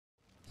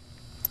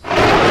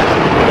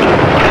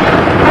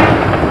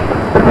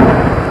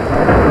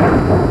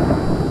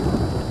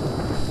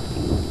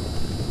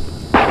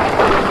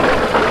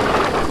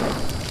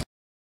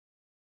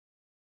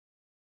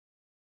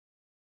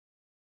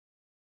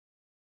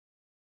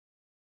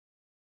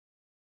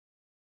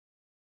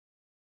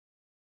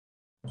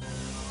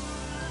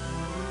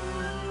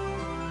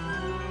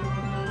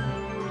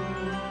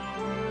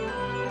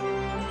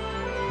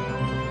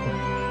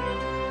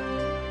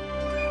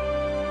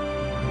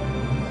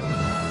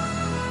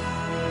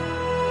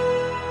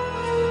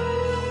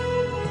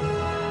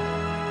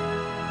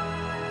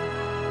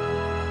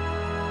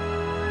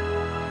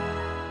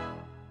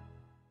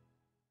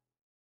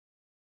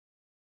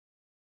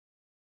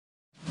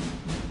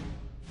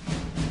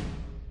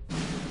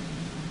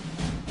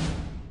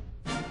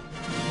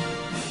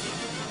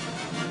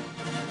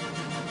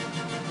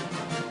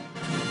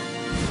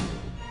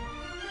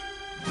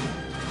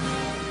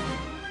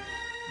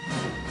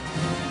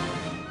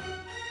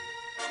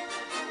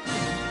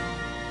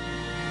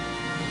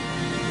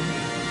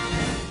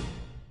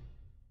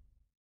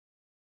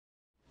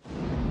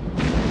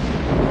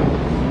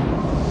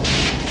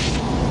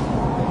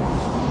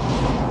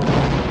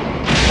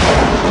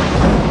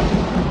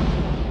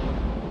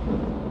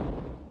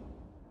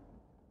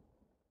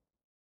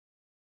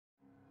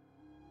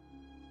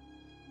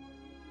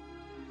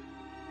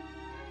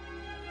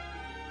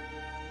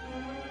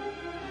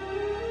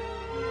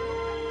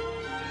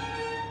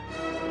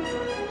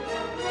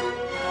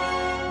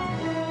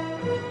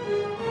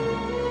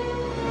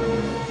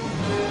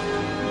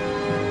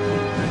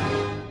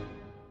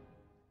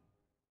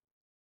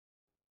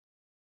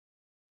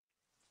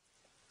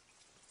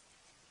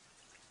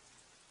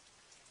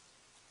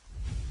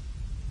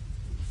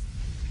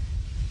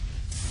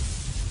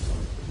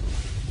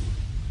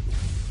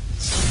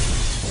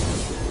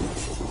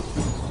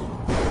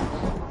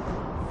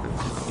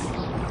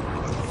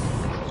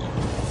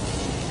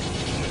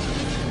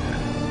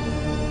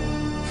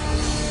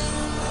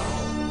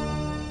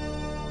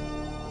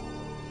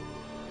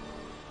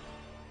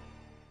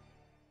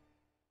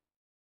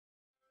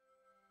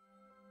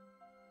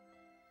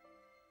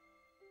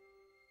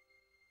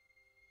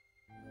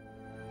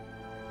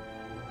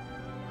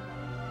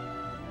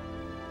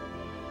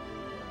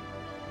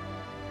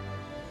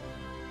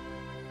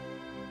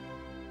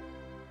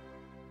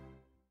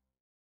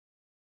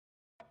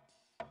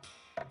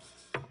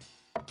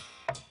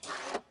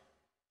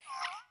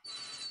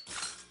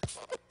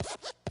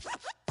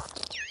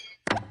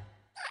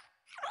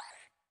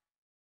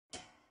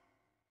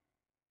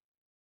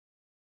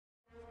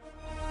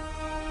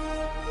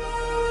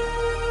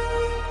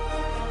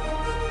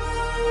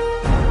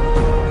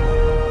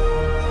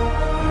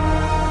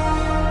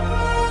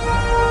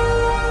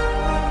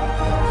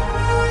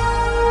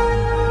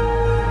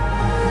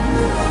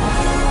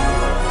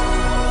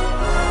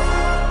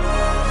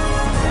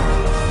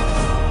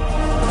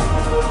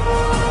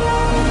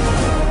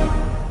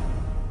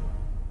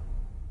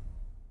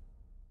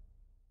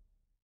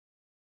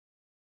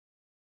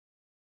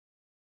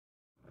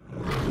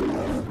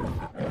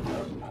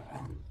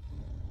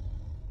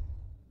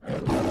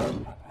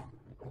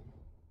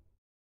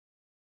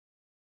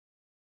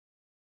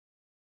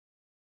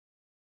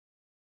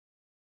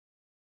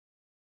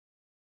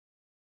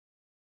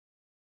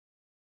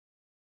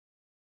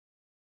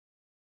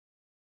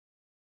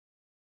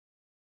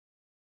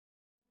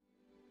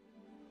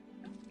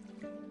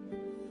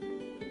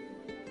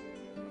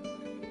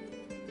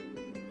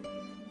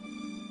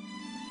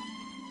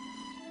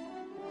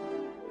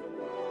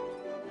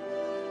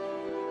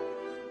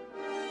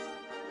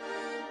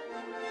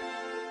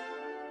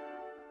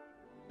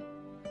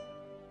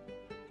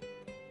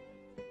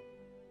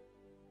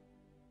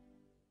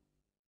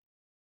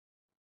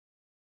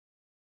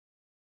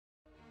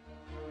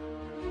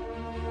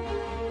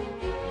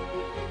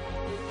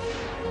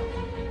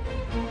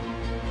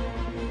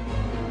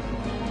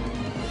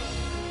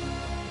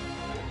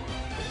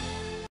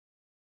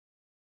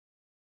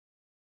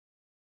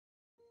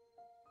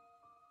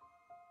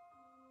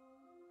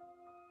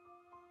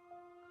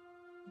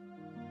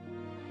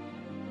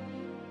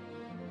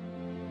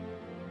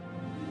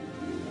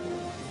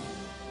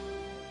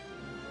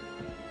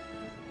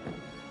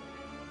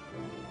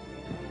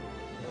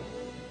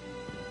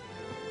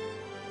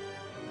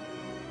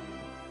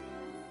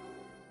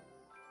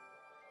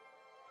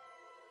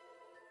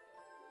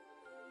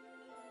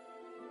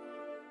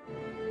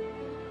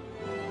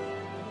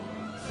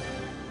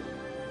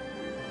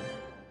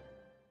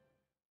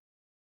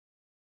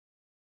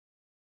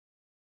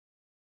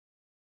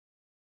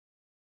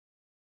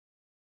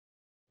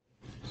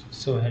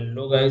So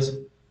hello guys,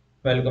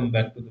 welcome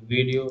back to the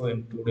video,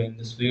 and today in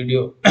this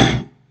video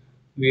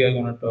we are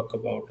going to talk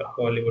about a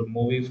Hollywood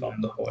movie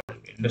from the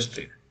Hollywood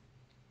industry.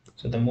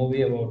 So the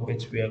movie about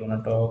which we are going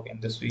to talk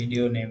in this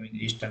video name is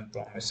Eastern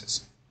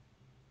Promises.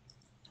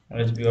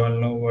 As we all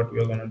know what we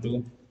are going to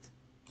do.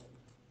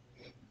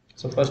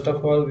 So first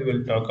of all we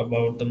will talk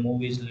about the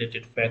movie's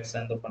related facts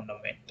and the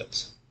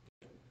fundamentals.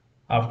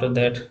 After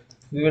that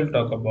we will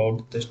talk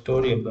about the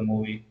story of the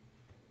movie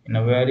in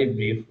a very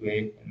brief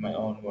way in my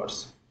own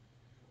words,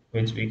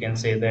 which we can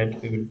say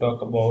that we will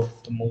talk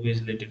about the movie's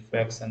related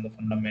facts and the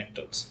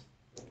fundamentals.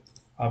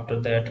 After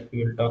that,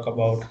 we will talk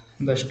about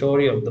the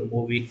story of the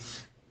movie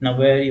in a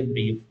very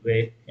brief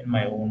way in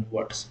my own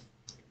words,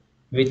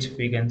 which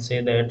we can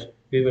say that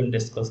we will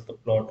discuss the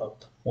plot of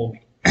the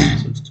movie.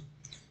 So,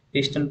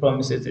 Eastern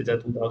Promises is a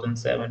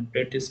 2007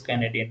 British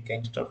Canadian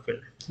gangster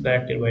film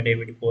directed by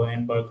David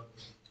Bohenberg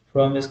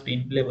from a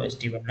screenplay by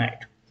Stephen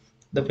Knight.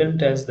 The film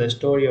tells the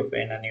story of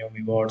Anna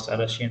Naomi Watts, a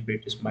Russian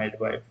British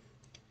midwife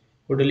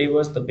who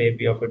delivers the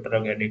baby of a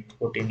drug addict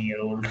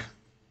 14-year-old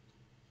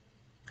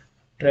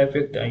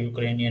trafficked a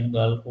Ukrainian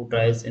girl who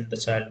dies in the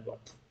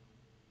childbirth.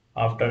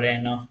 After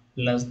Anna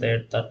learns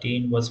that the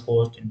teen was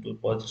forced into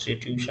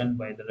prostitution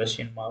by the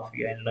Russian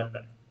mafia in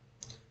London,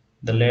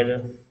 the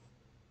leader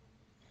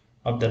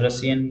of the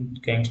Russian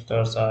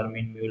gangsters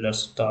Armin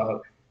Mueller's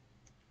style,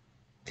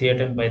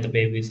 threatened by the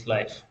baby's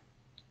life,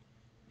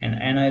 and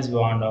Anna is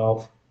warned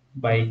off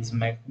by his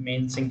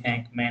menacing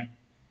hangman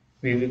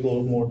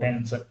Viggo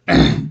Mortensen.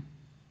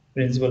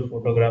 Principal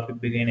photography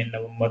began in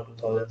November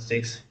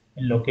 2006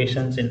 in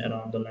locations in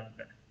around the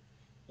London.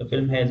 The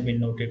film has been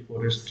noted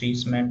for its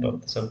treatment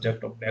of the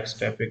subject of sex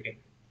trafficking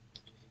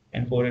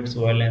and for its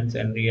violence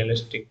and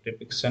realistic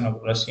depiction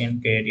of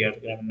Russian career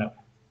criminal.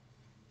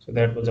 So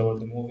that was about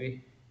the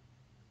movie,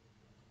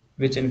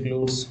 which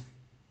includes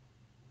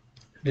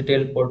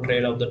detailed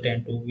portrayal of the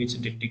tattoo which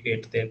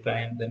indicate their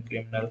crimes and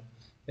criminal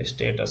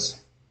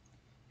status.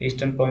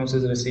 Eastern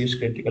Promises receives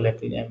critical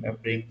acclaim,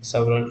 appearing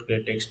several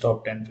critics'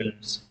 top 10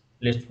 films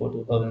list for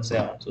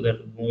 2007. So that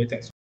was the movie.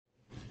 Thanks.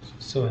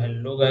 So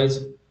hello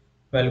guys,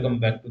 welcome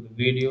back to the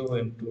video,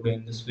 and today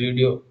in this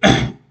video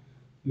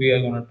we are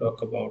going to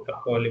talk about a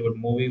Hollywood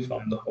movie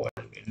from the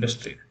Hollywood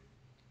industry.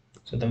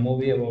 So the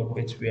movie about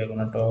which we are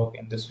going to talk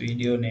in this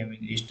video name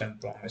is Eastern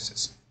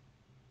Promises.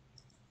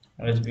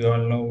 As we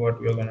all know what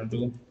we are going to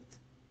do.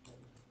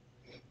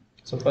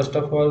 So first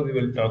of all we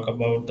will talk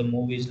about the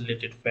movie's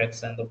related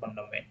facts and the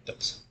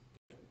fundamentals.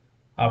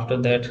 After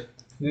that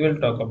we will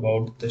talk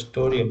about the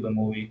story of the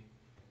movie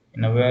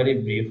in a very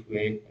brief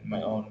way in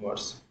my own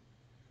words,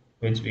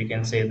 which we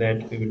can say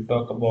that we will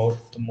talk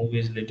about the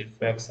movie's related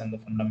facts and the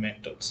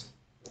fundamentals.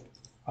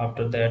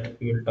 After that,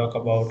 we will talk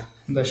about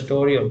the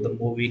story of the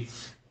movie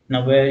in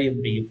a very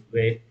brief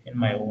way in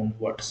my own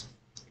words,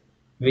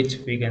 which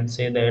we can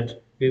say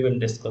that we will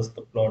discuss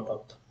the plot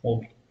of the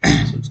movie.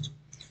 So,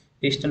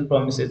 Eastern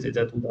Promises is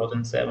a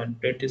 2007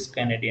 British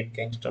Canadian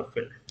gangster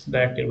film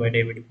directed by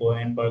David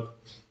Bohenberg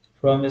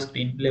from a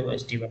screenplay by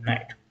Stephen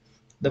Knight.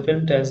 The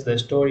film tells the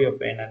story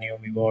of Anna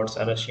Naomi Watts,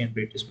 a Russian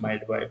British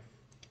midwife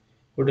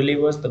who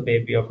delivers the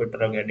baby of a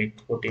drug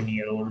addict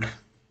 14-year-old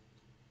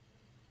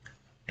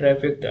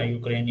trafficked a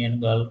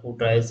Ukrainian girl who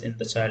dies in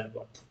the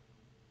childbirth.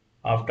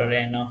 After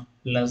Anna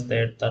learns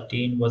that the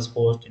teen was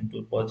forced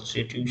into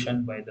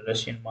prostitution by the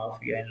Russian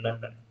mafia in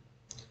London,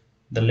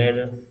 the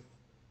leader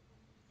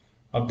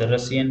of the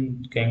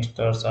Russian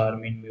gangsters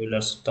Armin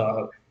Mueller's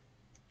style,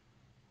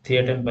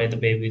 threatened by the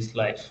baby's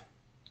life,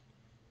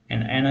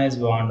 and Anna is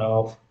warned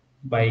off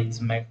by his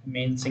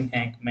menacing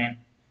hangman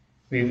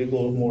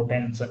Viggo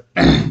Mortensen.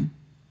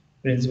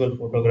 Principal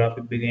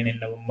photography began in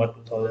November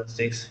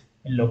 2006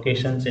 in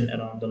locations in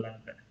around the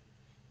London.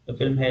 The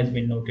film has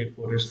been noted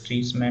for its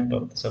treatment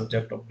of the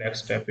subject of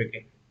sex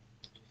trafficking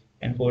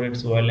and for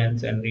its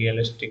violence and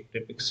realistic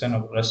depiction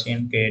of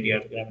Russian career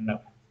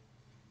criminal.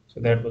 So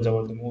that was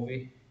about the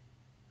movie,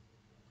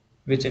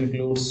 which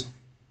includes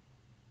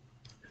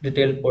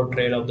detailed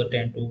portrayal of the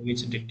tattoo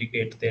which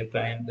indicate their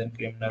crimes and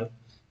criminal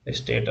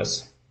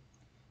status.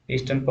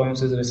 Eastern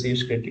Promises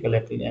receives critical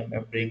acclaim,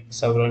 appearing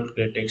several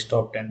critics'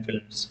 top 10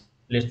 films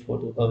list for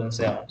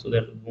 2007. So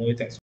that was the movie.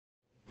 Thanks.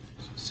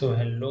 So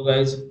hello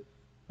guys,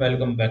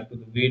 welcome back to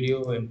the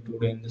video, and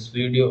today in this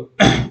video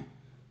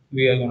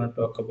we are going to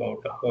talk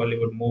about a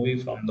Hollywood movie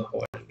from the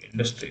Hollywood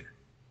industry.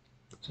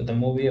 So the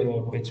movie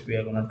about which we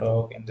are going to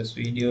talk in this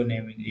video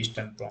name is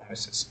Eastern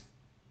Promises.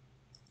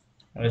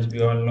 As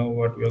we all know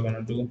what we are going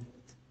to do.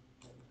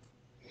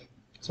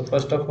 So,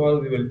 first of all,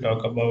 we will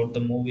talk about the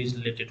movie's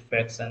related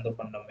facts and the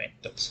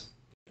fundamentals.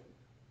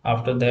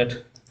 After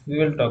that, we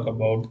will talk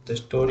about the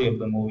story of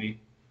the movie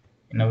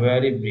in a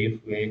very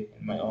brief way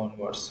in my own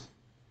words,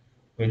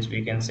 which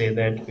we can say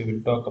that we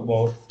will talk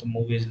about the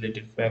movie's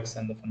related facts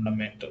and the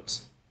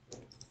fundamentals.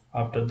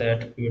 After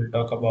that, we will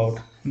talk about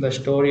the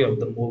story of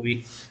the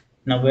movie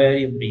in a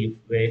very brief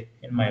way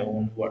in my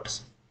own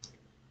words,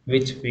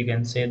 which we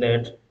can say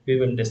that we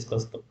will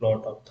discuss the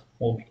plot of the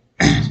movie.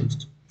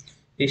 So,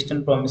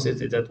 Eastern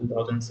Promises is a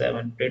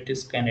 2007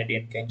 British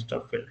Canadian gangster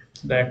film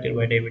directed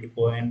by David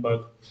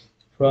Bohenberg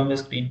from a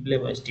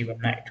screenplay by Stephen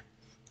Knight.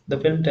 The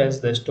film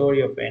tells the story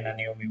of Anna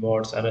Naomi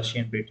Watts, a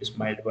Russian British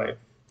midwife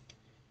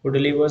who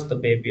delivers the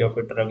baby of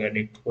a drug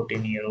addict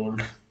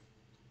 14-year-old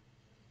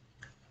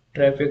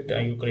trafficked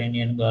a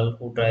Ukrainian girl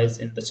who dies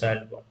in the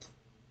childbirth.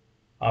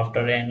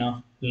 After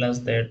Anna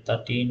learns that the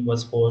teen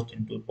was forced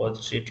into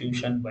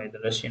prostitution by the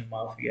Russian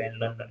mafia in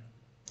London,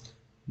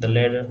 the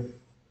leader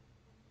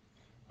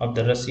of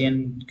the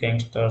Russian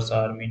gangsters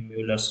Armin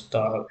Mueller's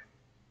style,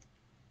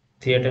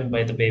 threatened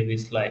by the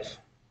baby's life,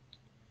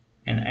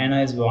 and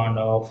Anna is warned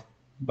off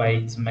by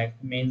its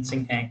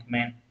menacing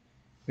hangman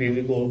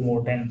Viggo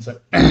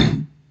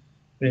Mortensen.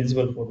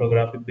 Principal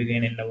photography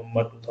began in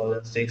November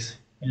 2006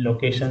 in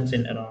locations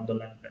in around the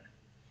London.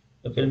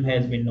 The film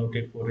has been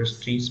noted for its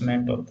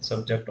treatment of the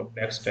subject of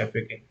sex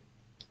trafficking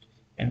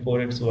and for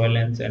its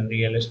violence and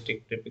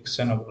realistic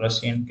depiction of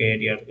Russian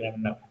career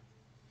criminal.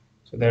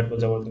 So that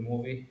was about the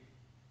movie,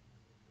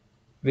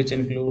 which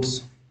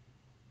includes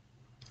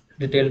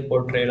detailed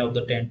portrayal of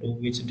the tattoo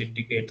which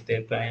indicate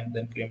their crimes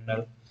and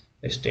criminal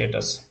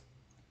status.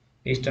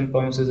 Eastern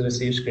Promises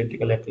received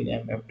critical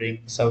acclaim,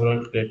 appearing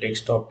several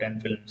critics' top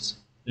 10 films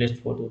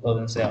list for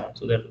 2007.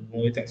 So that was the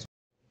movie. Thanks.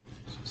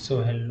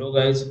 So hello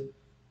guys,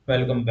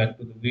 welcome back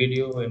to the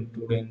video. And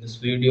today in this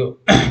video,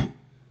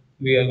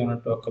 we are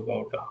gonna talk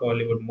about a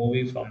Hollywood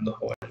movie from the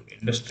Hollywood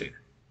industry.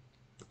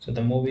 So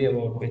the movie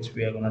about which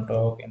we are gonna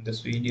talk in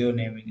this video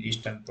name is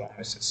Eastern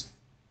Promises.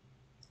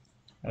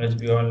 As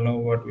we all know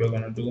what we are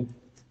gonna do.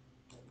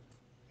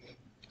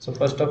 So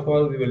first of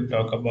all, we will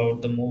talk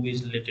about the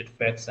movie's related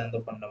facts and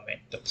the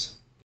fundamentals.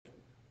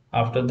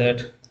 After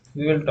that,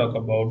 we will talk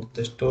about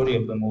the story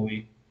of the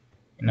movie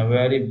in a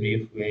very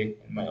brief way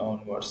in my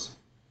own words,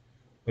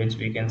 which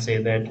we can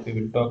say that we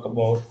will talk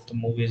about the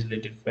movie's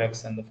related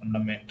facts and the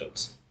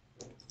fundamentals.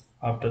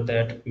 After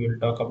that, we will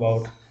talk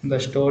about the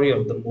story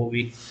of the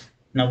movie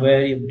in a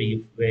very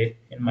brief way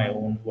in my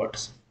own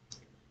words,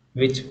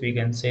 which we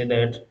can say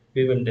that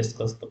we will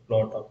discuss the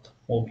plot of the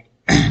movie.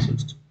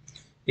 So,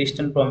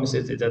 Eastern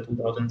Promises is a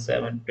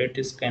 2007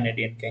 British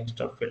Canadian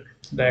gangster film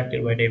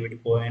directed by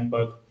David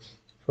Bohenberg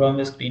from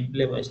a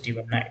screenplay by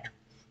Stephen Knight.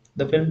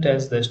 The film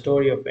tells the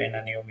story of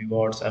Anna Naomi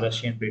Watts, a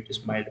Russian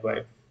British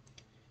midwife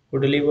who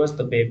delivers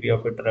the baby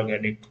of a drug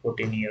addict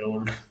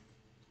 14-year-old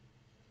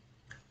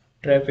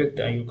trafficked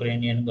a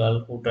Ukrainian girl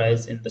who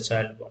dies in the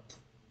childbirth.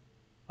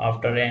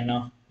 After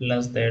Anna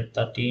learns that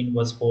the teen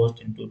was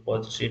forced into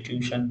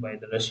prostitution by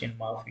the Russian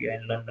mafia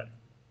in London,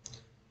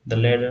 the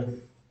leader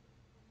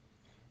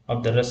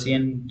of the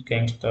Russian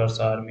gangsters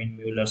Armin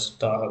Mueller's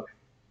style,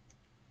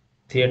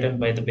 threatened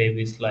by the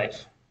baby's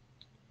life,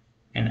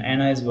 and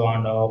Anna is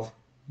warned off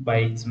by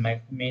its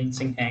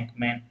menacing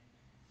hangman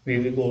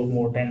Viggo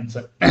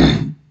Mortensen.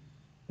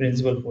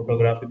 Principal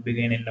photography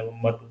began in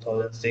November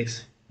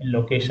 2006 in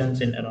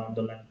locations in around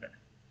the London.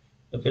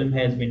 The film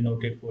has been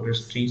noted for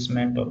its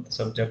treatment of the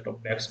subject of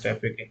sex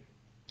trafficking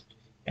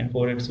and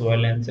for its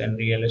violence and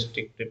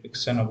realistic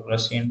depiction of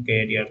Russian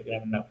career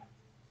criminal.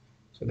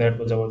 So that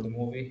was about the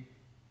movie,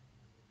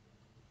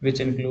 which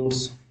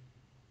includes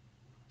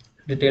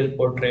detailed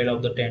portrayal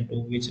of the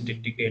tattoo which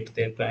indicate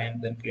their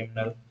crimes and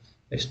criminal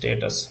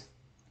status.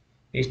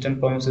 Eastern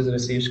Promises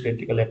receives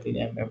critical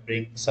acclaim,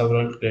 appearing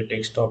several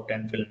critics' top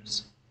 10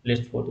 films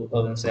list for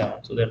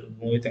 2007. So that was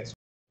the movie. Thanks.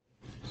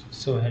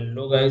 So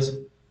hello guys,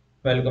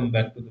 welcome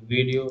back to the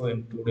video.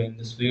 And today in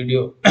this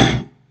video,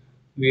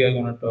 we are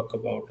gonna talk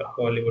about a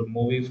Hollywood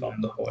movie from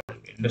the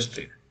Hollywood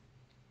industry.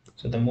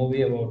 So the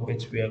movie about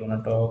which we are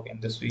gonna talk in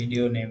this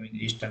video name is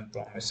Eastern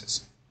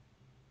Promises.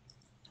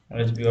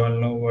 As we all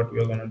know what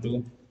we are gonna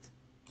do.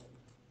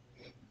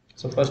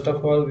 So first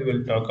of all, we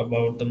will talk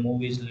about the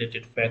movie's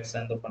related facts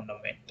and the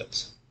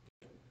fundamentals.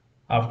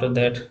 After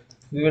that,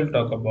 we will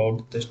talk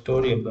about the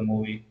story of the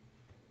movie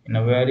in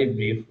a very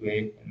brief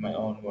way in my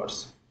own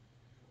words,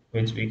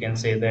 which we can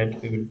say that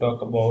we will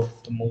talk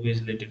about the movie's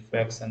related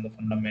facts and the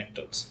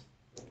fundamentals.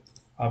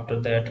 After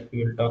that,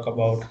 we will talk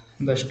about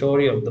the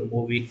story of the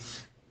movie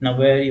in a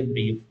very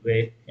brief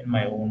way in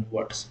my own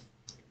words,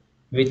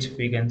 which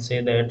we can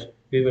say that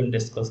we will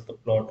discuss the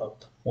plot of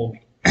the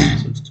movie.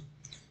 So,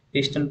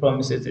 Eastern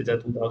Promises is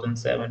a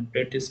 2007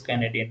 British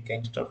Canadian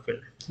gangster film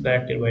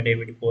directed by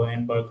David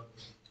Bohenberg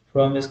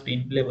from a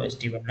screenplay by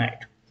Stephen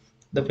Knight.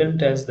 The film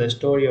tells the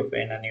story of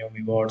Anna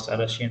Naomi Watts, a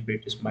Russian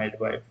British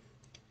midwife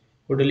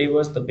who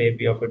delivers the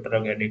baby of a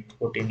drug addict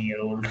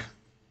 14-year-old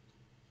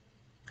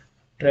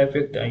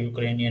trafficked a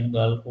Ukrainian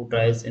girl who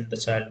dies in the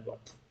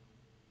childbirth.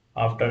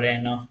 After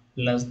Anna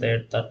learns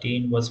that the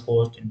teen was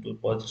forced into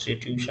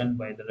prostitution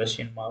by the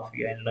Russian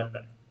mafia in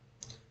London.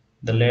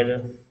 The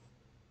leader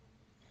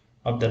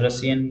of the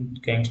Russian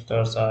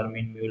gangsters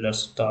Armin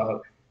Mueller's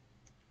style,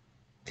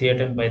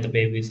 threatened by the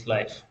baby's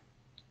life,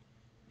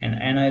 and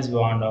Anna is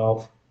warned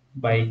off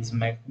by his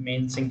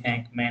menacing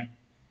hangman,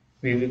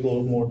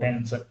 Viggo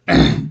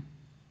Mortensen.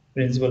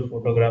 Principal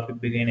photography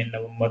began in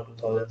November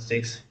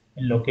 2006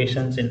 in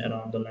locations in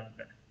around the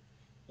London.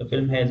 The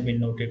film has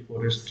been noted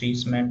for its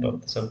treatment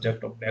of the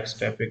subject of sex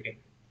trafficking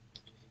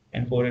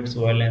and for its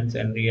violence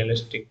and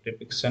realistic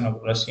depiction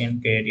of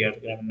Russian career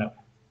criminal.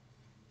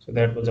 So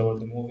that was about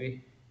the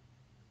movie,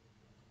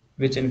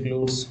 which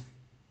includes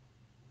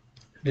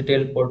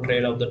detailed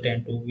portrayal of the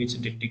tattoo which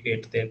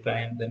indicate their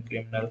crimes and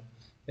criminal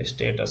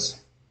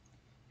status.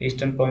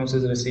 Eastern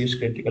Promises receives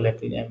critical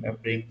acclaim,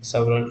 appearing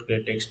several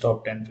critics'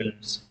 top 10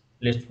 films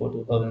list for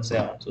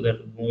 2007. So that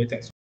was the movie.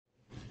 Thanks.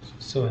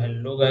 So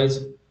hello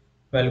guys,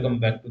 welcome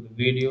back to the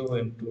video.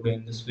 And today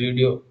in this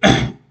video,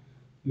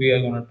 we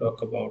are going to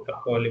talk about a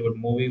Hollywood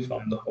movie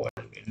from the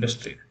Hollywood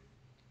industry.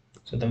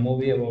 So the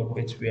movie about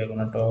which we are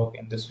going to talk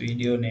in this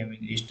video name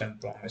is Eastern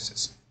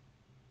Promises.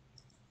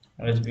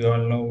 As we all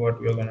know what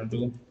we are going to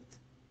do.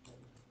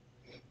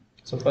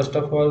 So first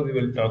of all, we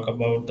will talk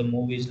about the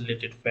movie's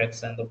related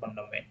facts and the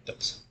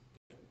fundamentals.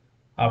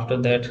 After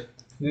that,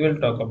 we will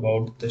talk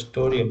about the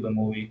story of the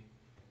movie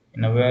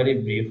in a very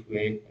brief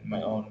way in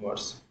my own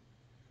words,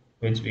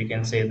 which we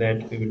can say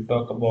that we will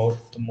talk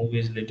about the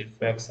movie's related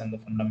facts and the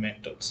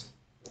fundamentals.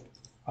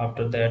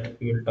 After that,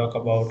 we will talk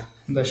about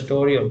the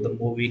story of the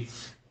movie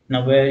in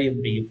a very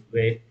brief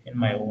way in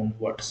my own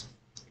words,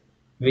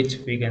 which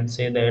we can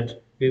say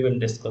that we will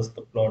discuss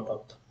the plot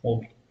of the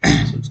movie.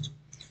 So,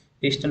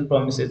 Eastern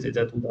Promises is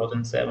a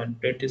 2007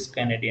 British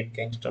Canadian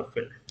gangster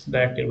film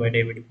directed by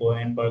David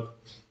Cronenberg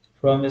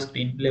from a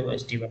screenplay by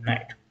Stephen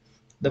Knight.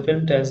 The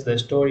film tells the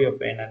story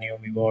of Anna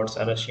Naomi Watts,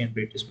 a Russian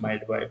British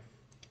midwife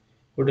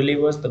who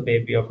delivers the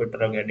baby of a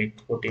drug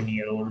addict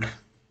 14-year-old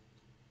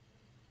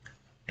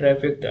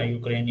trafficked a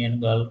Ukrainian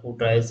girl who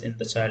dies in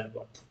the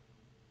childbirth.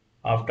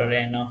 After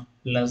Anna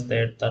learns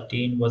that the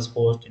teen was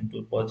forced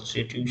into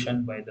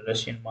prostitution by the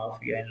Russian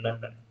mafia in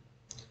London,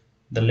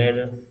 the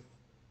leader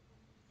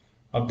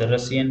of the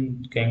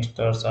Russian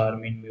gangsters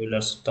Armin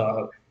Mueller's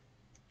style,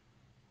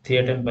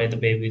 threatened by the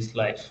baby's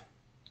life,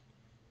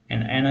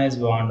 and Anna is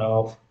warned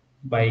off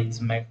by his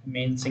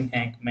menacing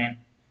hangman,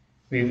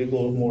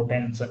 Viggo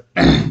Mortensen.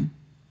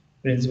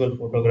 Principal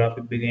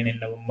photography began in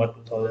November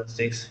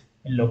 2006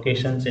 in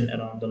locations in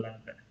around the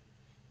London.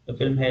 The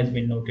film has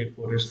been noted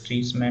for its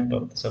treatment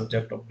of the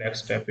subject of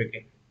sex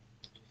trafficking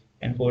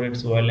and for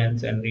its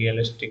violence and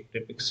realistic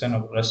depiction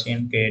of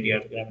Russian career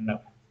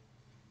criminal.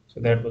 So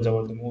that was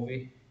about the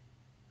movie,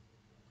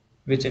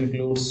 which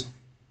includes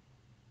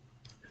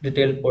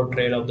detailed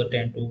portrayal of the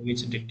tattoo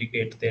which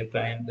indicate their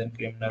crimes and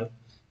criminal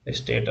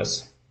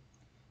status.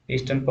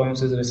 Eastern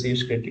Promises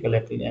receives critical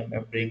acclaim,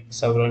 appearing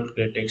several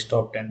critics'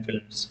 top 10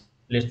 films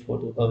list for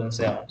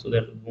 2007. So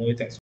that was the movie.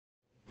 Thanks.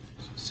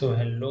 So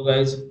hello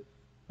guys,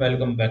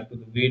 welcome back to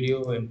the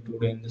video. And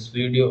today in this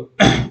video,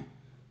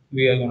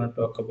 we are going to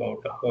talk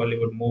about a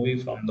Hollywood movie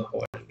from the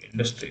Hollywood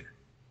industry.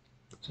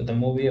 So the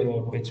movie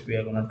about which we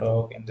are going to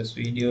talk in this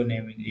video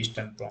name is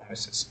Eastern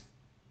Promises.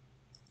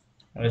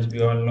 As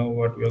we all know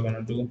what we are going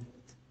to do.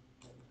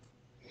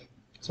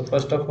 So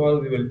first of all,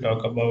 we will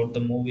talk about the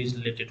movie's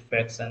related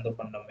facts and the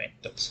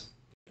fundamentals.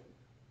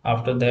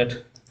 After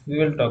that, we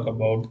will talk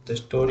about the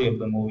story of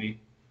the movie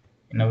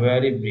in a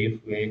very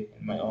brief way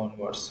in my own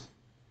words,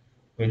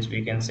 which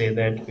we can say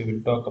that we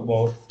will talk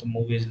about the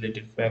movie's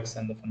related facts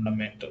and the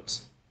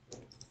fundamentals.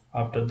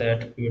 After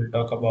that, we will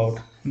talk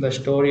about the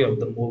story of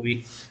the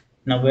movie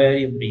in a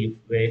very brief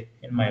way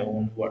in my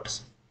own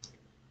words,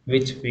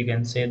 which we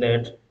can say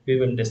that we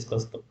will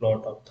discuss the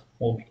plot of the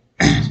movie.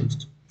 So,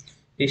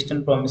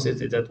 Eastern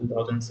Promises is a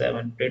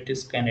 2007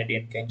 British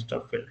Canadian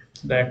gangster film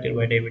directed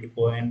by David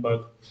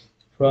Cronenberg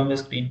from a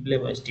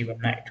screenplay by Stephen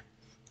Knight.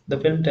 The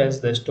film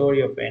tells the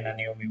story of Anna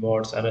Naomi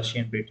Watts, a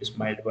Russian British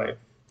midwife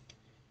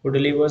who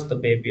delivers the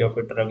baby of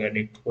a drug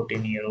addict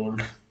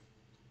 14-year-old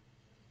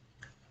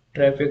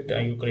trafficked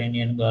a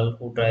Ukrainian girl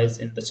who dies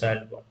in the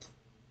childbirth.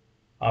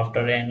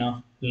 After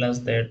Anna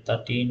learns that the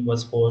teen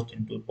was forced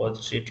into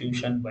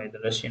prostitution by the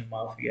Russian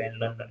mafia in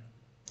London,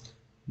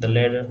 the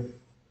leader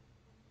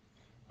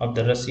of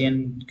the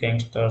Russian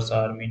gangsters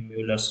Armin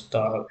Mueller's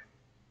style,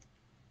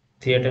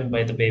 threatened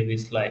by the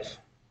baby's life,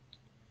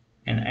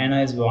 and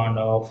Anna is warned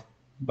off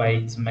by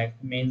his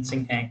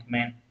menacing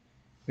hangman,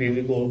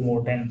 Viggo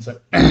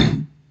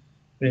Mortensen.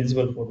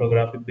 Principal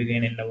photography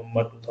began in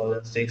November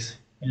 2006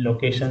 in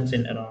locations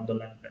in around the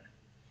London.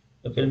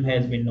 The film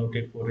has been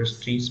noted for its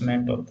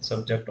treatment of the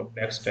subject of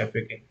sex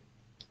trafficking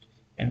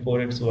and for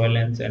its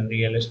violence and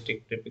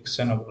realistic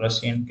depiction of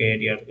Russian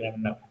career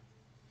criminal.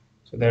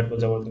 So that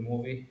was about the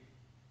movie,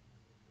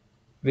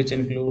 which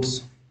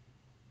includes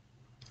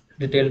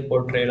detailed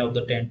portrayal of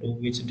the tattoo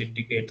which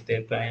indicate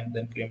their crimes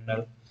and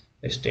criminal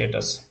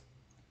status.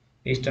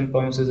 Eastern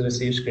Promises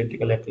receives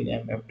critical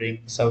acclaim,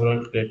 appearing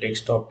several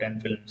critics' top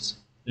 10 films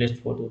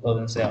list for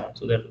 2007.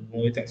 So that was the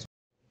movie. Thanks.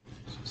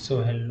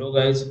 So hello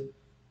guys,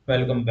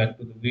 welcome back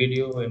to the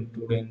video. And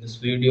today in this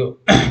video,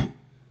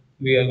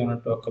 we are going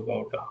to talk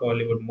about a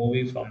Hollywood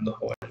movie from the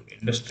Hollywood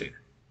industry.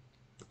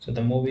 So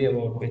the movie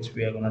about which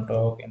we are going to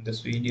talk in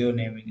this video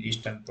name is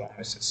Eastern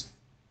Promises.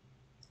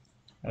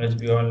 As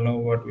we all know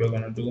what we are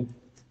going to do.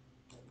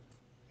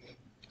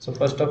 So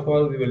first of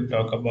all, we will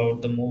talk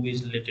about the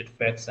movie's related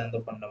facts and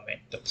the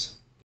fundamentals.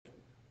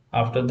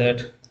 After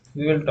that,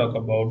 we will talk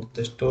about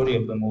the story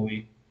of the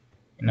movie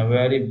in a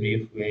very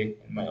brief way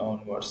in my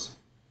own words,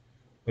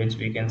 which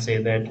we can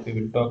say that we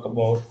will talk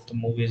about the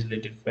movie's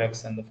related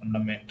facts and the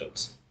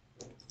fundamentals.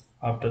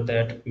 After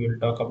that, we will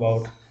talk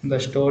about the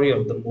story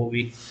of the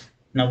movie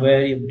in a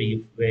very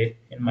brief way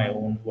in my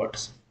own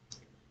words,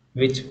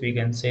 which we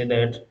can say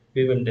that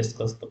we will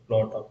discuss the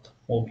plot of the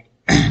movie.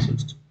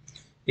 So,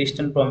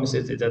 Eastern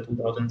Promises is a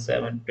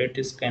 2007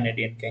 British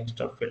Canadian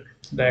gangster film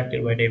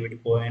directed by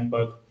David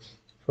Bohenberg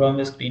from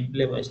a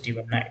screenplay by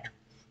Stephen Knight.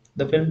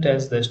 The film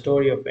tells the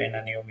story of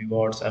Anna Naomi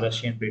Watts, a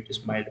Russian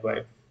British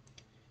midwife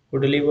who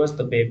delivers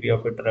the baby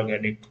of a drug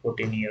addict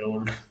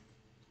 14-year-old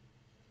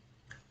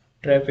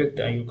trafficked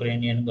a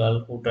Ukrainian girl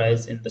who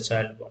dies in the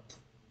childbirth.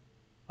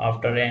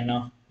 After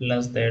Anna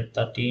learns that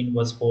the teen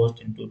was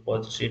forced into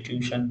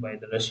prostitution by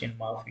the Russian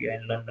mafia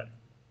in London,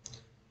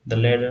 the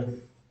leader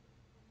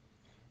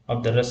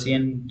of the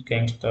Russian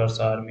gangsters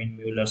Armin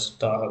Mueller's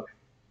style,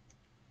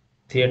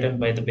 threatened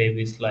by the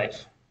baby's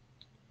life,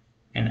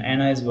 and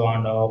Anna is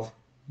warned off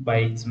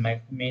by his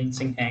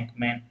menacing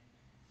hangman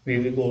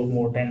Viggo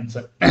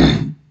Mortensen.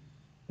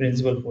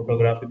 Principal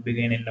photography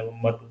began in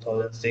November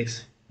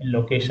 2006 in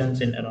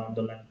locations in around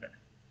the London.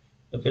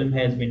 The film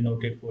has been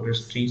noted for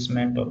its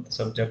treatment of the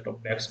subject of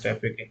sex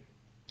trafficking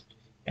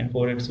and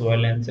for its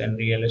violence and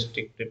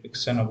realistic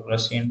depiction of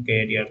Russian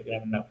career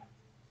criminal.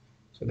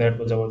 So that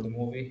was about the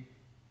movie,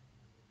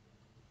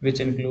 which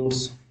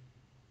includes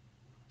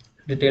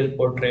detailed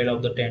portrayal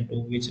of the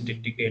tattoo which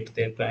indicate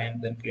their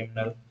crimes and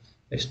criminal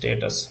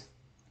status.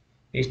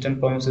 Eastern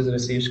Promises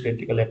receives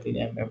critical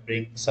acclaim,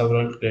 appearing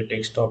several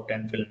critics' top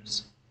 10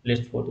 films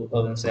list for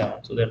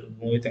 2007. So that was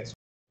the movie. Thanks.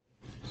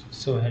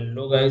 So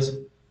hello guys,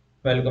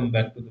 welcome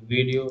back to the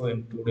video.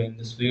 And today in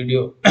this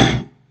video,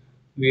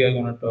 we are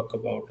going to talk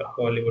about a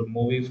Hollywood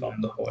movie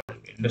from the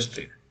Hollywood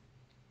industry.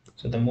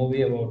 So the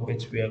movie about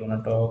which we are going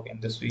to talk in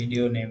this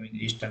video name is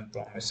Eastern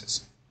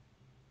Promises.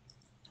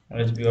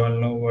 As we all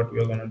know what we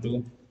are going to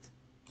do.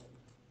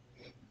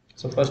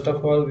 So first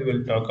of all, we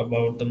will talk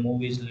about the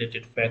movie's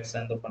related facts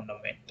and the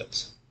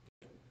fundamentals.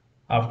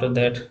 After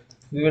that,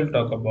 we will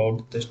talk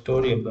about the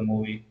story of the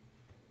movie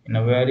in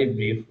a very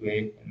brief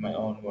way in my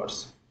own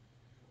words,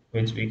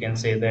 which we can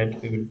say that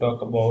we will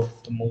talk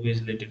about the movie's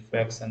related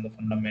facts and the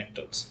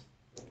fundamentals.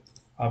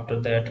 After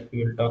that,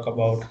 we will talk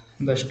about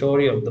the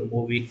story of the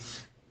movie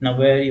in a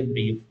very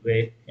brief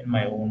way in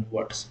my own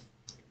words,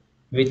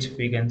 which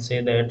we can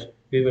say that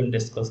we will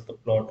discuss the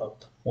plot of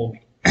the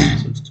movie.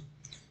 So,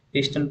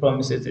 Eastern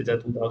Promises is a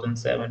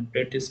 2007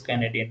 British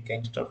Canadian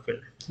gangster film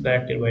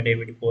directed by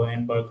David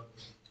Bohenberg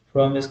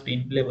from a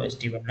screenplay by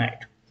Stephen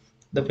Knight.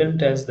 The film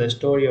tells the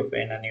story of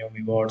Anna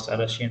Naomi Watts, a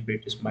Russian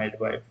British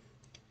midwife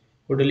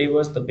who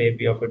delivers the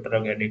baby of a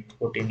drug addict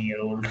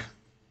 14-year-old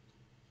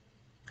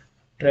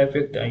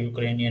trafficked a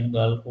Ukrainian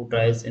girl who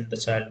dies in the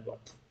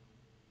childbirth.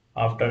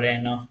 After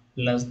Anna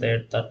learns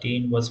that the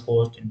teen was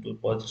forced into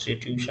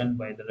prostitution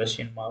by the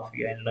Russian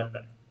mafia in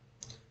London,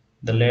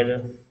 the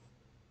leader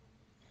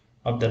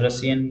of the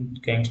Russian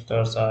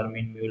gangsters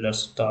Armin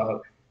Mueller's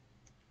style,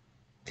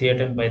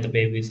 threatened by the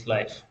baby's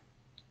life,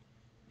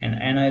 and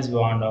Anna is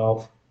warned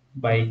off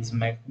by his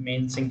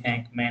menacing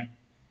hangman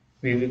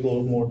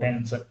Viggo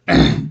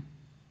Mortensen.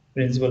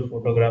 Principal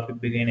photography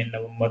began in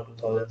November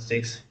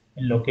 2006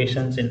 in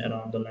locations in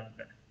around the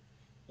London.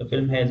 The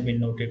film has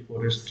been noted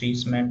for its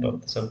treatment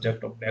of the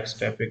subject of sex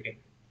trafficking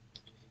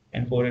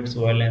and for its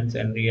violence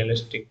and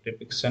realistic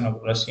depiction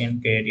of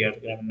Russian career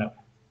criminal.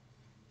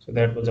 So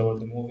that was about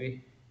the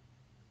movie,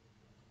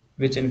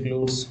 which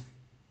includes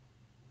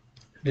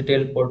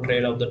detailed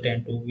portrayal of the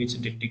tattoo which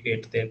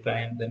indicate their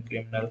crimes and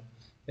criminal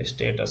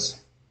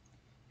status.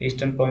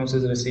 Eastern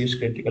Promises receives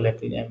critical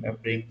acclaim,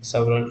 appearing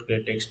several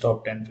critics'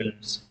 top 10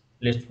 films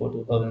list for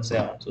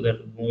 2007. So that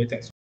was the movie.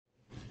 Thanks.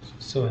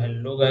 So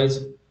hello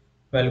guys,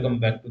 welcome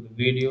back to the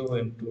video.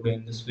 And today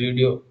in this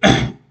video,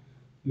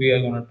 we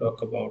are going to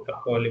talk about a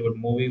Hollywood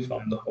movie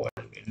from the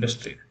Hollywood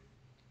industry.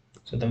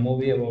 So the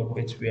movie about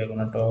which we are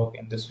going to talk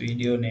in this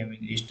video name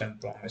is Eastern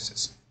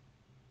Promises.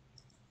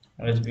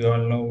 As we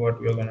all know what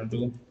we are going to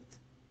do.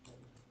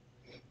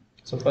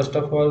 So first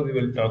of all, we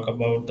will talk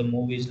about the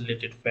movie's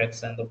related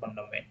facts and the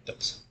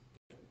fundamentals.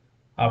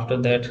 After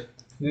that,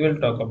 we will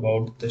talk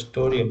about the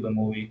story of the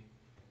movie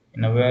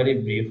in a very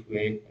brief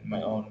way in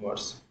my own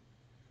words,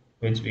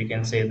 which we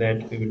can say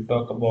that we will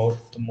talk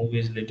about the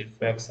movie's related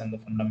facts and the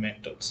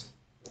fundamentals.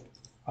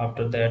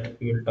 After that,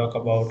 we will talk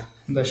about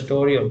the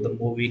story of the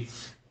movie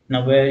in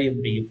a very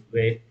brief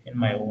way in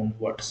my own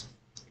words,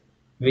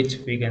 which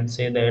we can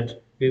say that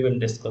we will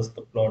discuss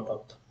the plot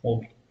of the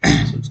movie.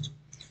 So,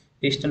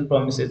 Eastern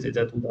Promises is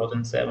a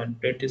 2007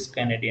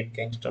 British-Canadian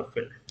gangster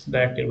film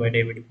directed by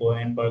David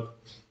Cronenberg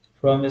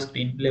from a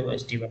screenplay by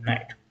Stephen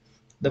Knight.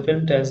 The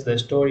film tells the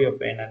story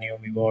of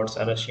Naomi,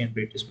 a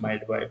Russian-British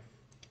midwife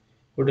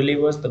who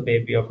delivers the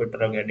baby of a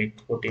drug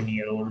addict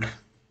 14-year-old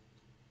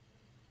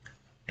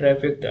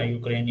trafficked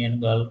Ukrainian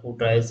girl who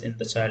dies in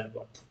the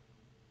childbirth.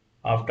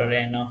 After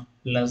Anna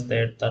learns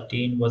that the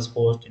teen was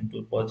forced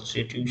into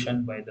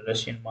prostitution by the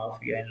Russian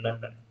mafia in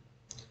London,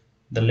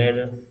 the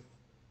leader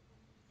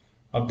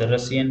of the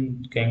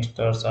Russian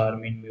gangsters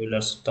Armin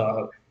Mueller's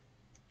style,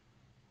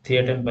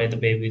 threatened by the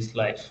baby's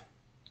life,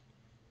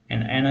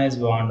 and Anna is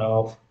warned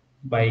off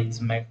by his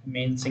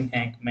menacing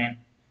hangman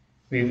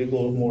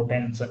Viggo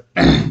Mortensen.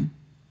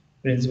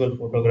 Principal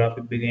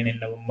photography began in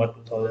November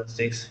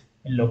 2006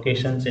 in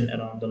locations in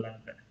around the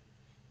London.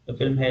 The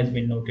film has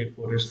been noted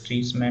for its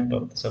treatment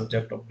of the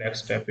subject of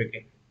sex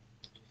trafficking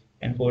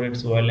and for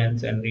its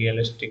violence and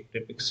realistic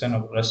depiction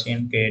of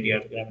Russian career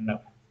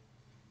criminal.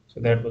 So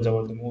that was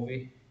about the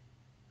movie,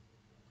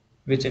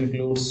 which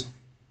includes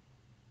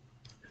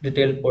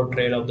detailed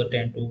portrayal of the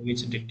tattoo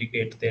which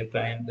indicate their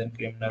crimes and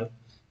criminal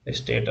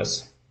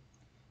status.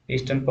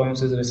 Eastern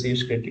Promises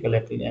receives critical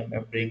acclaim,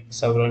 appearing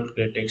several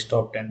critics'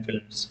 top 10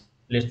 films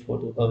list for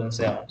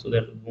 2007. So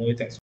that was the movie.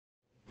 Thanks.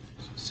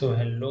 So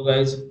hello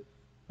guys,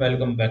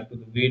 welcome back to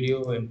the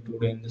video. And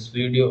today in this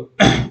video,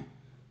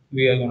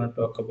 we are gonna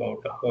talk about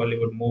a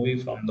Hollywood movie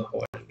from the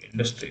Hollywood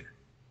industry.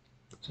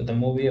 So the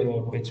movie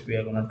about which we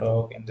are gonna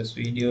talk in this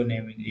video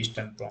name is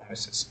Eastern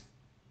Promises.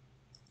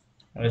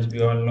 As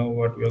we all know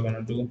what we are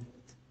gonna do.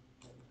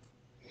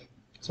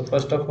 So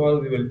first of all,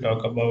 we will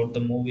talk about the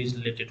movie's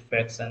related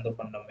facts and the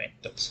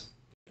fundamentals.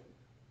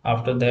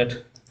 After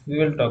that, we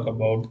will talk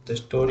about the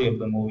story of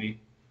the movie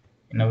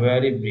in a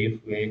very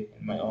brief way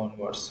in my own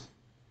words,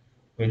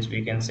 which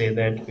we can say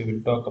that we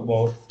will talk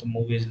about the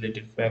movie's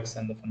related facts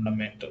and the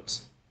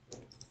fundamentals.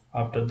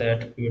 After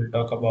that, we will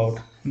talk about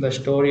the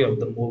story of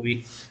the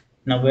movie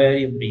in a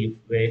very brief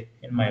way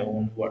in my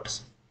own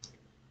words,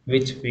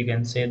 which we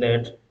can say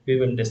that we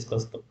will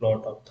discuss the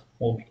plot of the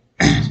movie.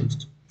 So,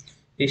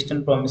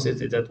 Eastern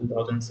Promises is a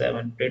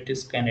 2007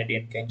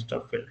 British-Canadian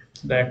gangster film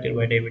directed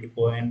by David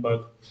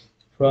Cronenberg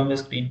from a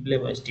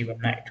screenplay by Stephen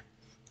Knight.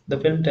 The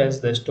film tells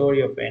the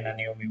story of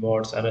Naomi,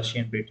 a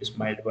Russian-British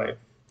midwife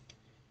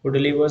who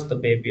delivers the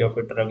baby of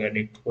a drug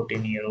addict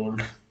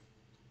 14-year-old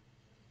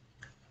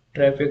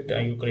trafficked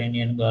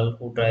Ukrainian girl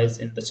who dies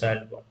in the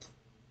childbirth.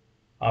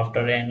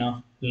 After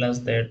Anna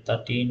learns that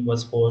the teen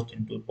was forced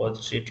into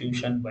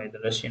prostitution by the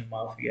Russian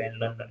mafia in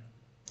London,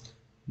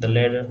 the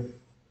leader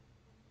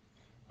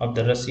of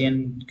the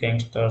Russian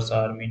gangsters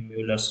Armin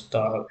Mueller's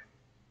style,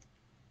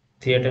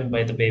 threatened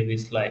by the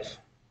baby's life,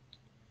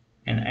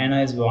 and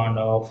Anna is warned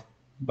off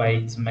by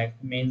his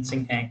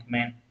menacing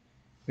hangman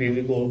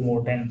Viggo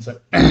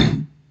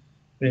Mortensen.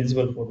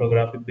 Principal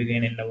photography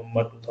began in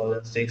November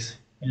 2006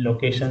 in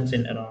locations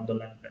in around the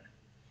London.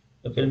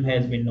 The film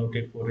has been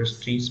noted for its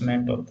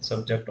treatment of the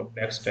subject of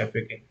sex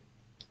trafficking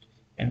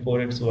and for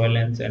its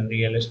violence and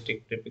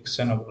realistic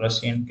depiction of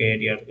Russian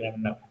career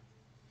criminal.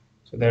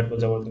 So that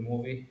was about the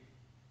movie,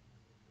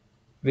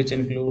 which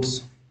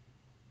includes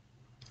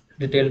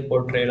detailed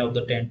portrayal of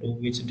the tattoo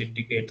which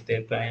indicate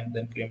their crimes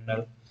and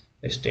criminal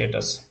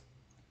status.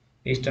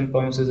 Eastern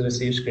Promises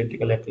receives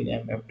critical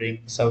acclaim,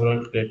 appearing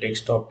several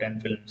critics' top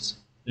 10 films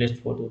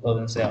list for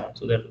 2007.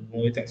 So that was the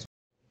movie. Thanks.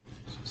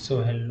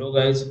 So hello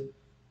guys,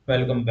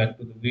 welcome back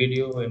to the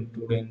video. And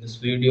today in this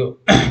video,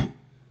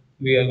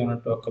 we are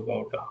gonna talk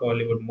about a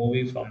Hollywood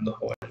movie from the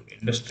Hollywood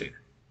industry.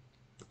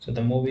 So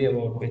the movie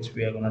about which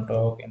we are gonna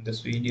talk in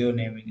this video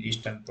name is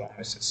Eastern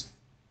Promises.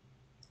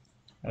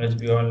 As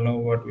we all know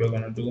what we are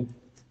gonna do.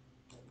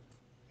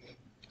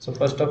 So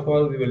first of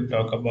all, we will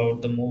talk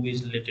about the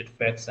movie's related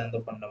facts and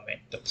the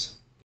fundamentals.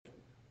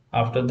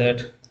 After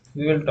that,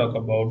 we will talk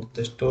about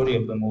the story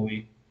of the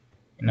movie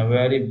in a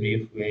very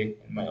brief way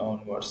in my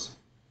own words,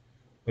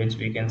 which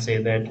we can say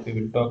that we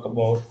will talk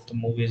about the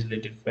movie's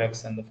related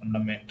facts and the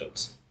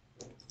fundamentals.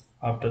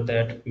 After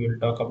that, we will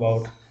talk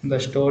about the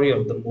story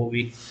of the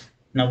movie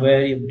in a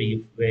very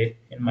brief way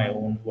in my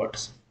own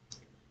words,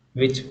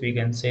 which we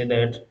can say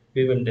that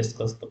we will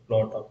discuss the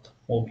plot of the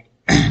movie.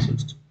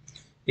 So,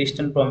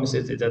 Eastern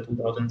Promises is a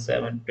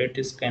 2007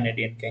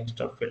 British-Canadian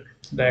gangster film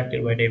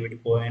directed by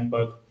David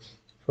Cronenberg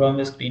from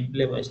a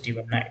screenplay by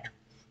Stephen Knight.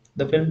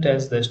 The film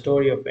tells the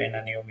story of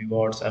Naomi,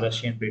 a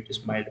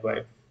Russian-British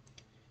midwife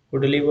who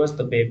delivers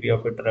the baby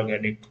of a drug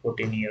addict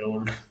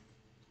 14-year-old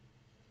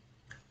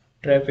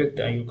trafficked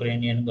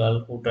Ukrainian girl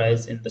who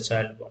dies in the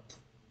childbirth.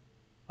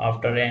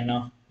 After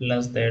Anna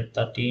learns that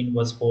the teen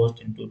was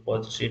forced into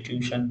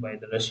prostitution by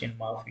the Russian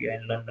mafia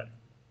in London,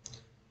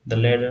 the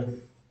leader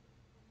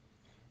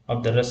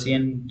of the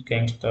Russian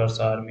gangsters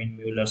Armin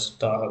Mueller's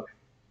style,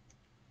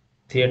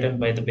 threatened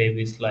by the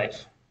baby's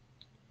life,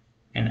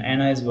 and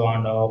Anna is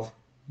warned off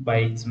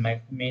by his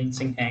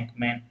menacing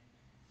hangman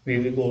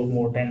Viggo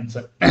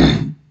Mortensen.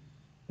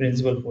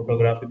 Principal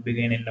photography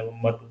began in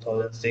November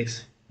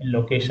 2006 in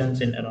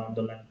locations in around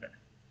the London.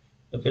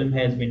 The film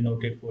has been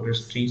noted for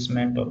its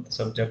treatment of the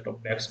subject of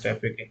sex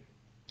trafficking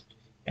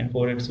and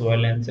for its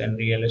violence and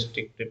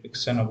realistic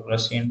depiction of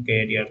Russian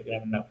career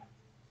criminal.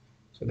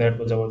 So that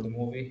was about the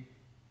movie,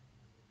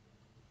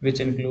 which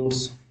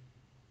includes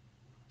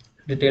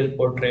detailed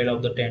portrayal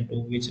of the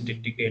tattoo which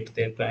indicate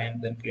their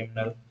crimes and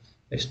criminal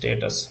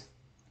status.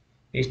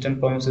 Eastern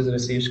Promises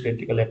receives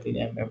critical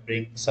acclaim,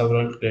 appearing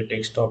several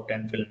critics' top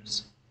 10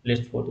 films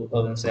list for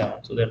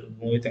 2007. So that was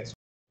the movie. Thanks.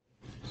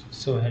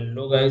 So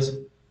hello guys,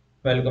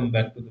 welcome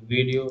back to the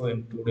video.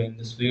 And today in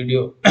this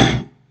video,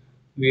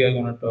 we are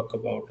going to talk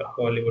about a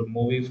Hollywood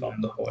movie from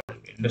the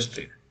Hollywood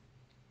industry.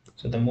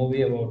 So the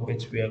movie about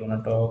which we are going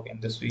to talk in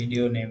this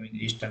video name is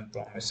Eastern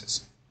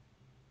Promises.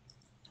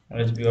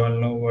 As we all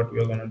know what we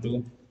are going to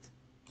do.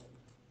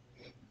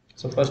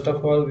 So first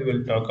of all, we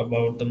will talk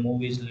about the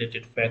movie's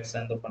related facts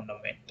and the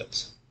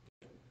fundamentals.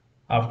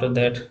 After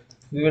that,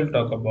 we will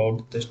talk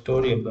about the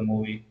story of the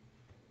movie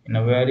in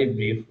a very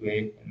brief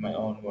way in my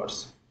own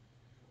words,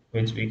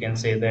 which we can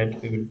say that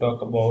we will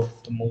talk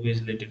about the movie's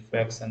related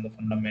facts and the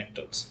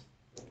fundamentals.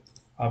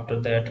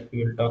 After that,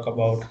 we will talk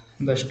about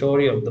the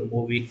story of the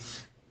movie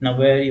in a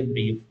very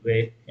brief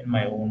way in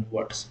my own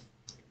words,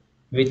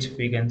 which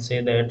we can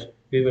say that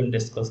we will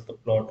discuss the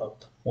plot of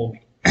the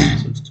movie.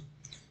 So,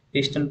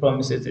 Eastern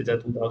Promises is a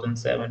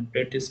 2007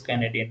 British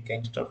Canadian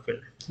gangster film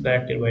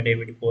directed by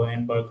David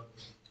Bohenberg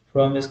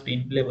from a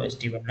screenplay by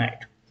Stephen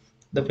Knight.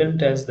 The film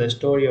tells the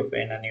story of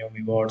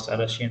Naomi, a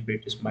Russian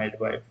British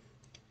midwife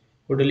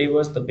who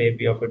delivers the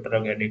baby of a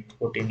drug addict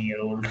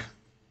 14-year-old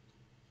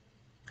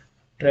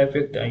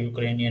trafficked a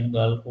Ukrainian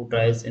girl who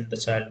dies in the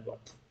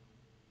childbirth.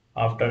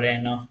 After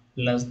Anna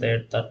learns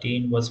that the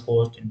teen was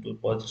forced into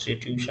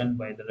prostitution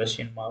by the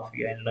Russian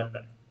mafia in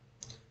London,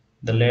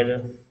 the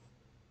leader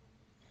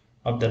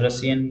of the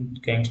Russian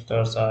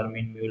gangsters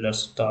Armin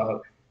Mueller's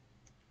star,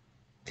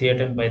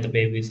 threatened by the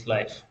baby's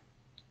life,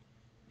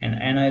 and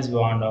Anna is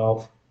warned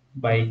off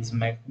by his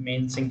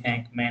menacing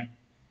hangman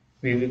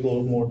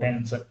Viggo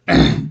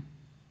Mortensen.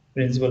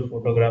 Principal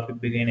photography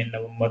began in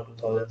November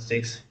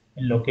 2006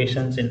 in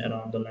locations in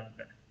around the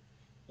London.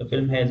 The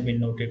film has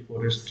been noted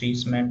for its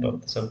treatment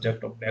of the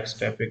subject of sex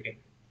trafficking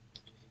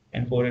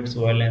and for its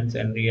violence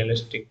and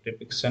realistic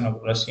depiction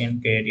of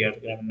Russian career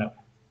criminal.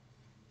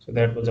 So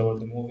that was about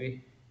the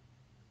movie,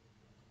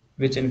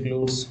 which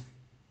includes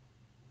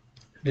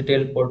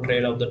detailed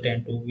portrayal of the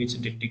tattoo which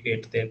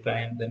indicate their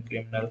crimes and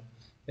criminal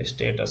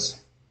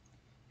status.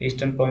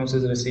 Eastern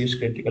Promises receives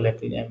critical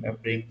acclaim,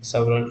 appearing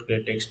several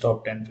critics'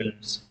 top 10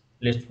 films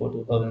list for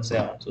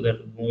 2007. So that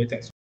was the movie.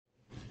 Thanks.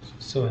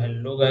 So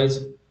hello guys,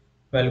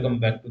 welcome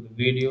back to the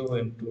video.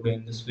 And today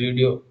in this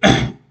video,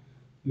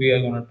 we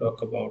are going to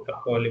talk about a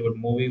Hollywood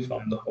movie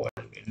from the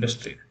Hollywood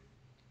industry.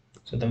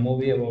 So the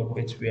movie about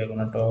which we are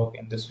going to talk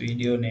in this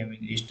video name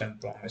is Eastern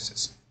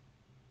Promises.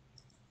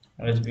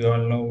 As we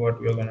all know what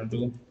we are going to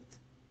do.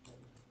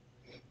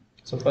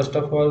 So first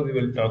of all, we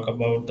will talk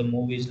about the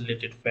movie's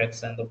related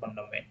facts and the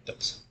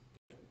fundamentals.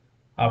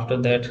 After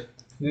that,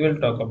 we will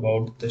talk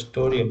about the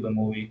story of the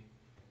movie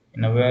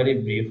in a very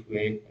brief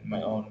way in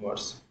my own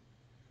words,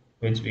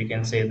 which we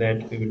can say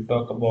that we will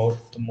talk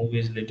about the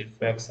movie's related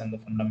facts and the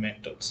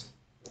fundamentals.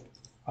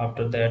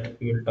 After that,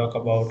 we will talk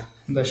about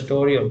the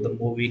story of the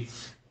movie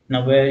in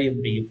a very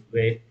brief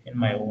way in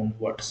my own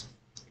words,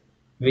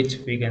 which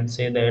we can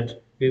say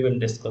that we will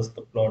discuss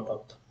the plot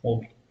of the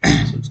movie.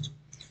 So,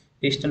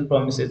 Eastern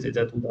Promises is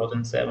a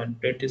 2007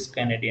 British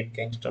Canadian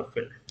gangster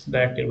film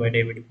directed by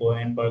David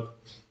Bohenberg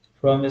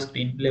from a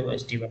screenplay by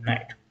Stephen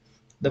Knight.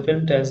 The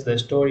film tells the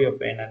story of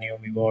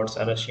Naomi,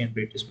 a Russian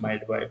British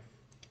midwife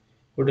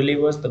who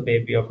delivers the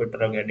baby of a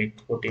drug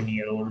addict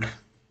 14-year-old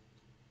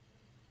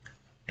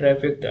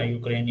trafficked a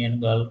Ukrainian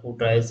girl who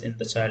dies in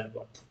the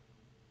childbirth.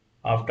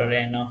 After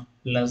Anna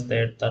learns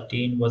that the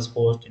teen was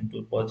forced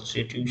into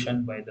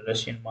prostitution by the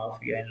Russian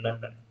mafia in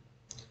London,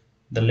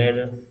 the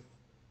leader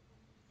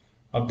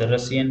of the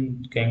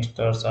Russian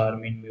gangsters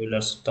Armin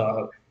Mueller's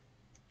star,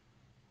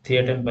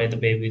 threatened by the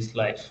baby's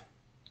life,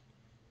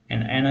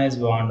 and Anna is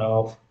warned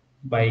off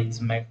by his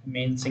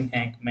menacing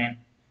hangman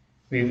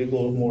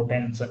Viggo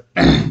Mortensen.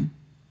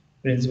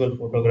 Principal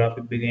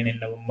photography began in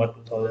November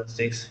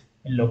 2006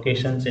 in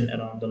locations in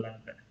around the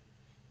London.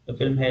 The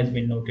film has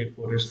been noted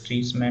for its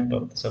treatment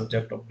of the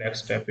subject of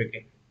sex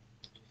trafficking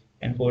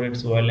and for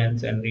its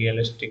violence and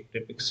realistic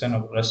depiction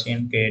of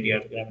Russian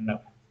career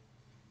criminal.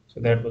 So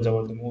that was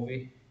about the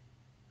movie,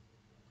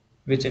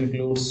 which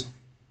includes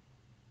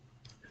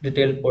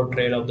detailed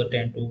portrayal of the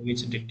tattoo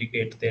which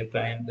indicate their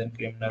crimes and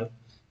criminal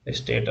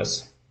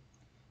status.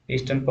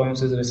 Eastern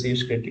Promises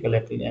receives critical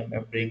acclaim,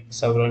 appearing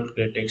several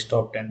critics'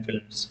 top 10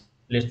 films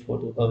list for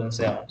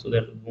 2007. So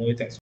that was the movie.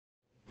 Thanks.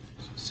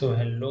 So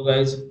hello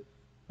guys,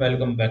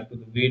 welcome back to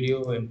the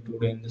video. And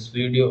today in this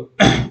video,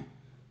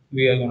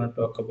 we are going to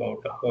talk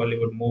about a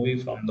Hollywood movie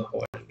from the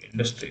Hollywood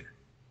industry.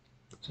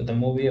 So the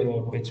movie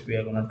about which we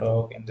are going to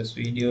talk in this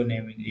video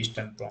name is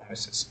Eastern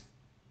Promises.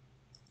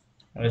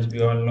 As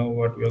we all know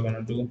what we are going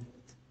to do.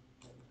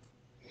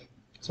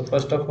 So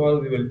first of all,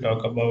 we will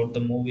talk about the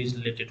movie's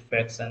related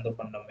facts and the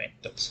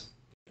fundamentals.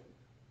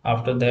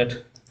 After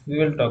that, we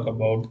will talk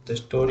about the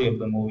story of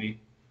the movie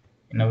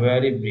in a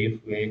very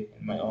brief way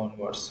in my own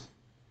words,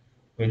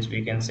 which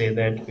we can say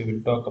that we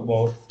will talk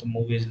about the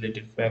movie's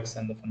related facts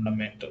and the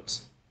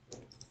fundamentals.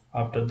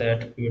 After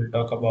that, we will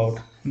talk about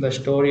the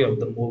story of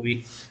the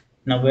movie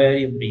in a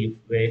very brief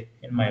way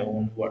in my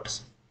own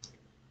words,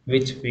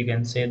 which we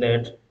can say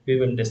that we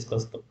will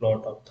discuss the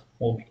plot of the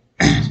movie.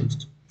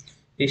 So,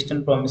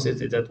 Eastern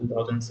Promises is a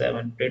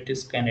 2007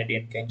 British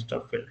Canadian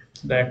gangster film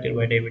directed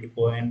by David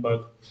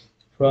Bohenberg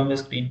from a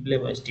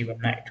screenplay by Stephen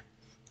Knight.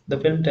 The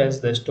film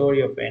tells the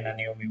story of Anna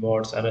Naomi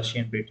Watts, a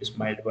Russian British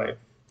midwife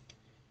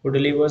who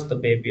delivers the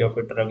baby of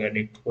a drug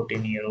addict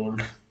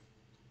 14-year-old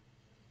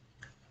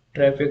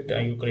trafficked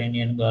a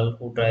Ukrainian girl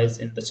who dies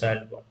in the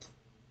childbirth.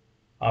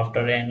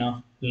 After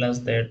Anna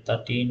learns that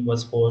the teen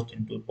was forced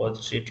into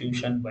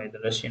prostitution by the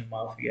Russian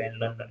mafia in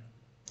London,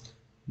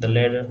 the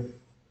leader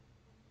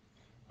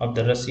of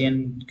the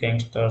Russian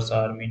gangsters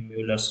Armin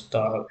Mueller's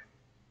style,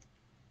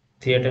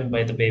 threatened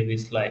by the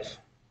baby's life,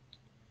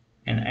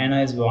 and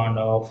Anna is warned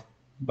off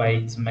by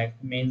its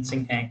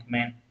menacing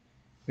hangman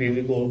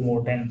Viggo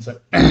Mortensen.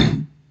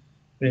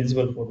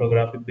 Principal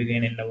photography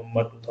began in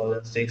November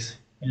 2006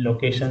 in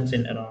locations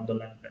in around the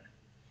London.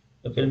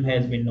 The film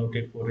has been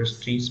noted for its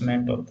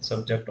treatment of the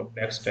subject of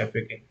sex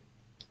trafficking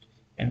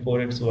and for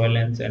its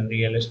violence and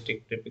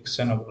realistic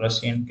depiction of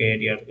Russian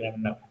career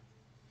criminal.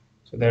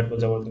 So that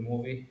was about the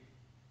movie,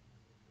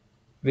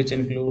 which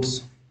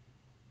includes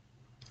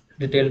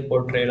detailed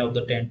portrayal of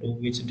the tattoo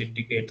which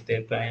indicate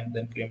their crimes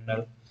and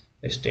criminal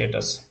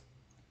status.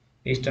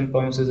 Eastern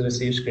Promises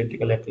received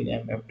critical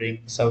acclaim,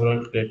 appearing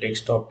several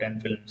critics' top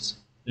 10 films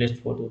list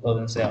for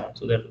 2007.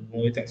 So that was the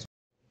movie. Thanks.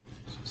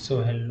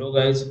 So hello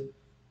guys,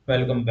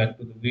 welcome back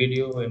to the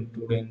video. And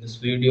today in this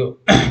video,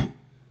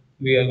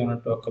 we are going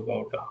to talk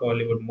about a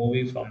Hollywood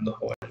movie from the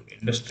Hollywood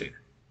industry.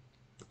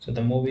 So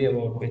the movie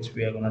about which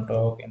we are going to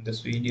talk in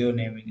this video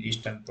name is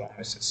Eastern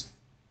Promises.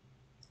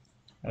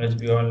 As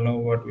we all know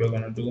what we are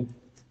going to do.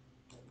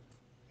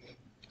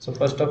 So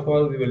first of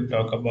all, we will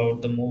talk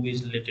about the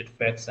movie's related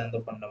facts and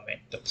the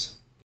fundamentals.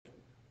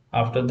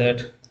 After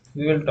that,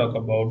 we will talk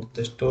about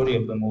the story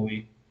of the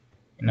movie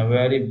in a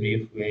very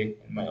brief way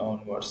in my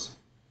own words,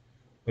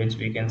 which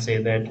we can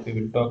say that we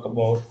will talk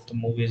about the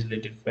movie's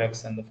related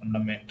facts and the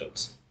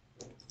fundamentals.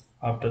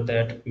 After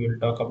that, we will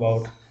talk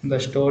about the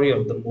story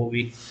of the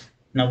movie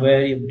in a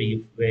very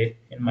brief way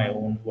in my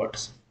own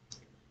words,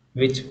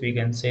 which we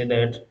can say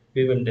that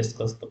we will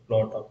discuss the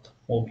plot of the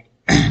movie.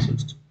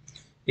 So,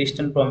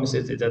 Eastern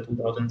Promises is a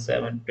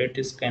 2007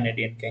 British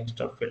Canadian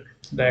gangster film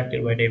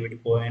directed by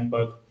David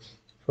Bohenberg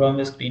from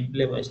a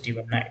screenplay by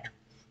Stephen Knight.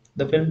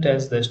 The film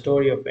tells the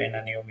story of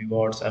Anna Naomi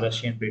Watts, a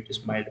Russian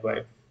British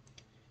midwife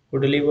who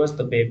delivers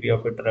the baby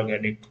of a drug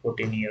addict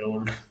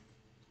 14-year-old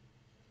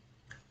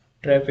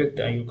trafficked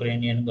a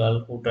Ukrainian girl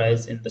who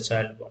dies in the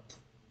childbirth.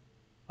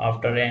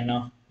 After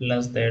Anna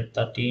learns that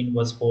the teen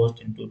was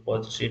forced into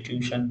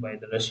prostitution by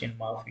the Russian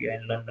mafia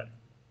in London,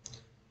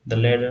 the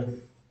leader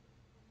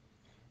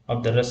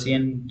of the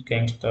Russian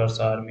gangsters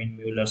Armin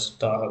Mueller's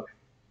style,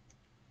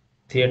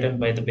 threatened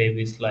by the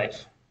baby's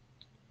life,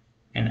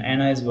 and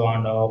Anna is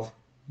warned off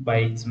by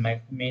its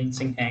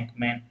menacing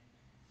hangman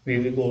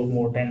Viggo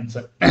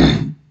Mortensen.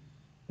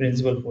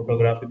 Principal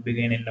photography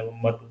began in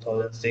November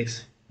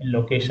 2006 in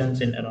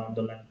locations in around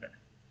the London.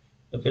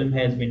 The film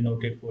has been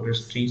noted for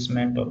its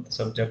treatment of the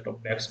subject of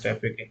sex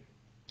trafficking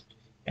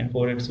and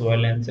for its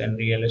violence and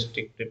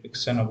realistic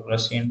depiction of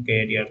Russian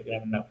career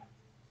criminal.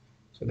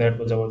 So that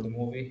was about the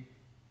movie,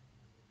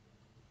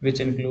 which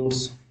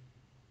includes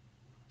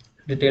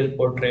detailed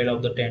portrayal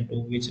of the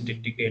tattoo which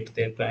indicate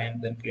their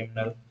crimes and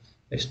criminal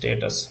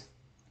status.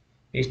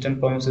 Eastern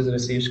Promises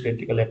receives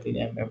critical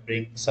acclaim,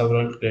 appearing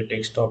several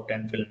critics' top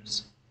 10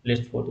 films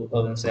list for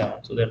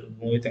 2007. So that was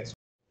the movie. Thanks.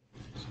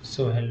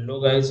 So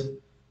hello guys,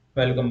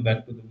 welcome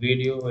back to the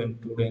video.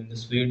 And today in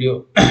this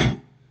video,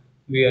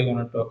 we are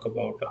going to talk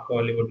about a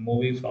Hollywood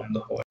movie from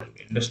the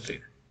Hollywood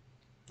industry.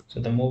 So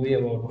the movie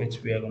about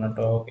which we are going to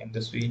talk in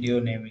this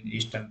video name is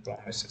Eastern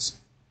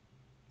Promises.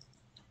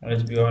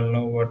 As we all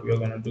know what we are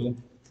going to do.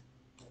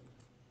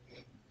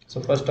 So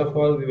first of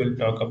all, we will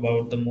talk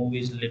about the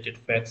movie's related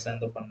facts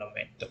and the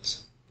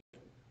fundamentals.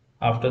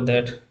 After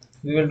that,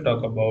 we will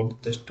talk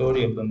about the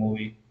story of the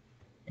movie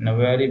in a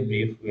very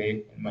brief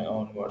way in my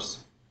own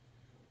words,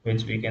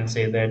 which we can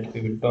say that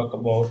we will talk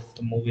about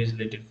the movie's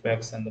related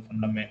facts and the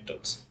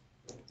fundamentals.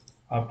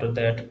 After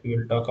that, we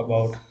will talk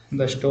about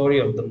the story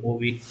of the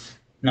movie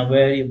in a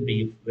very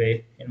brief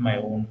way in my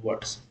own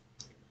words,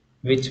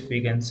 which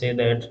we can say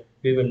that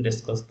we will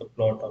discuss the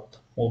plot of the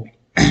movie.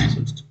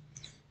 So,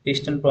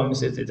 Eastern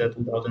Promises is a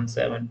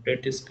 2007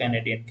 British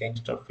Canadian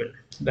gangster film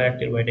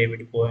directed by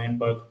David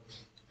Bohenberg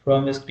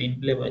from a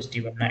screenplay by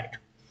Stephen Knight.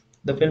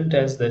 The film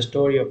tells the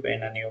story of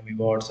Anna Naomi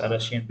Watts, a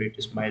Russian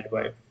British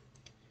midwife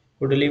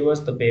who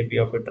delivers the baby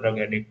of a drug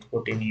addict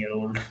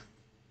 14-year-old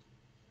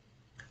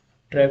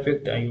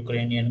trafficked a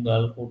Ukrainian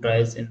girl who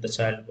dies in the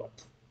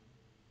childbirth.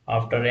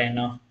 After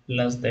Anna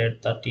learns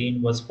that the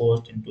teen was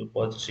forced into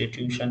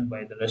prostitution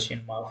by the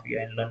Russian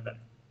mafia in London,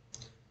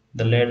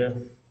 the leader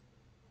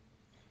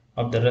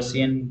of the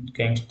Russian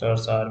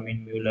gangsters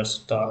Armin Mueller's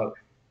style,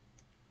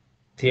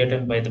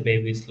 threatened by the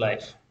baby's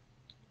life,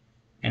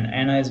 and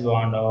Anna is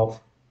warned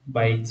off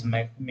by his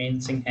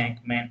menacing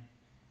hangman,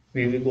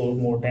 Viggo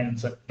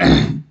Mortensen.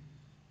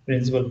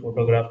 Principal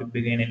photography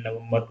began in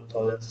November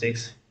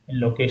 2006 in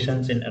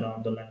locations in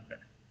around the London.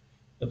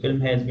 The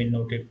film has been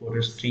noted for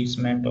its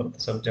treatment of the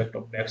subject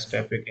of sex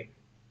trafficking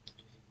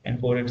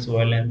and for its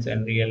violence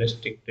and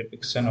realistic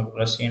depiction of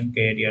Russian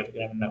career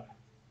criminal.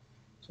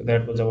 So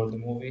that was about the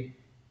movie,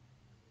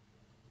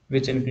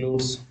 which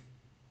includes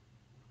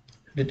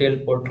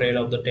detailed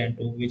portrayal of the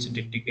tattoo which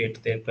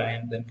indicate their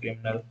crimes and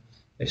criminal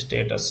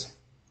status.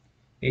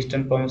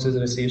 Eastern Promises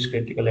receives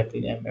critical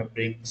acclaim,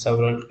 appearing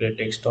several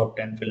critics' top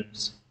 10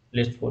 films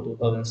list for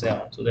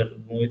 2007. So that was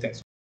the movie.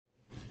 Thanks.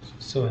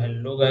 So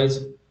hello guys,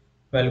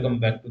 welcome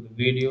back to the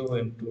video.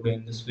 And today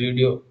in this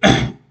video,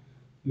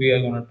 we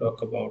are going to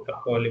talk about a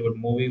Hollywood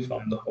movie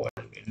from the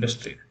Hollywood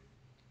industry.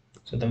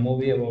 So the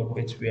movie about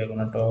which we are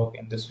going to talk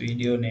in this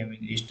video name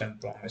is Eastern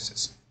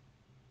Promises.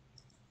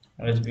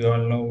 As we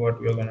all know what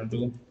we are going to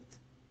do.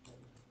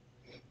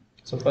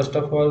 So first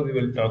of all, we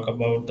will talk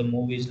about the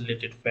movie's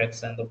related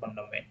facts and the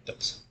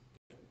fundamentals.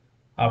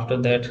 After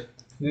that,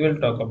 we will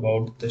talk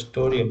about the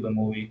story of the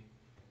movie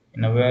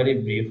in a very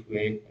brief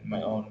way in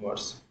my own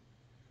words,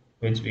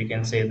 which we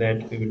can say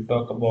that we will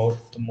talk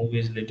about the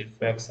movie's related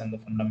facts and the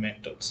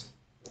fundamentals.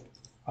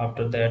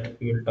 After that,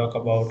 we will talk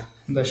about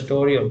the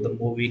story of the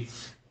movie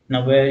in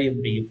a very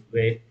brief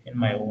way in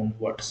my own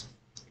words,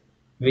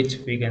 which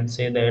we can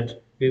say that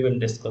we will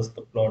discuss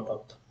the plot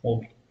of the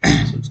movie.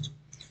 So,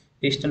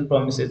 Eastern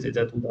Promises is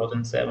a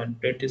 2007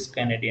 British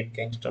Canadian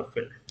gangster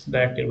film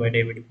directed by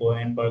David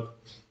Cronenberg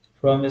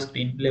from a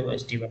screenplay by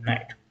Stephen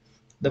Knight.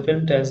 The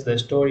film tells the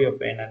story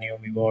of Anna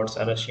Naomi Watts,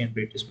 a Russian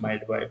British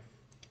midwife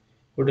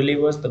who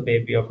delivers the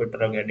baby of a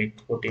drug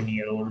addict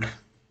 14-year-old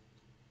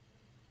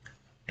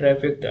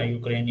trafficked a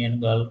Ukrainian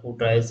girl who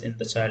dies in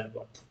the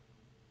childbirth.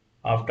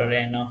 After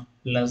Anna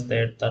learns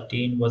that the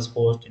teen was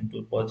forced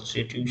into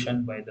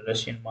prostitution by the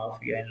Russian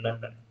mafia in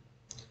London,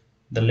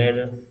 the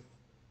leader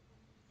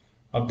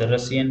of the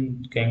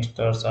Russian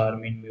gangsters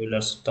Armin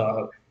Mueller's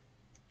style,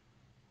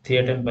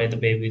 threatened by the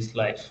baby's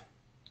life,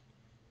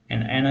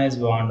 and Anna is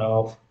warned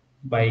off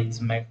by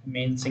his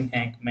menacing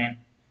hangman,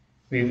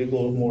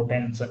 Viggo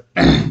Mortensen.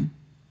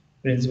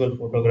 Principal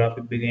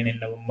photography began in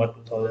November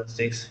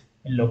 2006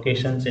 in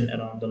locations in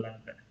around the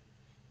London.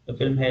 The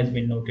film has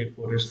been noted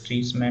for its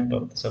treatment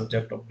of the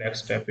subject of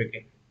sex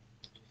trafficking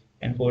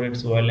and for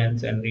its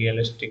violence and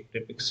realistic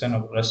depiction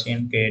of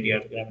Russian career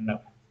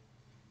criminal.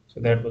 So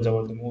that was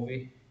about the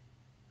movie,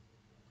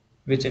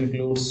 which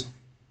includes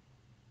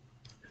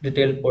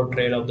detailed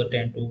portrayal of the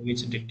tattoo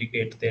which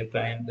indicate their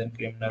crimes and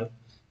criminal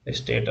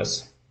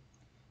status.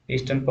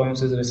 Eastern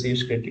Promises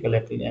receives critical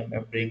acclaim,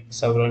 appearing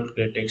several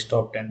critics'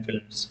 top 10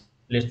 films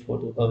list for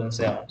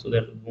 2007. So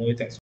that was the movie.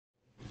 Thanks.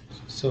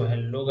 So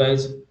hello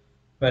guys,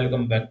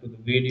 welcome back to the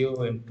video.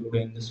 And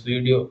today in this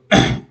video,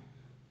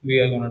 we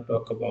are going to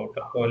talk about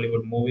a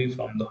Hollywood movie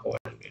from the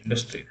Hollywood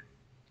industry.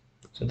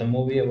 So the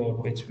movie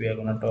about which we are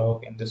going to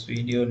talk in this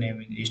video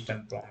name is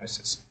Eastern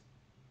Promises.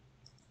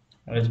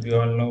 As we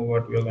all know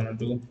what we are going to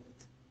do.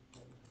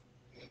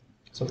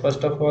 So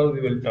first of all,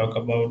 we will talk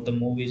about the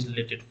movie's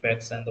related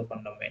facts and the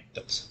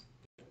fundamentals.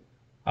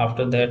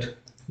 After that,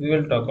 we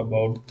will talk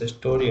about the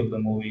story of the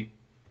movie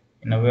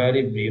in a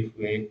very brief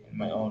way in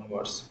my own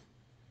words,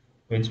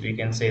 which we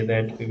can say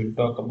that we will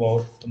talk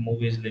about the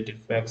movie's related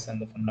facts and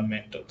the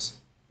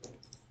fundamentals.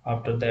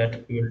 After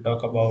that, we will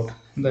talk about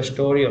the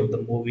story of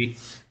the movie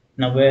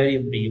in a very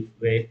brief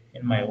way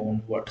in my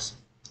own words,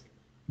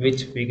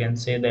 which we can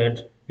say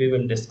that we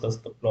will discuss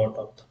the plot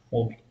of the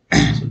movie.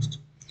 So,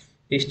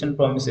 Eastern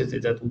Promises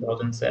is a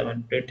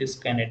 2007 British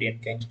Canadian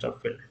gangster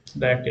film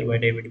directed by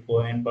David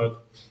Cronenberg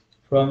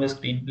from a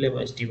screenplay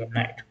by Stephen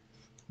Knight.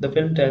 The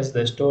film tells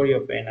the story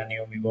of Anna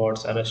Naomi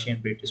Watts, a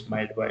Russian British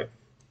midwife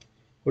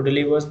who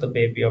delivers the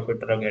baby of a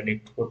drug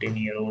addict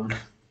 14-year-old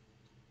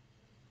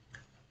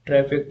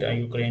trafficked a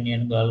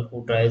Ukrainian girl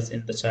who dies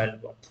in the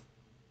childbirth.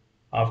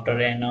 After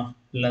Anna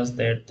learns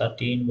that the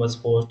teen was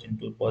forced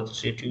into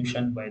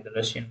prostitution by the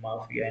Russian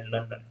mafia in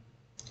London,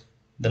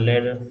 the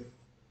leader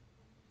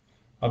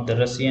of the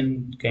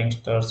Russian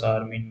gangsters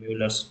Armin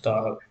Mueller's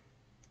style,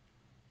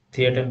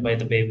 threatened by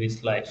the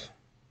baby's life,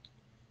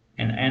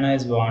 and Anna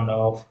is warned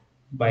off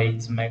by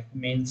his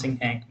menacing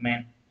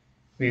hangman,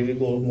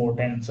 Viggo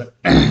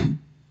Mortensen.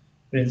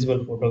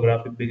 Principal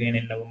photography began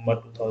in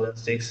November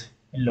 2006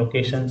 in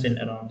locations in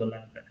around the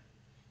London.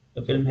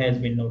 The film has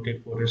been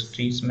noted for its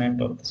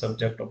treatment of the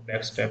subject of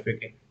sex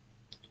trafficking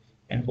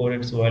and for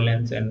its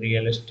violence and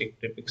realistic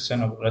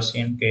depiction of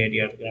Russian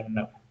career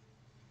criminal.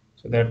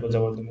 So that was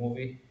about the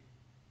movie,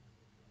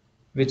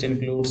 which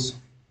includes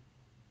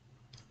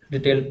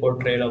detailed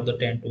portrayal of the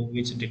tattoo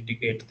which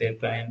indicate their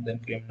crimes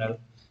and criminal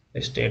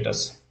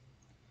status.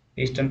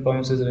 Eastern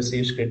Promises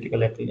receives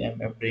critical acclaim,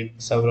 appearing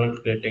several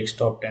critics'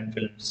 top 10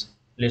 films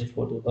list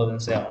for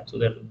 2007. So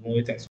that was the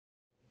movie. Thanks.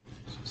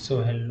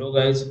 So hello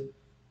guys,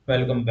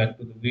 welcome back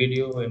to the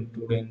video. And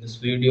today in this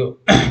video,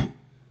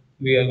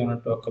 we are going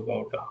to talk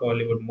about a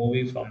Hollywood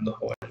movie from the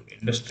Hollywood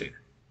industry.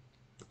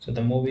 So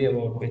the movie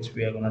about which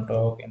we are going to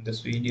talk in this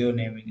video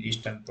name is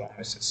Eastern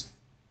Promises.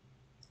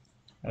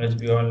 As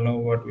we all know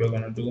what we are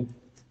going to do.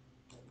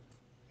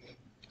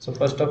 So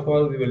first of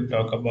all, we will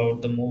talk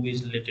about the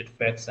movie's related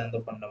facts and the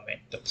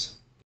fundamentals.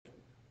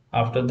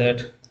 After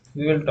that,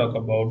 we will talk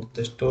about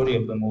the story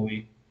of the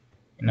movie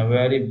in a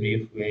very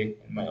brief way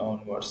in my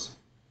own words,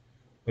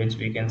 which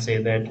we can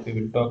say that we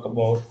will talk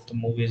about the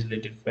movie's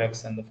related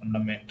facts and the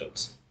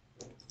fundamentals.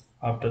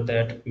 After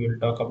that, we will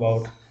talk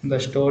about the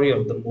story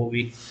of the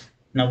movie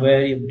in a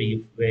very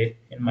brief way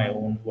in my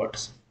own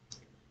words,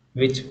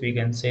 which we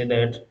can say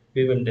that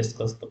we will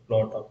discuss the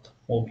plot of the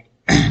movie.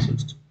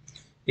 So,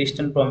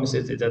 Eastern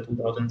Promises is a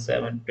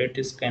 2007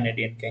 British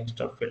Canadian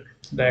gangster film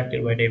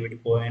directed by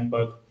David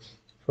Boenberg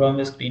from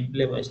a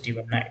screenplay by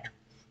Stephen Knight.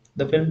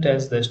 The film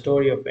tells the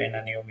story of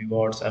Anna Naomi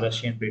Watts, a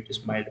Russian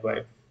British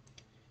midwife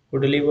who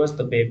delivers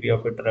the baby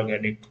of a drug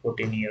addict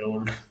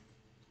 14-year-old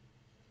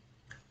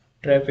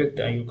trafficked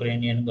a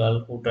Ukrainian girl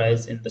who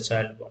dies in the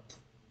childbirth.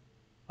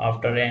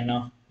 After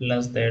Anna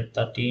learns that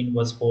the teen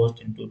was forced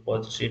into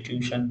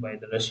prostitution by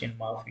the Russian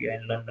mafia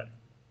in London,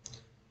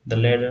 the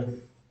leader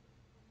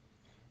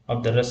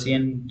of the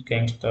Russian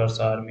gangsters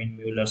Armin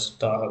Mueller's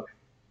style,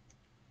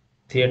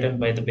 threatened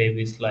by the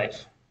baby's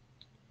life,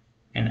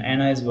 and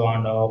Anna is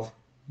warned off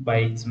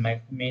by his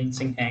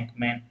menacing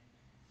hangman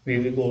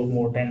Viggo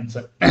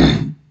Mortensen.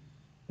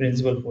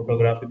 Principal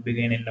photography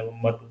began in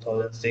November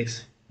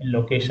 2006 in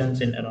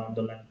locations in around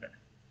the London.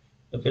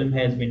 The film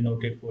has been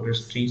noted for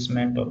its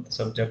treatment of the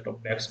subject of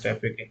sex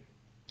trafficking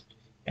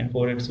and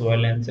for its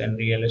violence and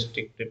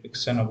realistic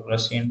depiction of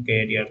Russian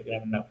career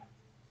criminal.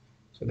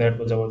 So that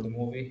was about the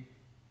movie,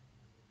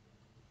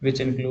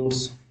 which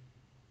includes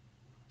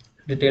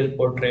detailed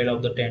portrayal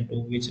of the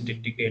tattoo which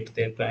indicate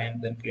their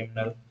crimes and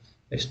criminal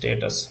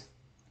status.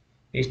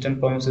 Eastern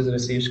Promises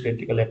receives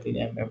critical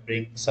acclaim,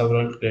 appearing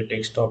several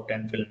critics' top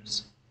 10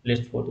 films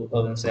list for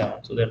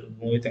 2007. So that was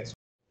the movie. Thanks.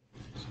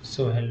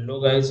 So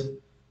hello guys,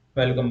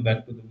 welcome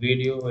back to the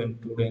video.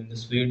 And today in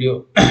this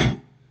video,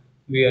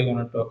 we are going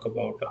to talk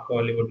about a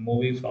Hollywood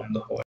movie from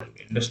the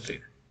Hollywood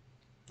industry.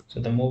 So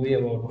the movie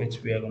about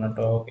which we are going to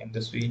talk in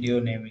this video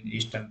name is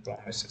Eastern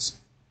Promises.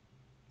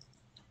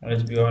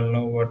 As we all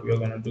know what we are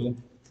going to do.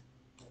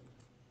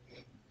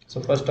 So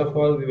first of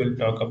all, we will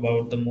talk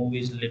about the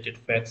movie's related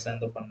facts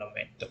and the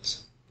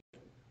fundamentals.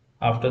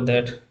 After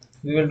that,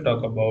 we will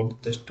talk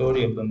about the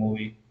story of the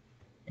movie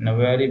in a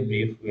very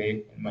brief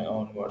way in my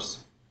own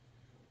words,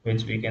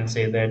 which we can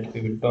say that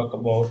we will talk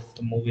about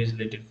the movie's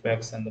related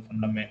facts and the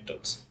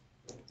fundamentals.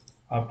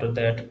 After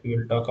that, we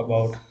will talk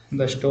about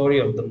the story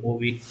of the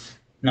movie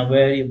in a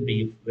very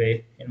brief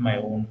way in my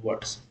own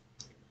words,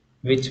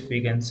 which we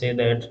can say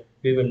that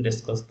we will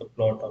discuss the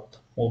plot of the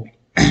movie.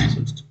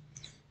 So,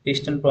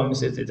 Eastern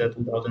Promises is a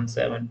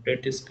 2007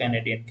 British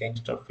Canadian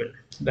gangster film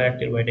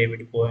directed by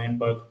David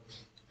Boenberg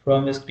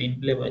from a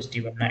screenplay by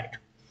Stephen Knight.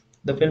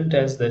 The film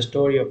tells the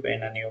story of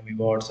Anna Naomi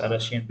Watts, a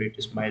Russian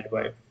British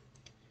midwife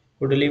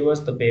who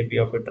delivers the baby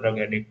of a drug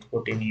addict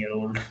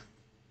 14-year-old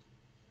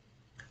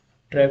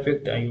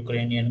trafficked a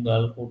Ukrainian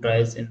girl who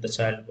dies in the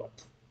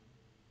childbirth.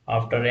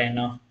 After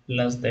Anna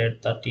learns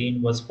that the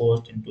teen was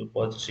forced into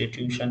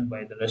prostitution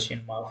by the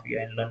Russian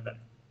mafia in London,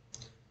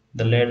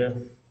 the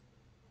leader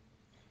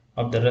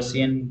of the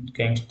Russian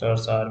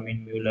gangsters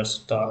Armin Mueller's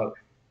style,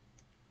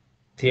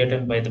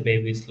 threatened by the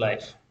baby's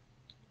life,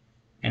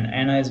 and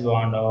Anna is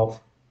warned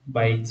off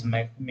by his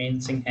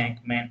menacing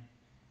hangman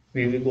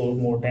Viggo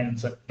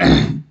Mortensen.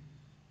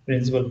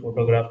 Principal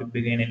photography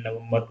began in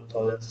November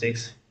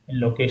 2006 in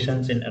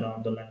locations in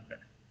around the London.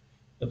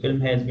 The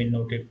film has been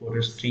noted for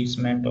its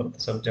treatment of the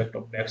subject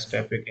of sex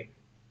trafficking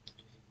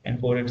and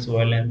for its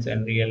violence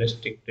and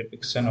realistic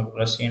depiction of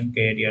Russian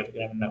career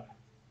criminal.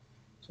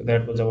 So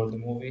that was about the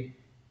movie,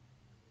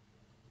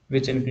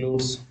 which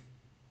includes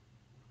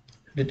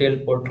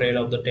detailed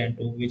portrayal of the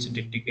tattoo which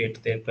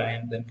indicate their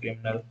crimes and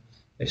criminal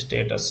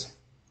status.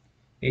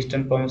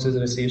 Eastern Promises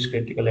receives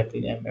critical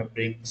acclaim,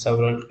 appearing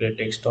several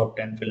critics' top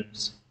 10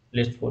 films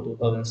list for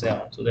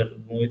 2007. So that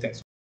was the movie.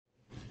 Thanks.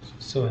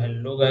 So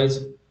hello guys,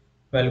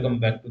 welcome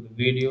back to the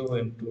video.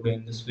 And today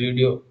in this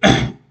video,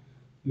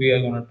 we are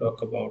going to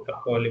talk about a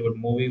Hollywood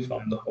movie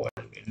from the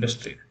Hollywood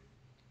industry.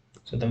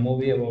 So the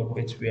movie about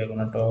which we are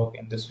going to talk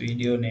in this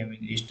video name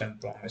is Eastern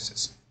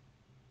Promises.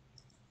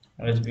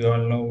 As we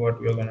all know what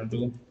we are going to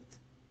do.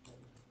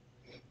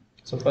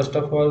 So first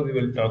of all, we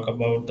will talk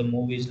about the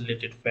movie's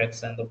related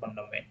facts and the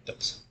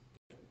fundamentals.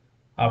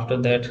 After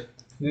that,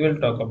 we will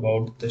talk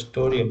about the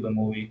story of the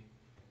movie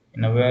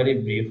in a very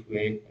brief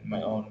way in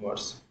my own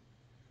words,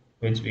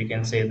 which we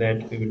can say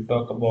that we will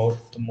talk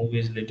about the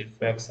movie's related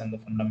facts and the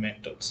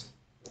fundamentals.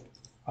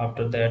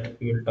 After that,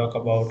 we will talk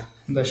about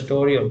the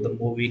story of the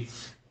movie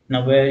in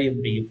a very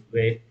brief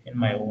way in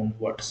my own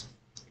words,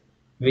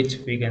 which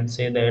we can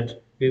say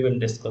that we will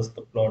discuss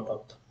the plot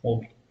of the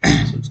movie.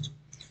 So,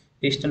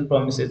 Eastern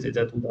Promises is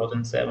a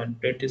 2007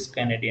 British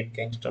Canadian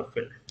gangster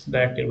film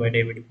directed by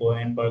David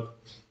Boenberg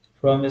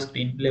from a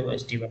screenplay by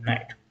Stephen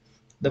Knight.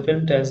 The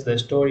film tells the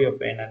story of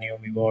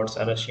Naomi,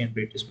 a Russian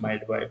British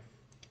midwife,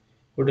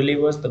 who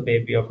delivers the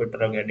baby of a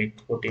drug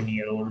addict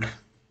 14-year-old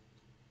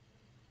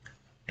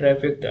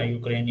trafficked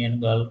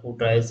Ukrainian girl who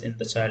dies in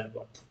the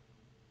childbirth.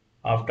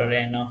 After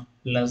Anna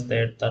learns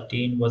that the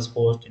teen was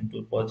forced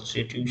into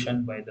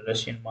prostitution by the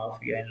Russian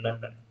mafia in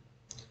London,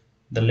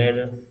 the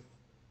leader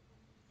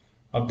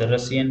of the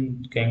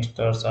Russian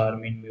gangsters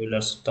Armin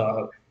Mueller's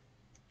style,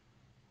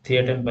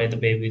 threatened by the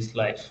baby's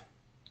life,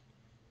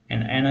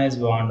 and Anna is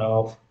warned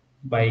off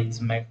by his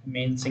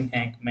menacing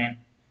hangman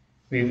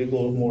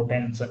Viggo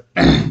Mortensen.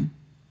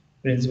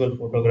 Principal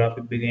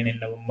photography began in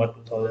November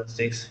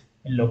 2006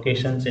 in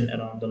locations in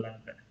around the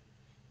London.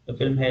 The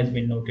film has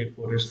been noted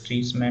for its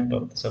treatment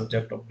of the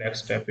subject of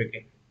sex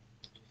trafficking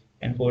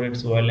and for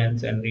its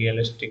violence and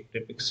realistic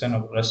depiction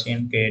of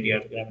Russian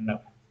career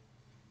criminal.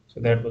 So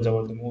that was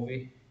about the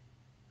movie,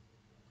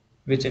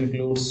 which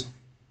includes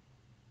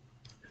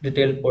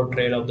detailed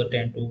portrayal of the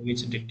tattoo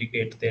which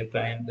indicate their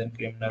crimes and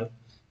criminal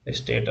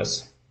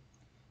status.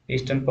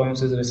 Eastern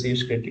Promises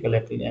receives critical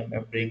acclaim,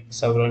 appearing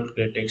several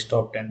critics'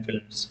 top 10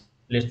 films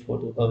list for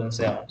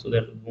 2007. So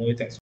that was the movie.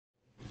 Thanks.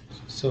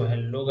 So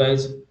hello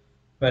guys,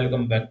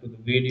 welcome back to the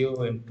video.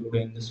 And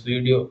today in this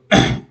video,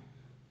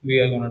 we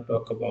are gonna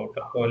talk about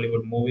a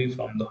Hollywood movie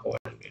from the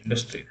Hollywood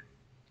industry.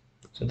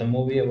 So the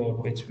movie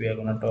about which we are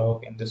gonna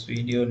talk in this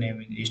video name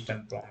is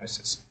Eastern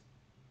Promises.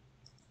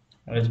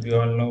 As we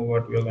all know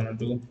what we are gonna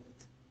do.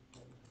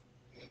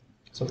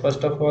 So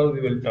first of all, we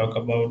will talk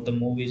about the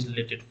movie's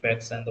related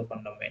facts and the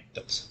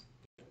fundamentals.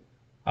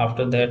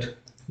 After that,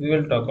 we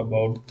will talk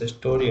about the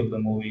story of the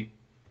movie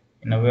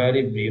in a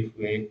very brief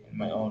way in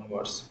my own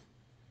words,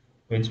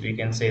 which we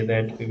can say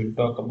that we will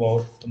talk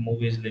about the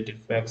movie's related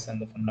facts and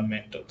the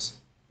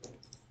fundamentals.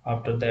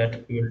 After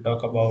that, we will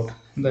talk about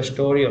the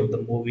story of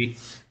the movie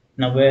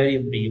in a very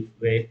brief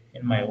way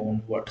in my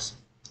own words,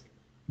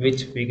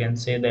 which we can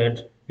say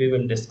that we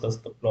will discuss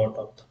the plot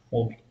of the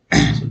movie.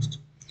 So,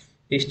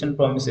 Eastern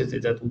Promises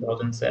is a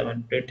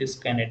 2007 British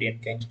Canadian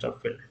gangster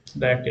film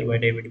directed by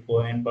David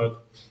Bohenberg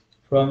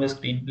from a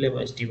screenplay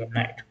by Stephen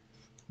Knight.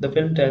 The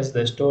film tells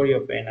the story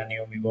of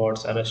Naomi,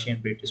 a Russian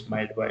British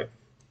midwife,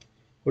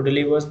 who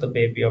delivers the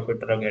baby of a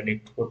drug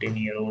addict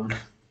 14-year-old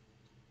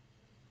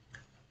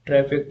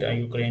trafficked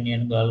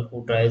Ukrainian girl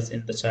who dies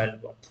in the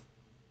childbirth.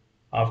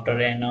 After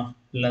Anna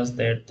learns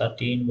that the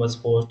teen was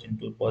forced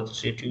into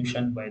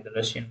prostitution by the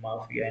Russian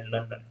mafia in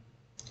London,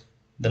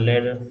 the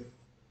leader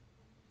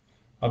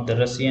of the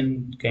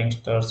Russian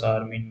gangsters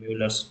Armin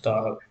Mueller's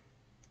style,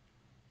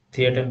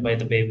 threatened by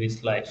the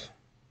baby's life,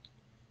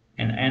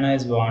 and Anna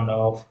is warned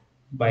off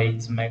by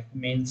his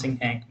menacing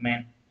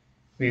hangman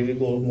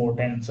Viggo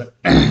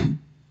Mortensen.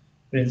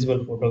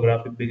 Principal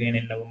photography began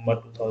in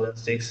November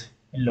 2006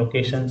 in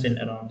locations in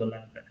around the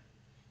London.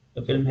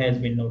 The film has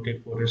been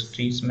noted for its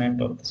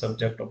treatment of the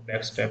subject of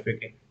sex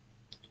trafficking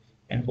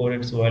and for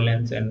its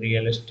violence and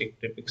realistic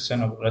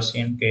depiction of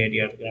Russian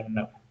career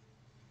criminal.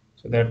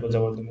 So that was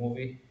about the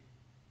movie,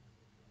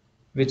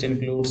 which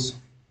includes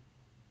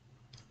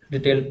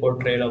detailed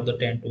portrayal of the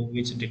tattoo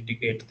which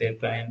indicate their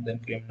crimes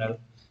and criminal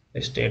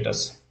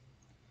status.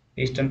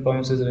 Eastern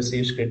Promises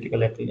receives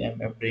critical acclaim,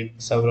 appearing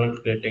several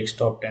critics'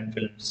 top 10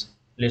 films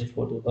list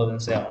for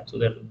 2007. So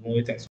that was the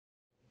movie. Thanks.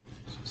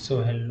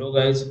 So hello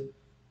guys,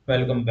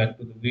 welcome back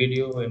to the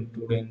video. And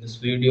today in this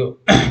video,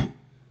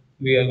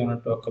 we are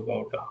gonna talk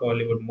about a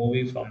Hollywood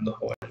movie from the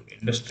Hollywood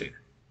industry.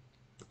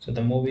 So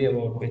the movie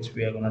about which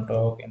we are gonna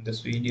talk in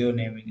this video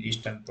name is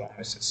Eastern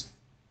Promises.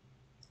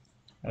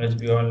 As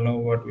we all know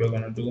what we are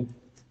gonna do.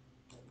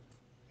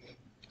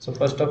 So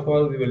first of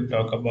all, we will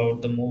talk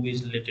about the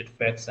movie's related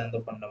facts and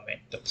the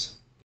fundamentals.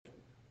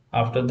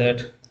 After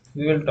that,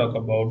 we will talk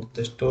about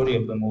the story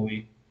of the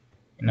movie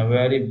in a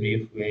very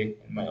brief way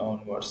in my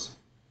own words,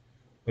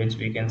 which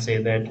we can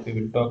say that we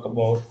will talk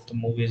about the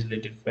movie's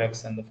related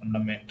facts and the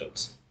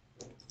fundamentals.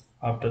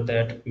 After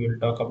that, we will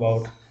talk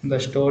about the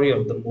story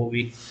of the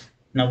movie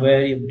in a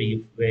very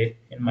brief way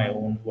in my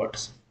own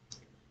words,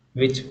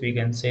 which we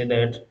can say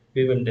that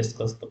we will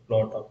discuss the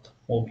plot of the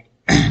movie.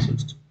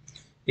 So,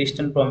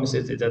 Eastern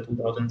Promises is a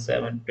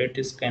 2007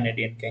 British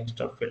Canadian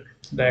gangster film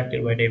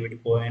directed by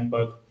David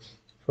Bohenberg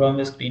from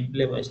a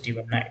screenplay by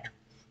Stephen Knight.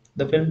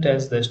 The film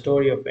tells the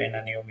story of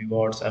Naomi,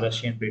 a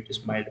Russian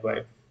British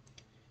midwife,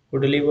 who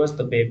delivers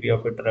the baby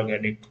of a drug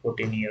addict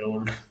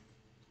 14-year-old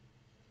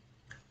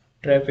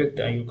trafficked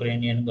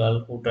Ukrainian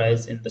girl who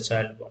dies in the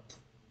childbirth.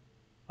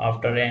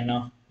 After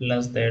Anna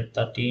learns that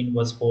the teen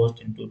was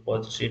forced into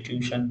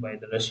prostitution by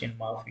the Russian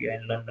mafia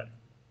in London,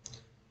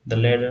 the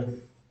leader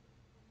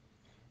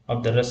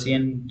of the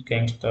Russian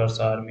gangsters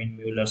Armin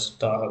Mueller's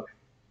style,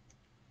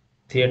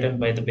 threatened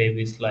by the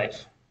baby's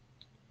life,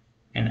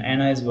 and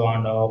Anna is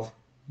warned off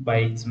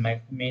by his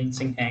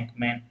menacing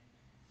hangman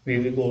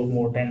Viggo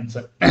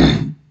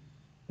Mortensen.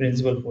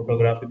 Principal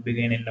photography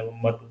began in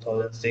November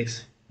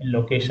 2006 in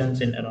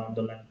locations in around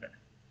the London.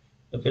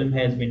 The film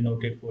has been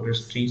noted for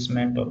its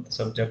treatment of the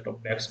subject of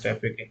sex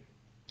trafficking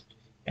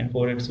and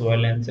for its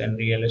violence and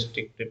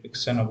realistic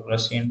depiction of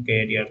Russian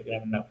career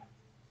criminal.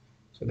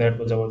 So that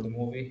was about the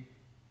movie,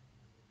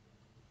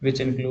 which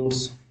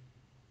includes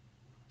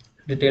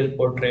detailed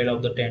portrayal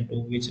of the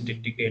tattoo which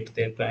indicate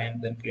their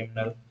crime and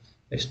criminal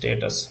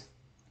status.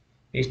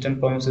 Eastern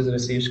Promises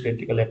receives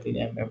critical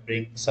acclaim,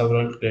 appearing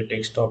several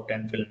critics' top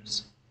 10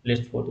 films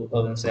list for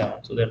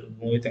 2007. So that was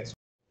the movie. Thanks.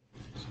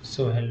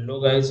 So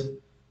hello guys,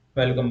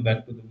 welcome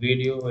back to the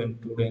video.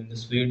 And today in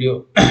this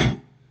video,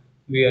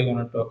 we are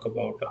going to talk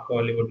about a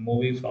Hollywood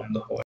movie from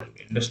the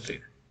Hollywood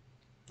industry.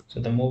 So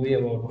the movie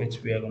about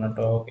which we are going to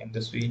talk in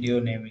this video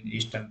name is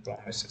Eastern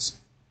Promises.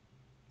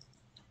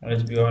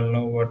 As we all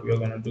know what we are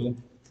going to do.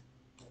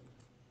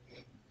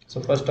 So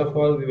first of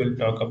all, we will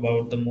talk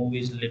about the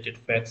movie's related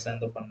facts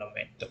and the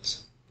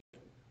fundamentals.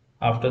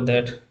 After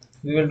that,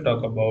 we will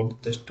talk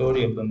about the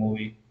story of the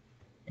movie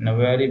in a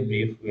very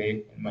brief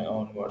way in my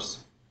own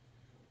words,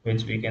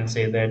 which we can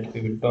say that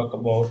we will talk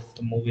about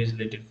the movie's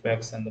related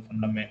facts and the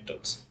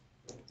fundamentals.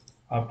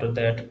 After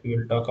that, we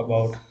will talk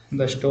about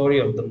the story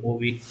of the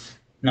movie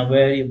in a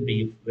very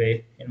brief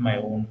way in my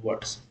own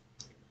words,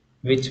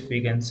 which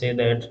we can say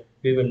that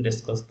we will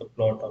discuss the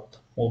plot of the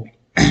movie.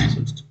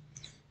 So,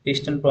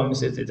 Eastern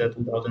Promises is a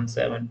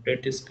 2007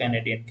 British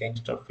Canadian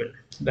gangster film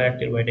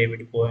directed by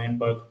David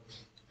Cronenberg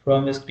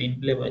from a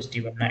screenplay by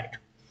Stephen Knight.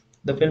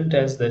 The film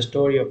tells the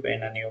story of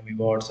Anna Naomi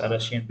Watts, a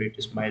Russian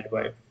British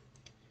midwife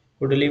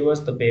who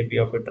delivers the baby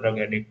of a drug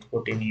addict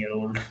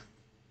 14-year-old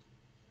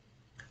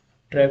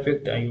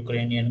trafficked a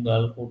Ukrainian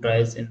girl who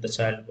dies in the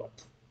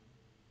childbirth.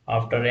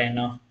 After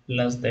Anna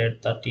learns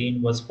that the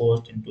teen was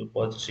forced into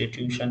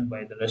prostitution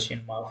by the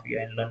Russian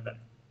mafia in London,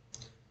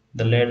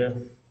 the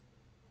leader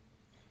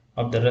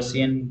of the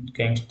Russian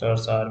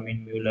gangsters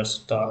Armin Mueller's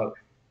style,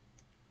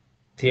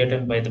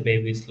 threatened by the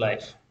baby's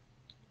life,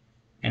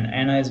 and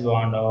Anna is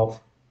warned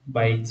off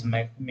by his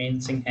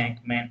menacing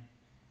hangman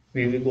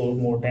Viggo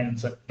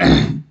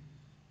Mortensen.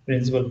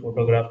 Principal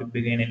photography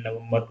began in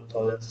November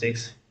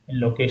 2006 in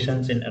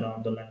locations in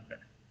around the London.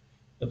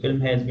 The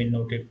film has been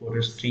noted for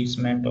its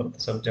treatment of the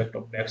subject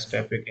of sex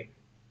trafficking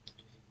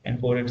and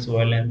for its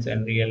violence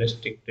and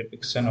realistic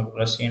depiction of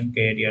Russian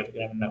career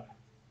criminal.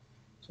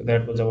 So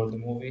that was about the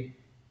movie,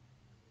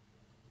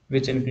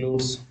 which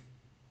includes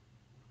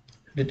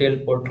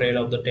detailed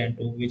portrayal of the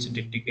tattoo which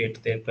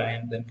indicate their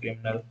crime and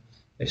criminal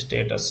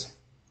status.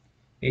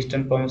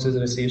 Eastern Promises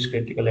receives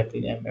critical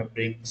acclaim,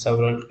 appearing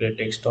several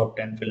critics' top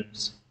 10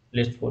 films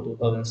list for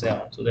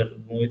 2007. So that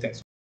was the movie.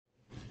 Thanks.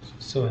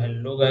 So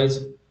hello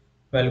guys,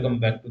 welcome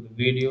back to the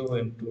video.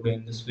 And today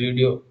in this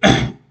video,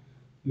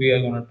 we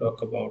are going to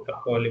talk about a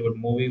Hollywood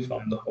movie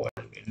from the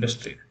Hollywood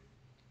industry.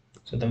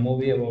 So the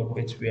movie about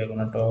which we are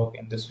going to talk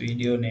in this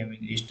video name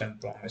is Eastern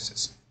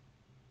Promises.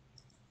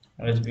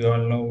 As we all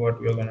know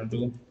what we are going to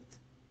do.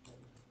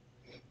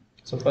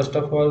 So first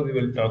of all, we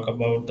will talk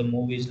about the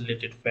movie's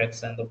related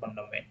facts and the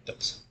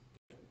fundamentals.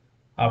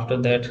 After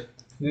that,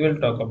 we will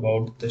talk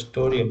about the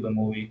story of the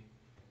movie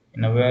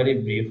in a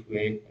very brief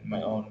way in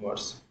my own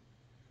words,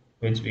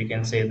 which we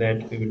can say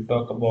that we will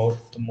talk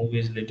about the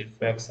movie's related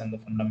facts and the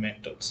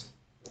fundamentals.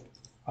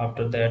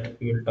 After that,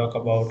 we will talk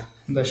about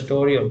the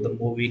story of the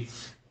movie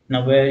in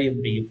a very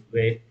brief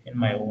way in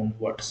my own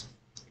words,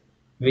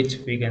 which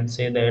we can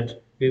say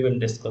that we will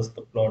discuss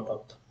the plot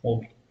of the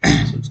movie.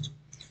 So,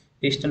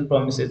 Eastern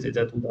Promises is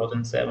a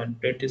 2007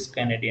 British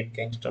Canadian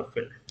gangster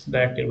film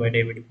directed by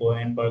David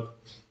Cronenberg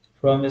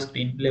from a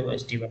screenplay by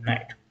Stephen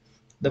Knight.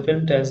 The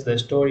film tells the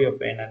story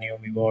of Anna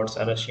Naomi Watts,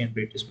 a Russian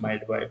British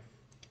midwife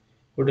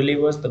who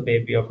delivers the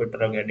baby of a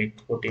drug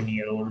addict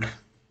 14-year-old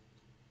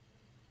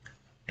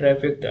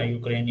trafficked a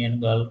Ukrainian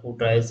girl who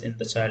dies in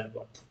the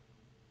childbirth.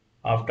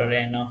 After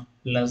Anna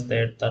learns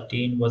that the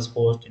teen was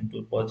forced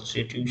into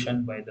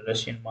prostitution by the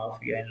Russian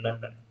mafia in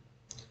London,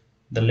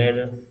 the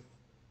leader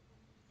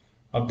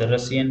of the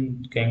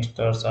Russian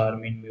gangsters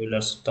Armin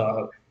Mueller's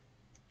style,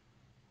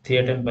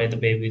 threatened by the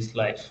baby's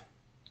life,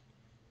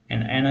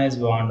 and Anna is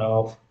warned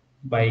off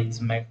by his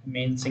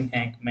menacing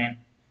hangman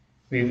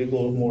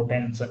Viggo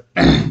Mortensen.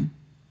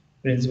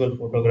 Principal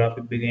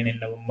photography began in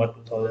November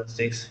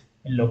 2006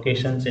 in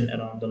locations in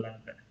around the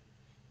London.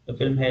 The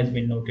film has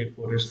been noted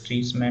for its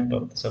treatment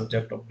of the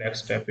subject of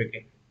sex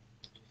trafficking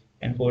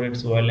and for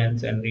its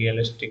violence and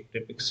realistic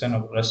depiction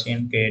of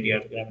Russian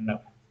career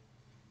criminal.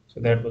 So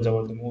that was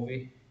about the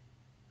movie,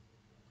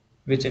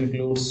 which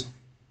includes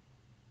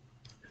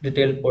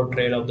detailed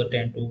portrayal of the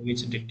tattoo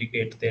which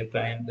indicate their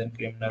crime and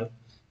criminal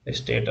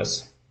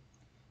status.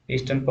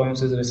 Eastern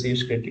Promises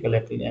receives critical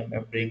acclaim,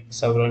 appearing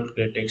several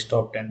critics'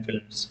 top 10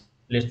 films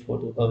list for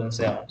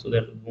 2007. So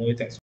that was the movie.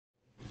 Thanks.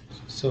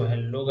 So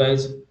hello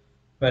guys,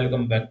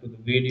 welcome back to the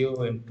video.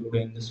 And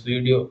today in this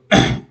video,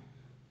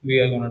 we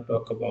are going to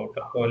talk about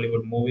a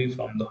Hollywood movie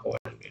from the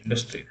Hollywood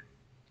industry.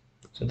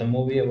 So the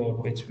movie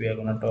about which we are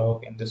going to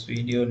talk in this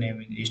video name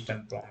is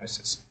Eastern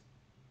Promises.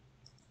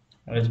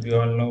 As we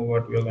all know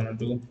what we are going to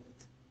do.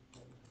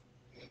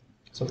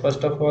 So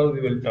first of all,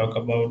 we will talk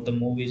about the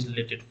movie's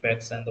related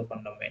facts and the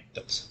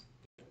fundamentals.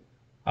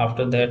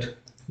 After that,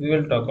 we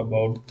will talk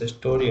about the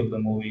story of the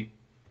movie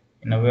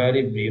in a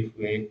very brief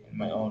way in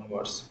my own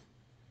words,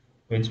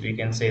 which we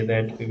can say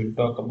that we will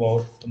talk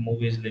about the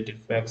movie's related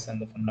facts and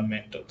the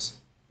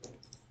fundamentals.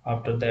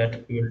 After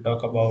that, we will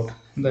talk about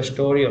the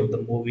story of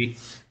the movie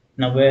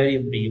in a very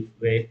brief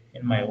way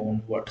in my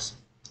own words,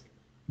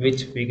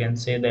 which we can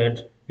say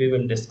that we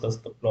will discuss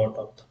the plot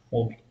of the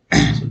movie.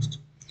 So,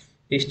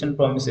 Eastern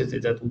Promises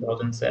is a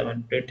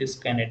 2007 British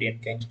Canadian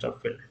gangster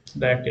film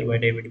directed by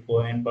David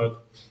Bohenberg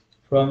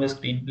from a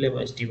screenplay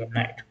by Stephen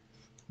Knight.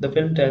 The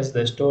film tells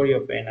the story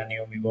of Anna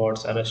Naomi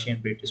Watts, a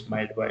Russian British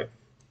midwife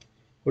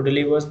who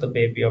delivers the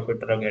baby of a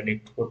drug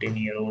addict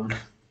 14-year-old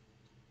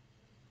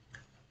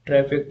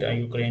trafficked a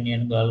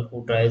Ukrainian girl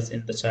who dies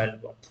in the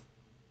childbirth.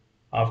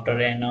 After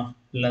Anna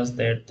learns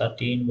that the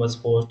teen was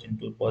forced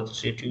into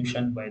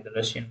prostitution by the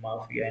Russian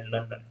mafia in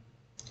London,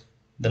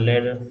 the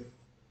leader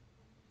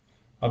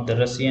of the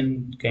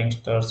Russian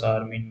gangsters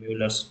Armin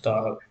Mueller's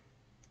star,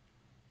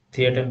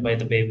 threatened by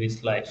the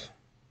baby's life,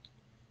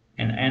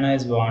 and Anna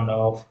is warned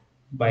off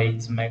by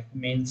its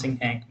menacing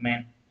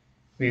hangman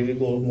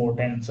Viggo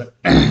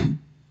Mortensen.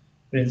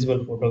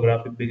 Principal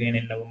photography began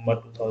in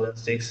November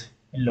 2006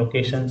 in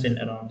locations in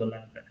around the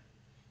London.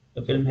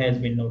 The film has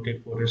been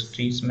noted for its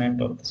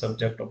treatment of the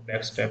subject of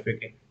sex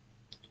trafficking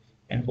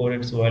and for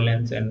its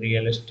violence and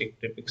realistic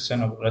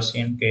depiction of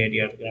Russian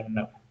career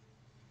criminal.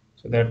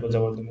 So that was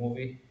about the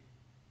movie,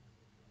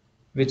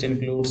 which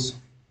includes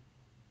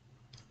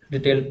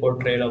detailed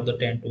portrayal of the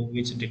tattoo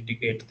which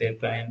indicate their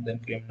crimes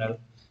and criminal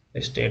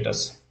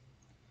status.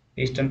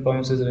 Eastern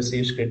Promises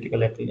receives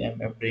critical acclaim,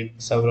 appearing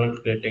several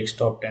critics'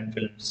 top 10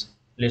 films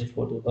list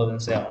for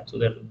 2007. So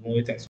that was the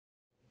movie. Thanks.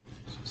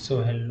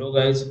 So hello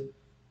guys,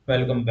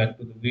 welcome back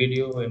to the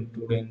video. And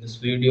today in this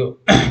video,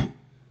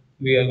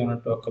 we are going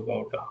to talk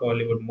about a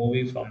Hollywood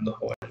movie from the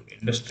Hollywood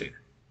industry.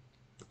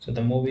 So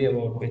the movie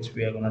about which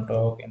we are going to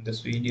talk in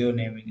this video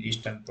name is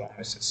Eastern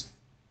Promises.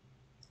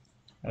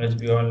 As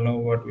we all know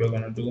what we are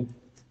going to do.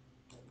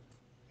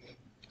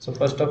 So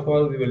first of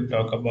all, we will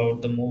talk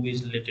about the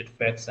movie's related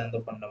facts and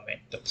the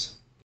fundamentals.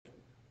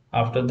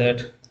 After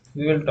that,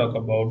 we will talk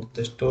about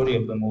the story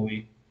of the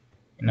movie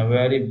in a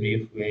very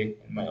brief way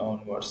in my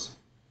own words,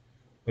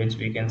 which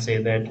we can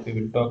say that we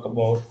will talk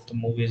about the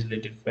movie's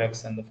related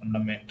facts and the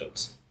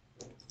fundamentals.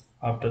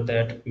 After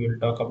that, we will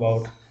talk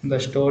about the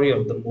story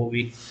of the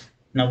movie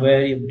in a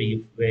very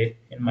brief way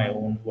in my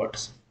own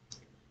words,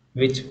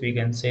 which we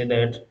can say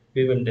that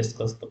we will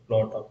discuss the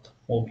plot of the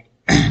movie.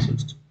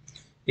 So,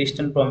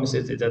 Eastern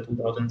Promises is a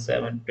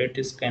 2007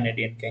 British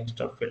Canadian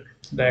gangster film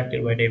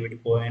directed by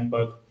David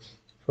Bohenberg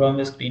from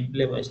a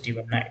screenplay by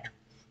Stephen Knight.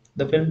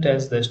 The film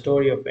tells the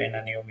story of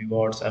Anna Naomi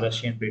Watts, a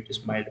Russian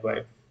British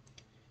midwife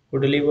who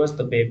delivers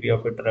the baby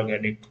of a drug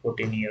addict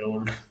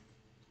 14-year-old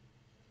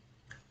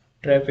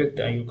trafficked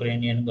a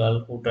Ukrainian girl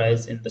who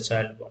dies in the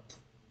childbirth.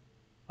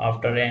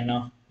 After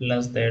Anna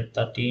learns that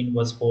the teen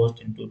was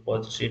forced into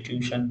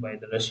prostitution by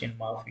the Russian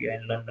mafia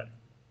in London,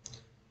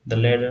 the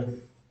leader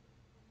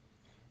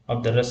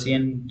of the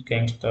Russian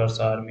gangsters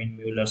Armin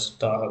Mueller's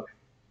star,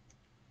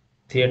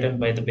 threatened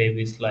by the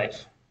baby's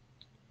life,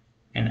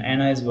 and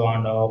Anna is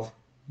warned off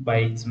by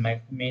its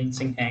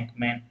menacing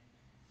hangman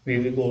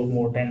Viggo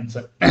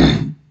Mortensen.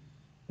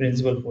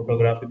 Principal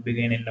photography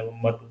began in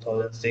November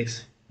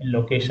 2006 in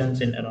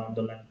locations in around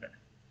the London.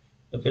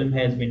 The film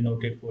has been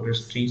noted for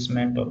its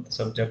treatment of the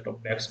subject of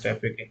sex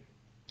trafficking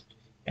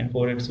and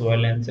for its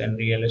violence and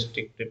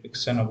realistic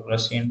depiction of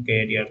Russian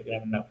career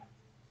criminal.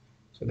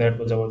 So that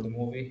was about the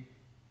movie,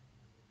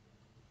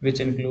 which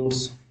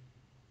includes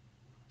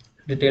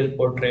detailed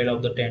portrayal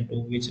of the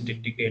tattoo which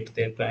indicate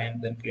their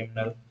crimes and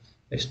criminal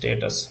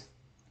status.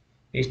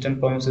 Eastern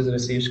Promises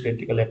receives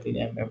critical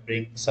acclaim,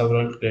 appearing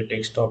several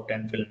critics' top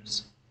 10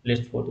 films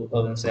list for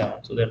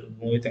 2007. So that was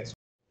the movie. Thanks.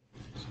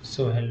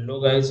 So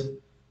hello guys,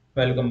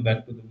 welcome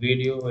back to the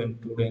video.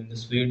 And today in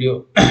this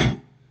video,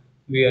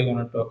 we are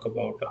going to talk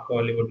about a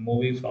Hollywood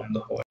movie from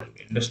the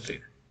Hollywood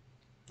industry.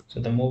 So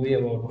the movie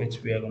about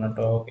which we are going to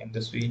talk in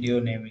this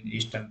video name is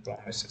Eastern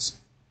Promises.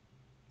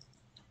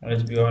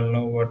 As we all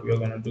know what we are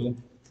going to do.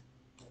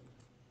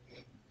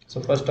 So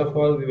first of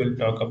all, we will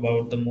talk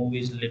about the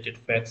movie's related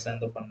facts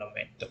and the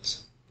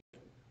fundamentals.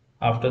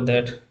 After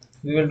that,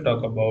 we will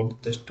talk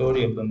about the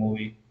story of the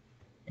movie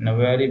in a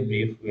very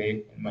brief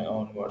way in my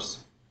own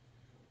words,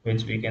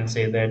 which we can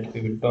say that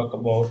we will talk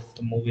about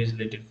the movie's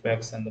related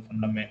facts and the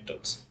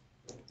fundamentals.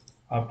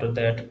 After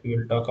that, we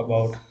will talk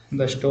about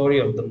the story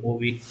of the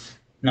movie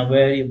in a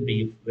very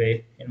brief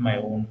way in my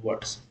own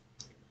words,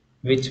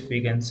 which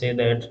we can say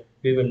that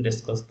we will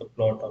discuss the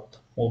plot of the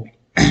movie.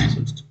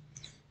 So,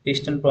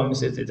 Eastern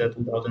Promises is a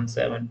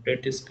 2007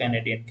 British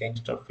Canadian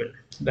gangster film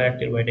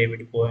directed by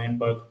David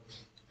Bohenberg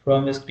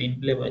from a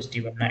screenplay by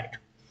Stephen Knight.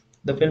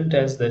 The film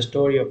tells the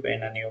story of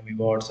Anna Naomi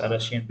Watts, a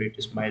Russian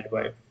British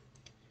midwife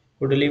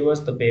who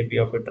delivers the baby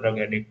of a drug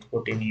addict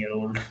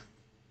 14-year-old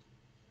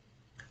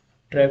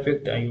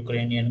trafficked a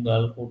Ukrainian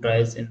girl who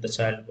dies in the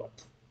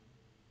childbirth.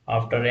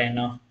 After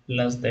Anna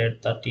learns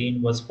that the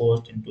teen was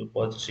forced into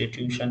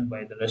prostitution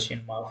by the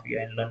Russian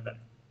mafia in London,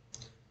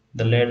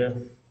 the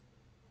leader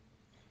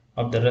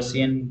of the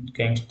Russian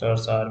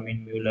gangsters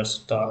Armin Mueller's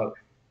star,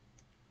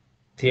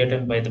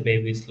 threatened by the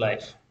baby's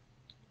life,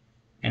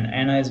 and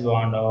Anna is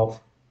warned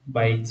off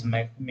by its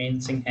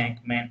menacing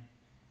hangman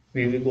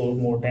Viggo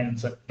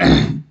Mortensen.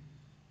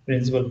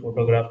 Principal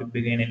photography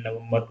began in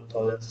November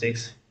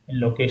 2006 in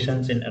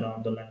locations in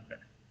around the London.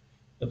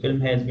 The film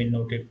has been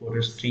noted for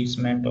its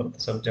treatment of the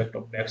subject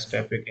of sex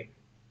trafficking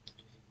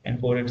and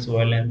for its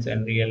violence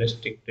and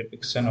realistic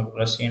depiction of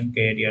Russian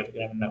career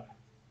criminal.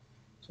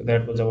 So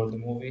that was about the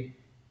movie,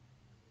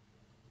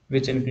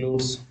 which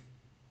includes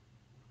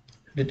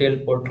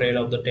detailed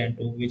portrayal of the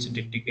tattoo which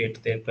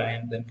indicate their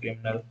crimes and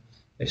criminal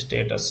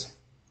status.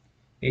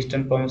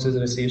 Eastern Promises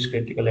received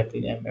critical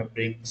acclaim,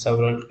 appearing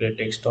several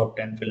critics' top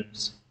 10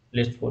 films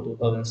list for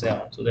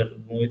 2007. So that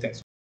was the movie.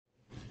 Thanks.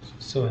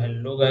 So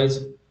hello guys,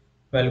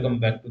 welcome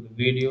back to the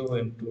video.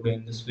 And today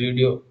in this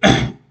video,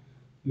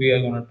 we are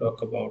going to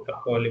talk about a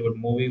Hollywood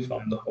movie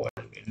from the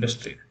Hollywood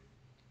industry.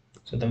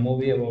 So the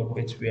movie about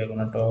which we are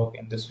going to talk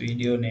in this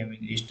video name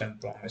is Eastern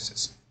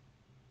Promises.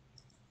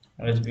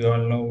 As we all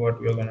know what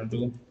we are going to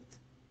do.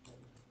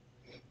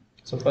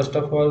 So first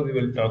of all, we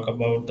will talk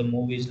about the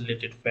movie's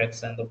related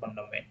facts and the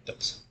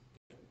fundamentals.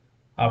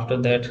 After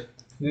that,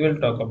 we will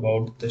talk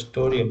about the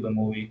story of the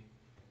movie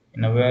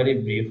in a very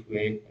brief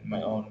way in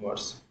my own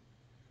words,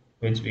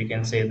 which we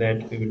can say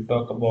that we will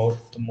talk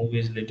about the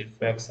movie's related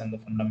facts and the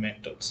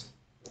fundamentals.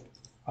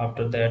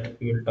 After that,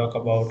 we will talk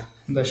about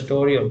the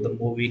story of the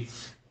movie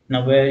in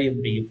a very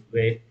brief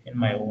way in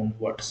my own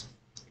words,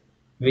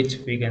 which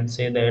we can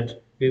say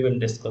that we will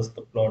discuss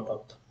the plot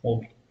of the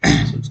movie.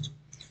 So,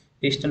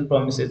 Eastern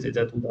Promises is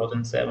a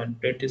 2007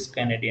 British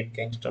Canadian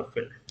gangster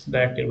film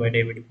directed by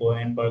David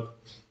Cronenberg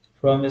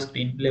from a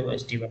screenplay by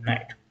Stephen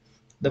Knight.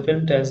 The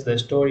film tells the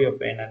story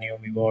of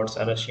Naomi,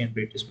 a Russian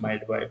British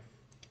midwife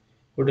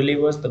who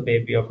delivers the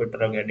baby of a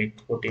drug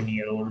addict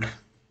 14-year-old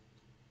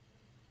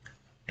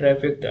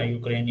trafficked a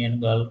Ukrainian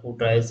girl who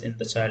dies in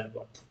the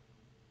childbirth.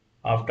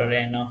 After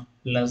Anna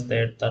learns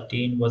that the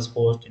teen was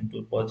forced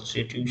into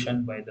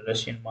prostitution by the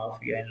Russian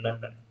mafia in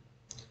London,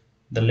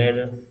 the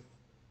leader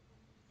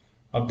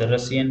of the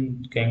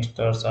Russian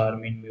gangsters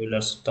Armin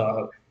Mueller's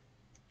star,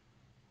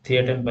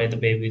 threatened by the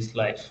baby's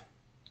life,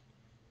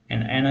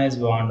 and Anna is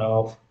warned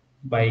off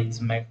by his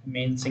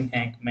menacing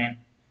hangman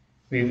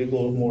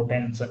Viggo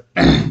Mortensen.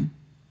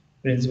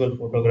 Principal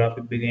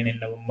photography began in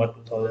November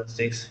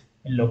 2006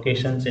 in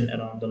locations in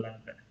around the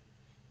London.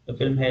 The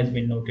film has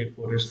been noted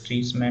for its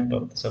treatment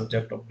of the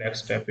subject of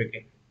sex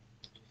trafficking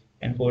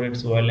and for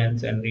its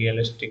violence and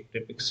realistic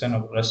depiction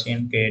of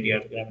Russian career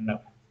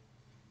criminal.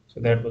 So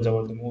that was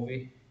about the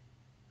movie,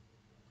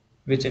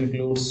 which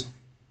includes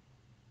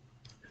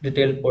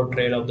detailed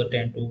portrayal of the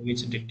tattoo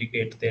which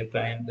indicate their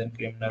crimes and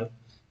criminal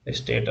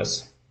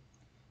status.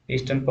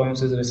 Eastern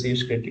Promises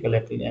received critical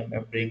acclaim,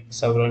 appearing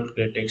several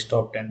critics'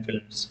 top 10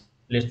 films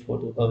list for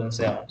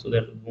 2007. So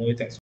that was the movie.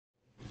 Thanks.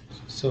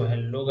 So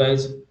hello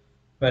guys,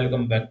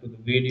 welcome back to the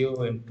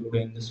video. And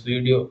today in this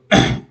video,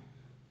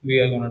 we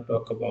are going to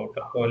talk about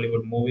a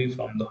Hollywood movie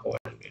from the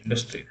Hollywood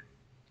industry.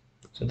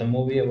 So the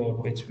movie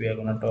about which we are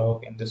going to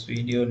talk in this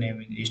video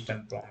name is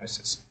Eastern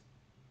Promises.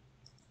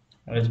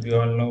 As we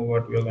all know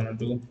what we are going to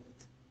do.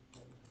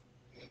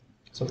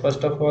 So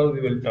first of all,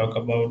 we will talk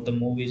about the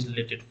movie's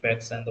related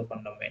facts and the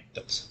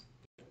fundamentals.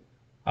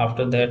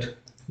 After that,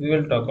 we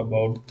will talk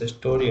about the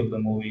story of the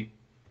movie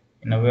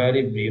in a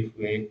very brief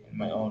way in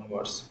my own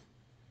words,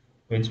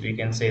 which we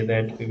can say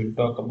that we will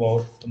talk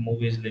about the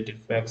movie's related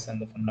facts and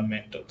the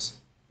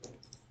fundamentals.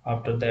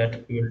 After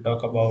that, we will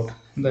talk about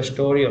the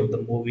story of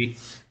the movie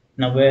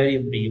in a very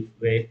brief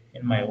way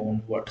in my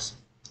own words,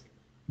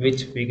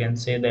 which we can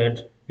say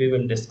that we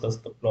will discuss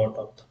the plot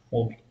of the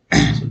movie.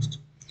 So,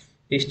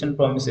 Eastern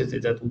Promises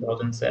is a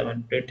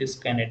 2007 British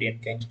Canadian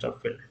gangster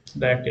film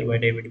directed by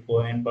David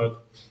Cronenberg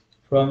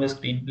from a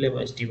screenplay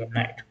by Stephen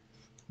Knight.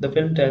 The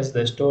film tells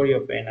the story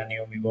of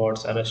Naomi,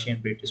 a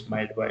Russian British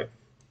midwife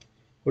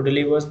who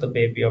delivers the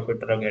baby of a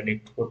drug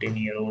addict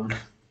 14-year-old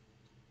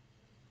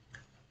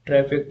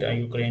trafficked a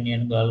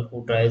Ukrainian girl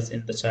who dies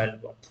in the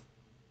childbirth.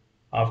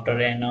 After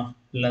Anna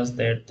learns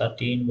that the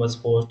teen was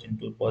forced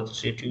into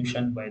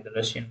prostitution by the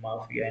Russian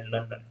mafia in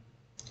London,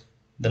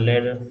 the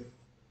leader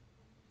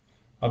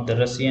of the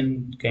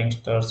Russian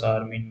gangsters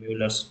Armin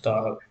Mueller's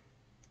star,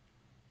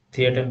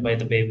 threatened by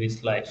the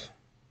baby's life,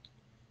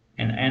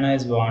 and Anna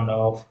is warned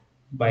off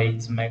by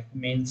his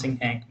menacing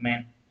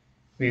hangman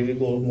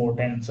Viggo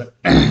Mortensen.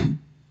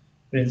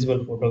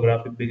 Principal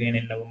photography began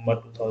in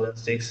November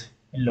 2006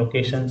 in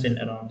locations in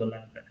around the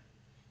London.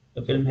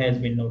 The film has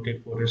been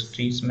noted for its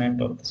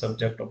treatment of the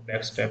subject of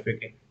sex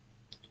trafficking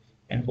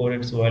and for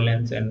its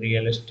violence and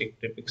realistic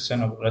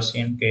depiction of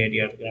Russian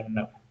career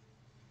criminal.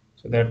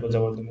 So that was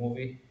about the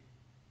movie,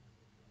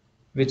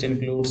 which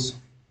includes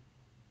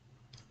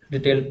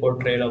detailed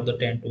portrayal of the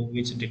tattoo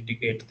which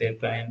indicate their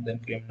crimes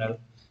and criminal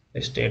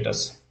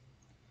status.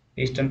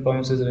 Eastern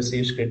Promises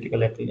received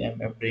critical acclaim,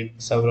 appearing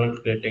several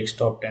critics'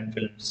 top 10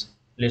 films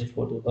list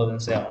for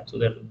 2007. So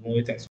that was the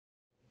movie. Thanks.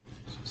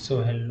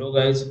 So hello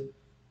guys,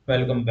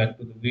 welcome back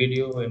to the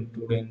video. And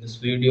today in this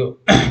video,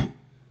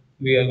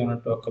 we are going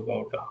to talk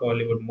about a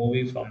Hollywood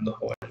movie from the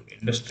Hollywood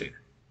industry.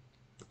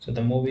 So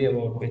the movie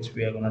about which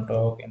we are going to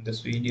talk in this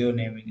video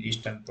name is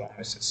Eastern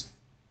Promises.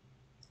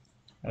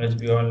 As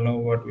we all know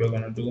what we are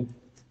going to do.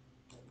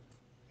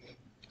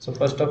 So,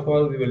 first of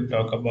all, we will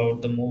talk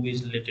about the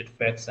movie's related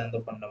facts and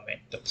the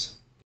fundamentals.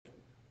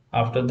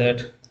 After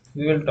that,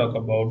 we will talk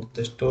about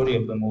the story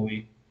of the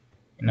movie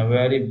in a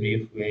very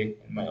brief way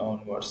in my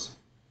own words,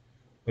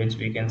 which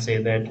we can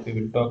say that we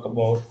will talk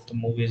about the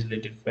movie's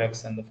related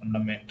facts and the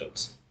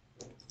fundamentals.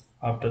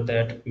 After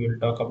that, we will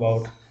talk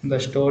about the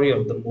story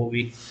of the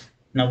movie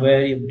in a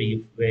very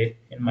brief way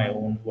in my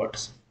own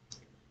words,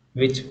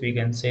 which we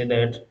can say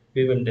that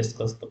we will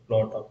discuss the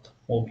plot of the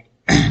movie.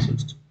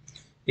 So,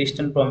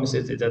 Eastern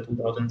Promises is a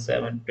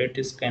 2007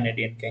 British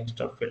Canadian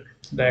gangster film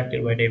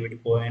directed by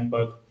David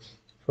Boenberg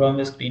from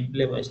a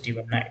screenplay by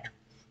Stephen Knight.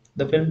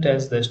 The film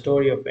tells the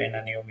story of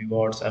Anna Naomi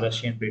Watts, a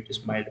Russian British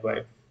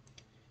midwife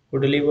who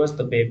delivers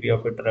the baby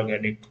of a drug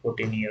addict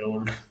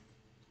 14-year-old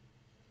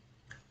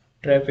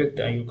trafficked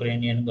a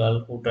Ukrainian girl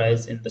who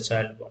dies in the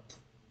childbirth.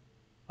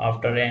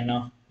 After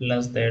Anna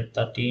learns that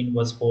the teen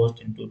was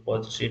forced into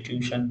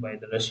prostitution by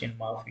the Russian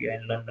mafia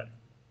in London,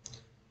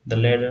 the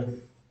leader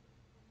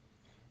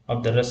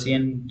of the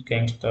Russian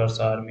gangsters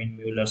Armin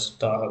Mueller's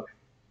style,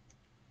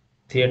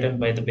 threatened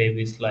by the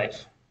baby's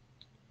life,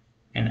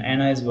 and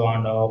Anna is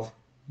warned off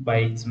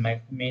by his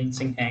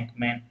menacing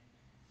hangman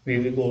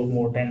Viggo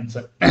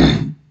Mortensen.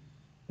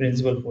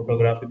 Principal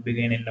photography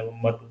began in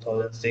November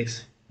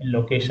 2006 in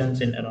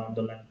locations in around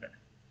the London.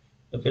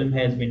 The film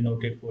has been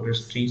noted for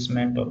its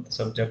treatment of the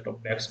subject of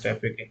sex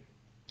trafficking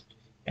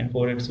and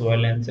for its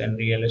violence and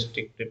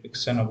realistic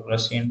depiction of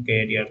Russian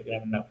career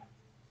criminal.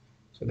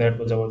 So that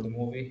was about the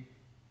movie,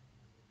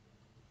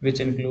 which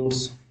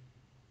includes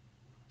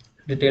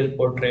detailed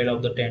portrayal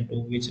of the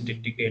tattoo which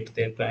indicate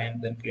their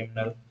crimes and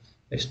criminal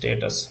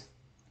status.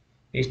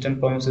 Eastern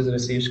Promises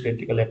receives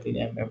critical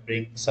acclaim,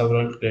 appearing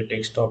several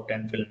critics' top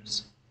 10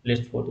 films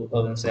list for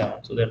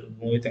 2007. So that was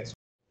the movie. Thanks.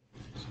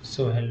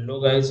 So hello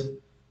guys,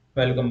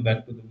 welcome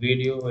back to the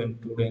video.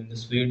 And today in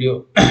this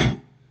video,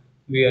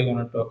 we are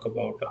going to talk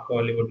about a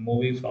Hollywood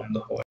movie from the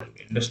Hollywood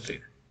industry.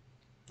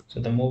 So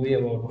the movie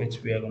about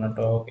which we are going to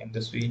talk in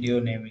this video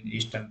name is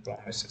Eastern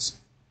Promises.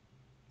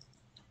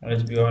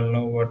 As we all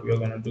know what we are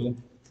going to do.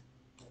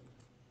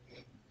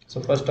 So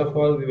first of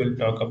all, we will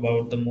talk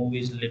about the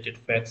movie's related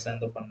facts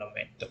and the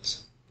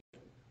fundamentals.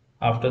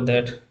 After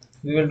that,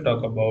 we will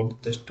talk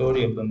about the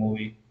story of the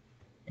movie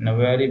in a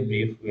very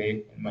brief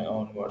way in my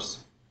own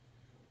words,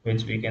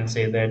 which we can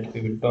say that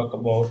we will talk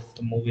about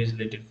the movie's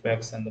related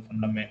facts and the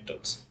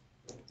fundamentals.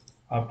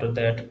 After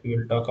that, we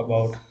will talk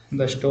about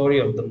the story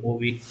of the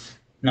movie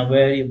in a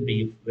very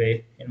brief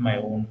way in my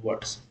own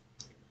words,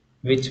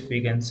 which we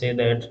can say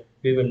that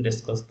we will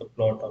discuss the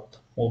plot of the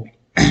movie.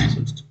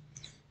 So,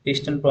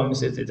 Eastern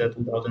Promises is a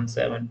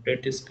 2007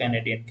 British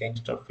Canadian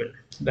gangster film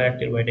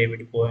directed by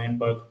David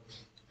Boenberg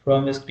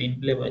from a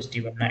screenplay by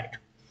Stephen Knight.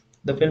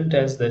 The film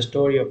tells the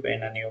story of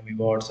Anna Naomi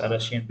Watts, a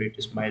Russian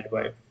British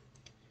midwife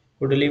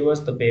who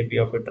delivers the baby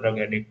of a drug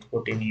addict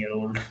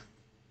 14-year-old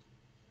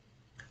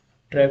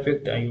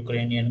trafficked a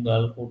Ukrainian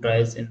girl who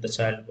dies in the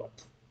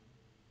childbirth.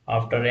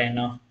 After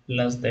Anna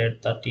learns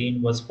that the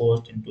teen was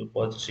forced into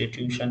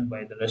prostitution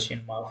by the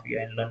Russian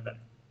mafia in London,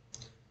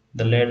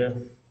 the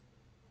leader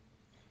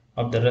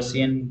of the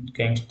Russian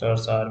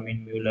gangsters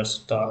Armin Mueller's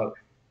style,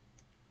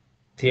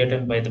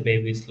 threatened by the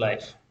baby's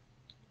life,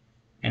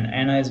 and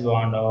Anna is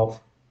warned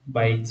off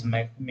by his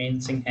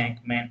menacing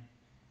hangman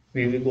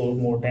Viggo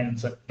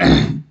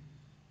Mortensen.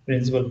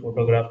 Principal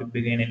photography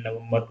began in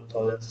November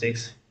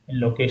 2006 in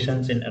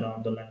locations in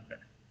around the London.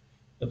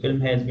 The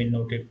film has been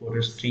noted for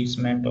its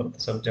treatment of the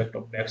subject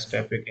of sex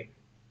trafficking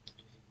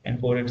and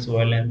for its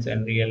violence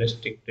and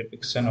realistic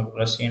depiction of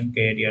Russian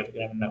career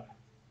criminal.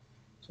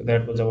 So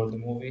that was about the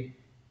movie,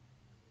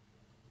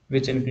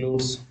 which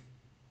includes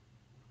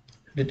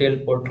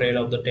detailed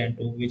portrayal of the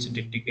tattoo which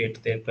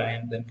indicate their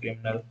crimes and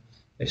criminal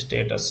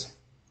status.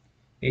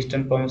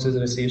 Eastern Promises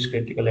receives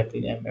critical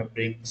acclaim,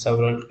 appearing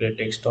several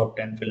critics' top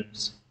 10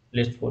 films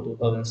list for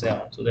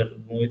 2007. So that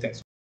was the movie.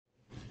 Thanks.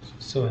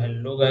 So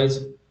hello guys,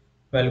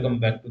 welcome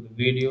back to the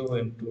video.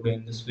 And today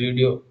in this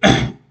video,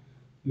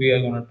 we are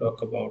going to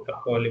talk about a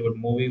Hollywood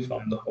movie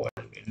from the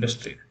Hollywood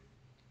industry.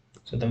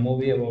 So the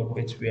movie about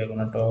which we are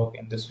going to talk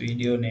in this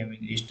video name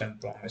is Eastern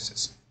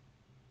Promises.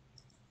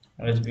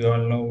 As we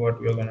all know what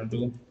we are going to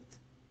do.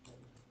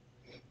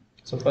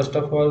 So first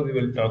of all, we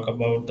will talk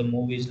about the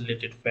movie's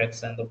related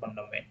facts and the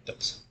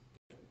fundamentals.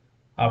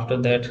 After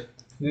that,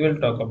 we will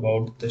talk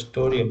about the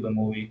story of the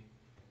movie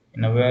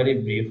in a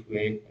very brief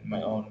way in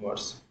my own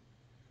words,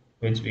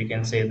 which we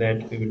can say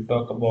that we will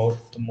talk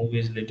about the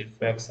movie's related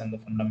facts and the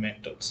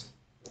fundamentals.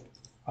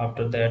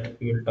 After that,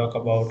 we will talk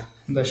about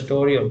the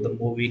story of the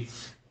movie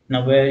in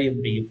a very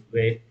brief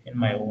way in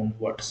my own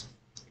words,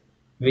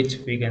 which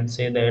we can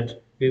say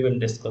that we will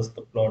discuss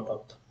the plot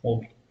of the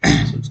movie.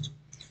 So,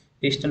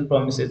 Eastern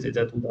Promises is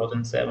a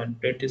 2007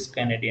 British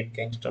Canadian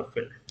gangster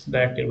film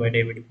directed by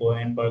David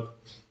Boenberg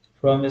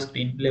from a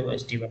screenplay by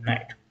Stephen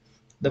Knight.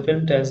 The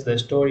film tells the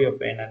story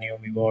of Anna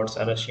Naomi Watts,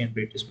 a Russian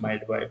British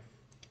midwife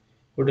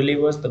who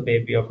delivers the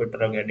baby of a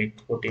drug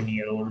addict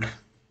 14-year-old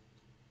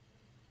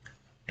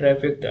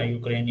trafficked a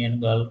Ukrainian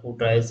girl who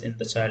dies in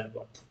the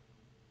childbirth.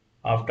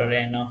 After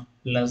Anna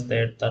learns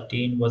that the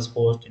teen was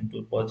forced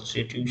into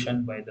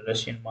prostitution by the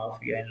Russian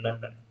mafia in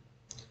London.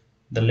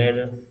 The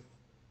leader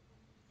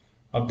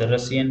of the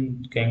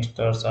Russian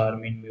gangsters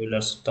Armin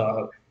Mueller's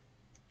style,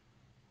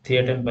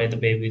 threatened by the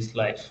baby's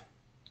life,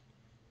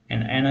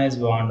 and Anna is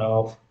warned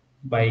off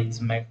by his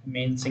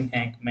menacing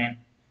hangman,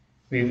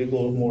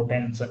 Viggo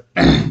Mortensen.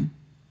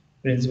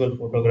 Principal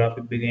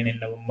photography began in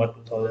November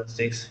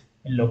 2006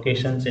 in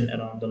locations in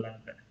around the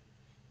London.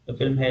 The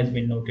film has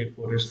been noted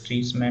for its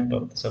treatment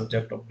of the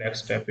subject of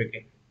sex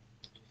trafficking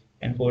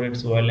and for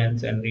its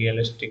violence and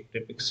realistic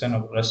depiction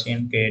of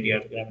Russian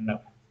career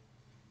criminal.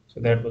 So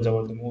that was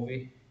about the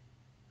movie,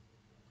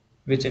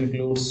 which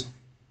includes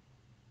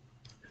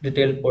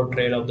detailed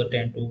portrayal of the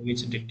tattoo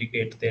which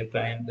indicate their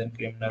crimes and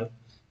criminal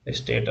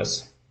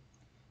status.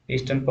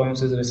 Eastern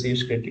Promises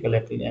receives critical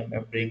acclaim,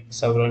 appearing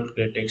several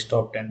critics'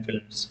 top 10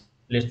 films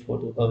list for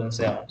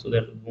 2007. So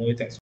that was the movie.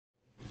 Thanks.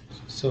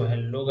 So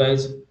hello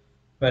guys,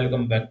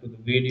 welcome back to the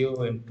video.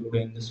 And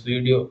today in this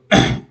video,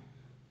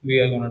 we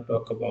are gonna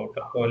talk about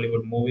a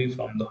Hollywood movie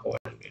from the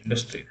Hollywood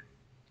industry.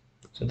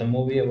 So the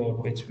movie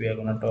about which we are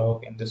gonna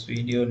talk in this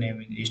video name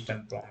is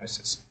Eastern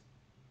Promises.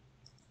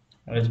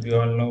 As we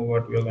all know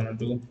what we are gonna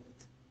do.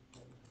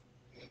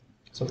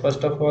 So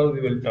first of all,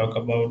 we will talk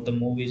about the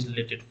movie's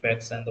related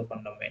facts and the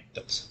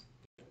fundamentals.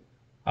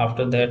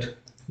 After that,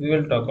 we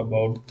will talk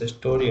about the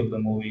story of the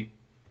movie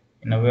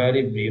in a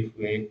very brief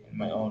way in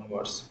my own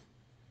words,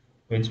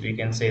 which we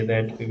can say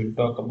that we will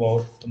talk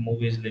about the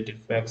movie's related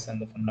facts and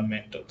the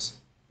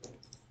fundamentals.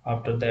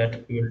 After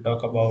that, we will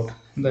talk about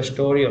the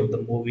story of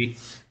the movie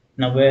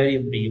in a very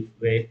brief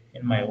way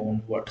in my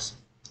own words,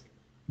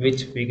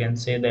 which we can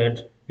say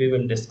that we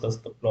will discuss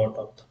the plot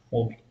of the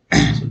movie.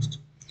 So,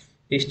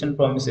 Eastern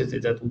Promises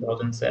is a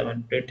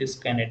 2007 British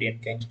Canadian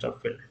gangster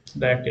film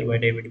directed by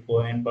David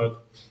Bohenberg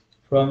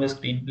from a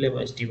screenplay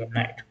by Stephen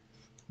Knight.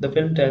 The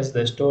film tells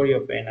the story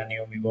of Anna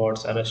Naomi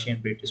Watts, a Russian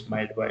British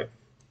midwife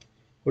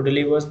who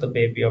delivers the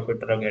baby of a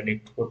drug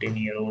addict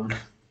 14-year-old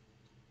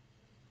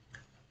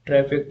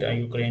trafficked a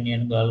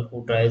Ukrainian girl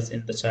who dies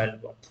in the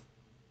childbirth.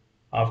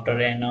 After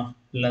Anna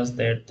learns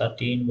that the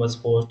teen was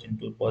forced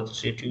into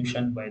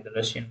prostitution by the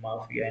Russian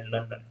mafia in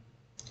London,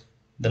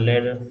 the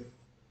leader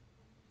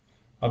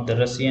of the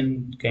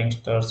Russian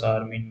gangsters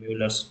Armin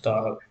Mueller's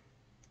style,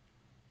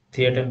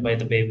 threatened by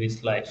the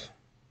baby's life,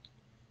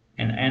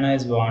 and Anna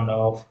is warned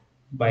off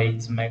by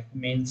his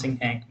menacing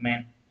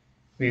hangman,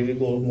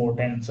 Viggo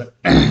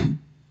Mortensen.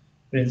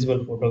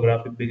 Principal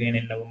photography began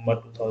in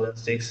November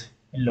 2006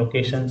 in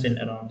locations in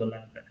around the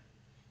London.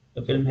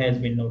 The film has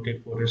been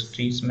noted for its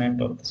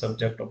treatment of the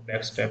subject of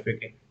sex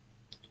trafficking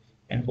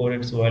and for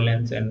its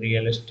violence and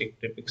realistic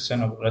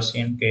depiction of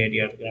Russian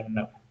career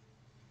criminal.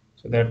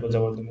 So that was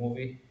about the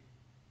movie,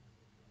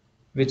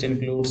 which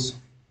includes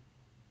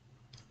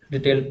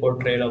detailed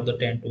portrayal of the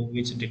tattoo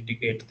which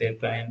indicate their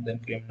crimes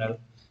and criminal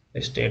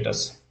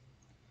status.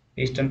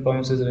 Eastern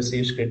Promises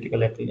receives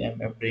critical acclaim,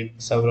 appearing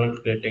several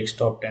critics'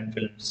 top 10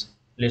 films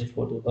list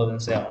for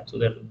 2007. So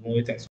that was the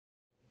movie. Thanks.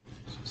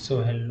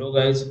 So hello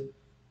guys,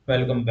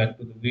 welcome back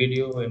to the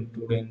video. And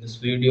today in this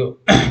video,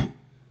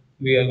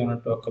 we are gonna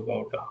talk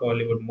about a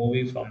Hollywood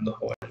movie from the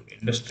Hollywood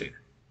industry.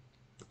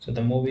 So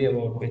the movie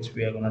about which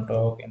we are gonna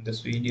talk in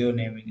this video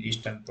name is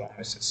Eastern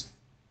Promises.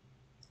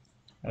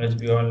 As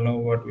we all know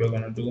what we are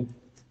gonna do.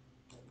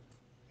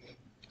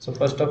 So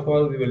first of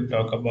all, we will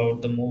talk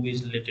about the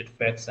movie's related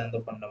facts and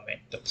the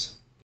fundamentals.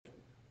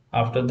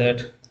 After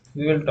that,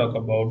 we will talk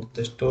about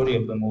the story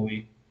of the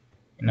movie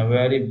in a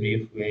very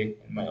brief way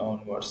in my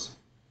own words,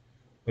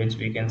 which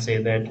we can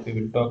say that we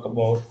will talk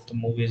about the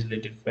movie's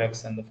related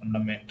facts and the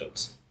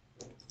fundamentals.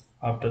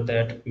 After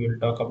that, we will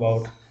talk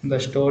about the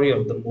story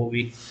of the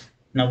movie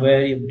in a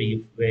very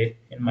brief way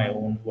in my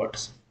own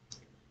words,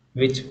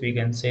 which we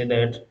can say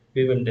that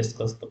we will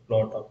discuss the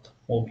plot of the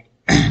movie.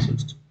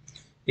 So,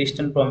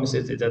 Eastern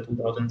Promises is a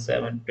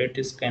 2007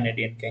 British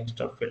Canadian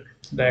gangster film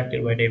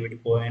directed by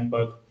David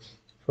Bohenberg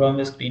from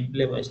a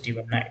screenplay by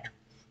Stephen Knight.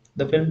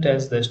 The film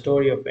tells the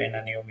story of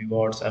Anna Naomi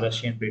Watts, a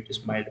Russian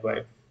British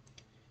midwife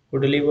who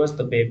delivers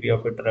the baby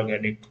of a drug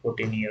addict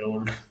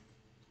 14-year-old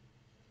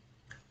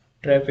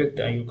trafficked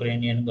a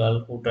Ukrainian girl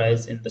who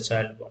dies in the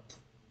childbirth.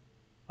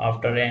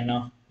 After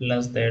Anna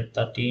learns that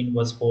the teen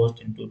was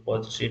forced into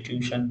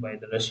prostitution by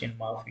the Russian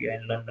mafia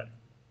in London,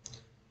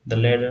 the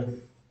leader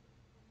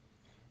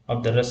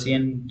of the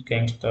Russian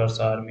gangsters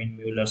Armin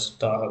Mueller's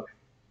style,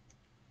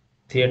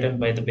 threatened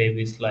by the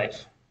baby's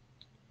life,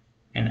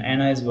 and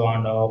Anna is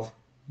warned off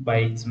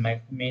by his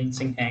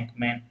menacing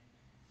hangman,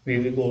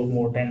 Viggo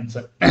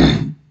Mortensen.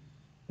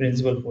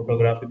 Principal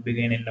photography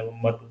began in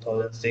November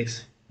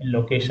 2006 in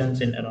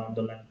locations in around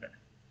the London.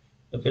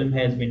 The film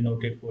has been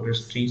noted for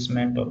its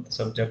treatment of the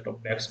subject of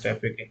sex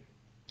trafficking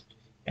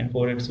and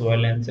for its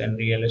violence and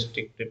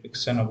realistic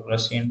depiction of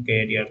Russian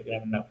career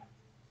criminal.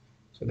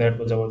 So that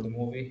was about the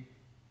movie,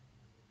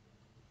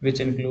 which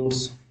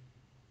includes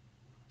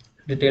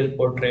detailed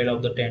portrayal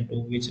of the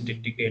tattoo which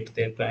indicate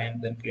their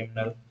crimes and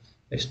criminal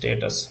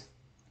status.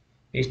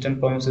 Eastern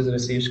Promises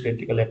receives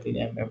critical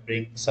acclaim,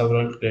 appearing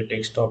several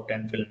critics' top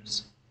 10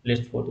 films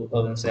list for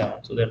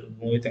 2007. So that was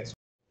the movie. Thanks.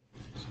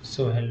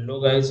 So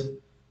hello guys,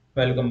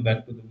 welcome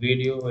back to the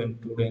video.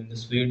 And today in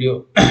this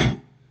video,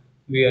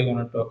 we are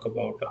going to talk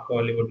about a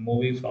Hollywood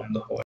movie from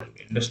the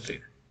Hollywood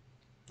industry.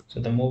 So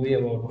the movie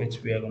about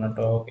which we are going to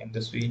talk in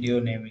this video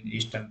name is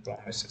Eastern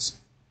Promises.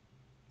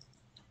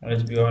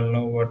 As we all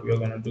know what we are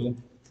going to do.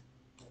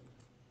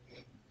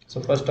 So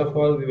first of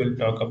all, we will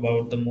talk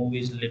about the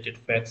movie's related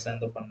facts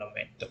and the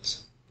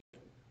fundamentals.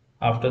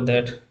 After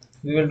that,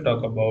 we will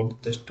talk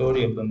about the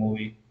story of the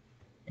movie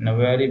in a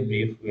very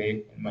brief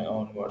way in my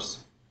own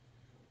words,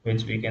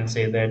 which we can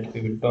say that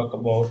we will talk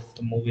about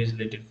the movie's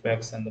related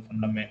facts and the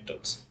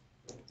fundamentals.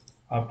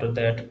 After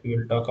that, we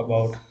will talk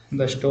about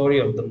the story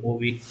of the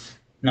movie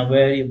in a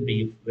very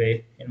brief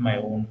way in my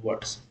own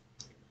words,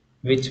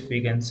 which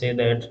we can say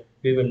that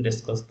we will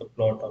discuss the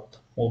plot of the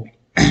movie.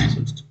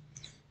 So,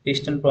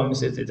 Eastern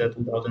Promises is a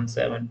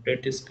 2007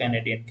 British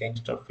Canadian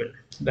gangster film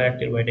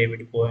directed by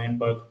David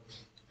Cronenberg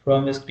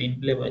from a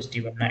screenplay by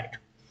Stephen Knight.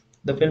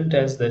 The film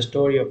tells the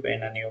story of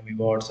Anna Naomi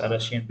Watts, a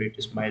Russian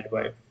British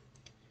midwife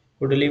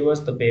who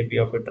delivers the baby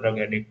of a drug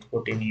addict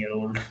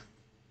 14-year-old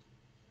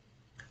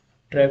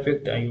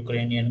trafficked a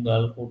Ukrainian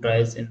girl who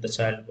dies in the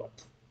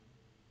childbirth.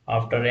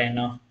 After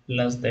Anna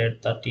learns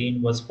that the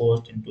teen was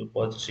forced into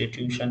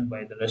prostitution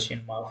by the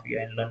Russian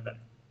mafia in London,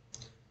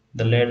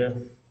 the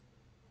leader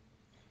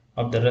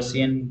of the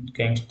Russian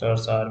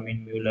gangsters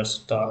Armin Mueller's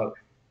style,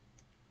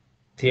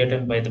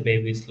 threatened by the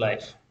baby's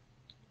life,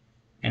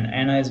 and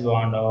Anna is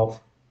warned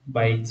off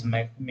by his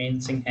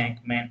menacing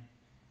hangman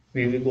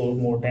Viggo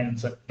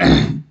Mortensen.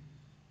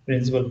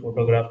 Principal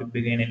photography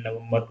began in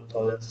November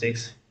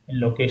 2006 in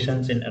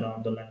locations in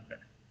around the London.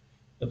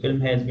 The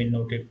film has been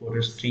noted for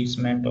its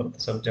treatment of the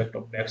subject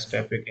of sex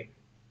trafficking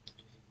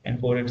and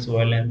for its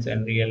violence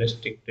and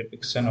realistic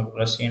depiction of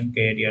Russian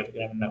career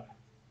criminal.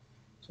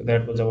 So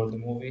that was about the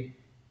movie,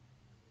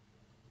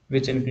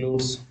 which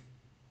includes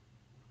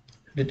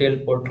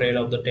detailed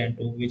portrayal of the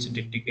tattoo which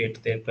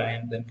indicate their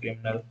crimes and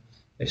criminal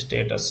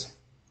status.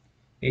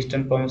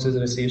 Eastern Promises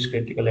receives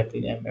critical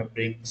acclaim,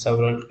 appearing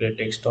several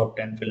critics' top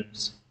 10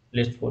 films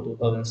list for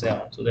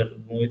 2007. So that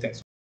was the movie.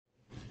 Thanks.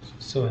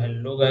 So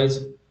hello guys,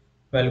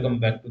 welcome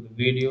back to the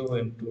video.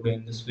 And today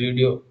in this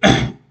video,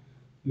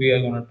 we are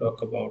going to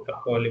talk about a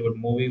Hollywood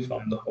movie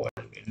from the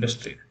Hollywood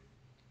industry.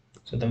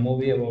 So the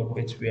movie about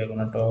which we are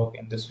going to talk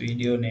in this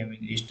video name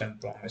is Eastern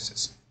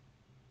Promises.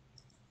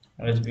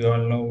 As we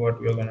all know what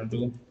we are going to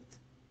do.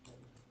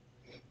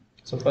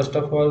 So first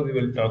of all, we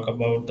will talk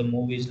about the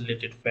movie's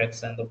related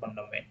facts and the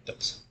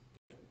fundamentals.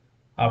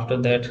 After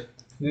that,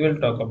 we will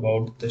talk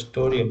about the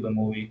story of the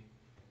movie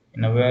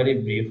in a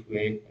very brief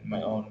way in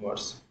my own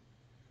words,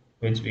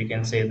 which we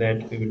can say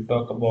that we will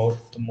talk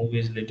about the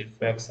movie's related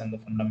facts and the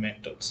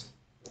fundamentals.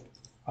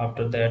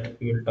 After that,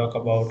 we will talk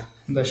about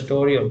the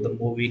story of the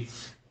movie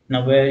in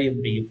a very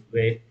brief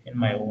way in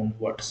my own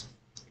words,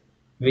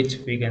 which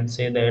we can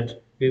say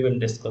that we will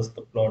discuss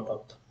the plot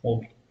of the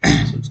movie.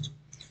 So,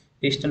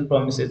 Eastern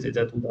Promises is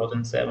a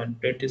 2007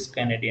 British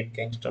Canadian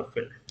gangster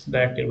film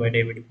directed by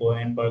David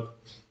Cronenberg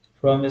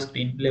from a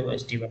screenplay by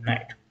Stephen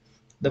Knight.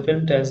 The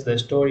film tells the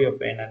story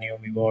of Anna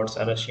Naomi Watts,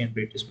 a Russian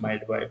British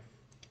midwife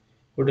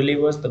who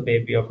delivers the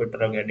baby of a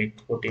drug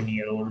addict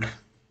 14-year-old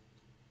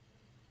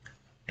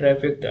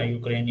trafficked a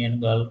Ukrainian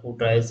girl who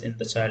dies in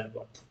the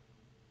childbirth.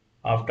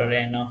 After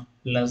Anna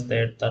learns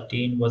that the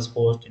teen was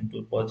forced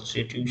into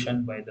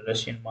prostitution by the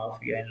Russian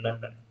mafia in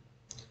London,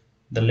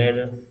 the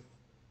leader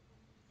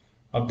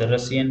of the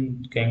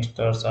Russian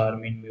gangsters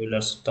Armin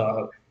Mueller's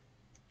style,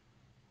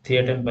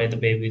 threatened by the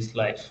baby's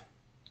life,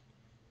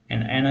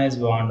 and Anna is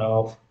warned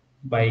off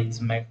by his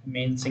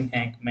menacing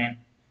hangman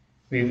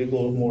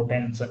Viggo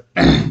Mortensen.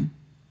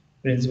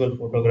 Principal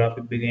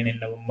photography began in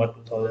November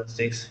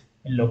 2006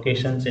 in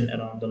locations in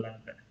around the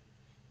London.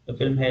 The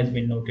film has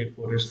been noted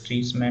for its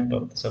treatment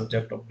of the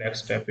subject of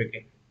sex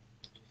trafficking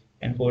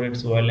and for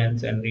its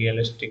violence and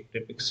realistic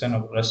depiction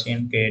of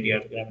Russian career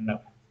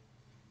criminal.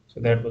 So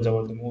that was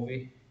about the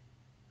movie,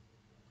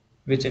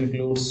 which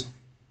includes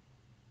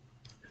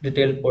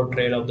detailed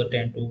portrayal of the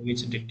tattoo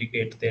which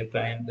indicate their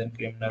crimes and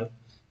criminal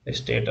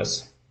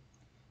status.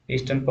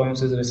 Eastern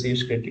Promises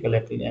receives critical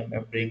acclaim,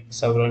 appearing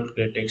several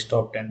critics'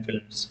 top 10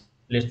 films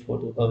list for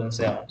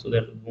 2007. So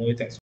that was the movie.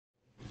 Thanks.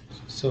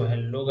 So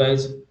hello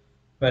guys,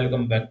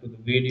 welcome back to the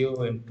video.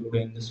 And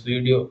today in this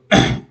video,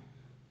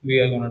 we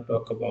are going to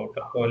talk about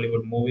a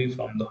Hollywood movie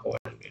from the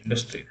Hollywood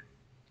industry.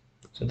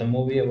 So the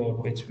movie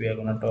about which we are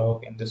going to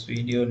talk in this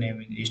video name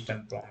is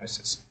Eastern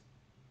Promises.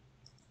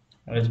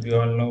 As we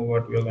all know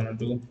what we are going to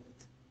do.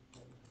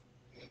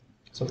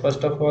 So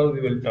first of all,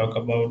 we will talk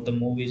about the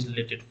movie's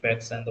related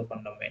facts and the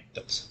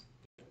fundamentals.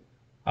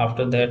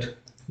 After that,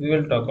 we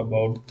will talk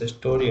about the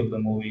story of the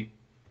movie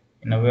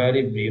in a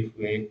very brief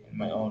way in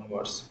my own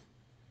words,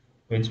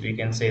 which we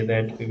can say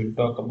that we will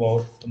talk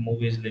about the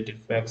movie's related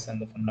facts and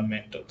the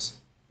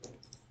fundamentals.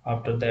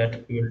 After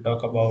that, we will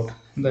talk about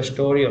the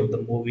story of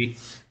the movie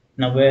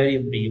in a very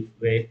brief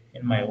way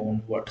in my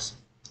own words,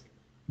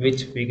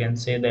 which we can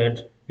say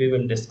that we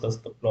will discuss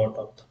the plot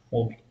of the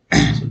movie.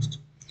 So,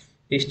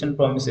 Eastern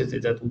Promises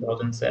is a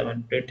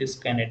 2007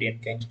 British-Canadian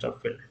gangster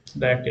film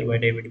directed by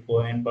David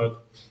Bohenberg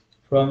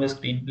from a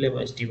screenplay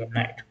by Stephen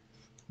Knight.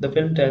 The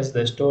film tells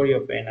the story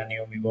of Anna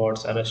Naomi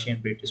Watts, a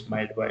Russian-British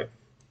midwife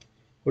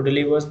who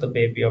delivers the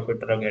baby of a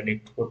drug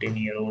addict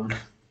 14-year-old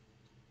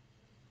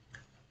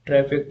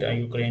trafficked a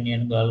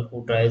Ukrainian girl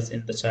who dies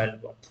in the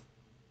childbirth.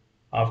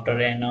 After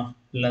Anna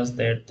learns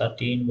that the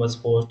teen was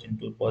forced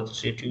into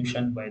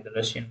prostitution by the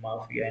Russian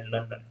mafia in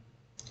London,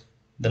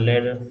 the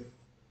leader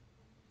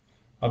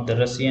of the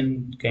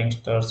Russian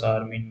gangsters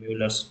Armin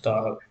Mueller's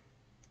star,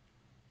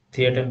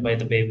 threatened by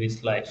the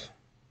baby's life,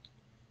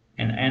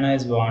 and Anna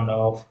is warned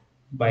off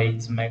by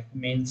its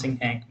menacing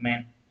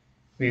hangman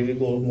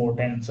Viggo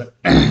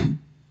Mortensen.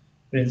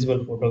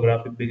 Principal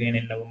photography began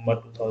in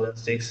November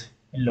 2006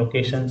 in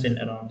locations in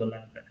around the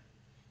London.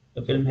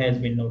 The film has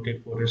been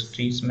noted for its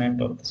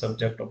treatment of the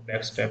subject of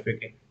sex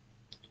trafficking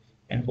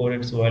and for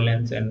its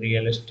violence and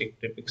realistic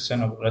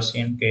depiction of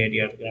Russian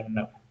career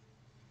criminal.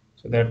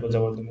 So that was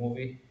about the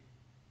movie,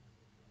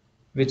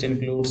 which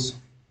includes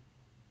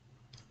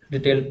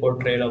detailed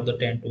portrayal of the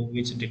tattoo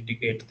which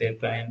indicate their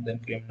crimes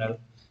and criminal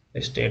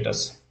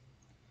status.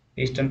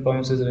 Eastern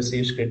Promises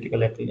receives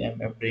critical acclaim,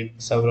 appearing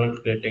several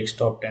critics'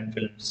 top 10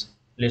 films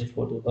list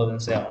for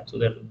 2007. So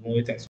that was the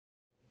movie. Thanks.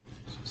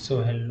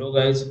 So hello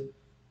guys,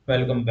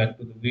 welcome back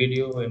to the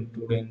video. And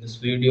today in this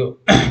video,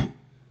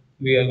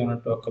 we are going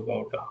to talk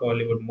about a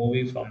Hollywood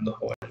movie from the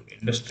Hollywood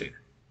industry.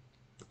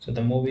 So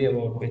the movie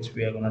about which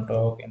we are going to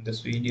talk in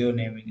this video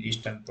name is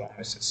Eastern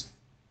Promises.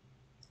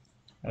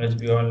 As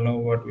we all know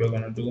what we are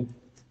going to do.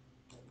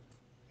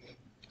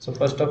 So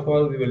first of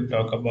all, we will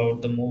talk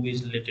about the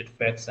movie's related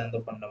facts and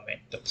the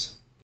fundamentals.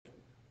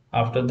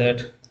 After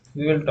that,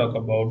 we will talk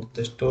about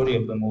the story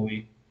of the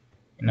movie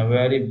in a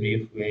very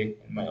brief way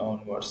in my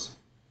own words,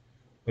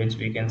 which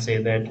we can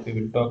say that we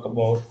will talk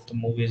about the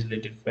movie's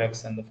related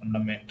facts and the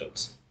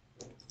fundamentals.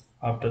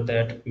 After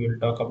that, we will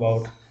talk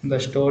about the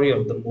story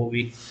of the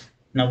movie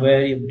in a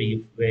very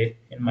brief way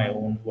in my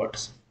own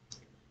words,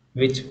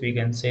 which we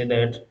can say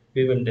that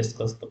we will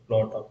discuss the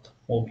plot of the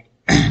movie.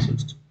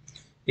 So,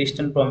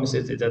 Eastern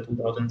Promises is a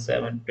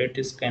 2007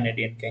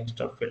 British-Canadian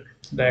gangster film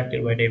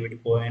directed by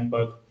David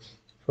Bohenberg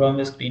from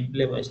a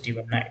screenplay by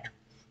Stephen Knight.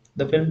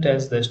 The film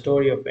tells the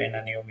story of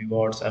Anna Naomi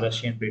Watts, a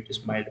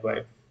Russian-British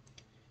midwife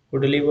who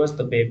delivers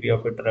the baby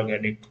of a drug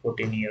addict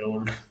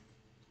 14-year-old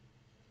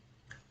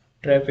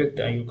trafficked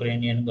a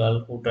Ukrainian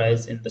girl who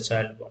dies in the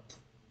childbirth.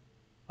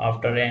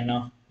 After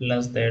Anna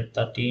learns that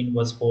the teen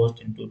was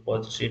forced into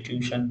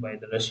prostitution by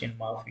the Russian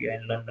mafia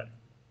in London,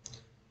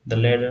 the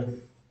leader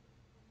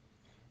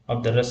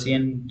of the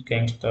Russian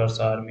gangsters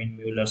Armin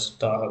Mueller's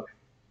star,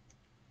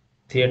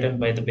 threatened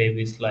by the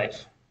baby's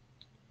life,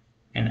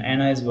 and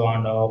Anna is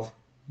warned off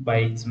by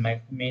its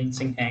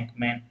menacing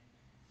hangman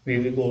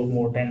Viggo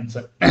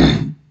Mortensen.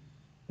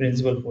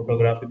 Principal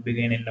photography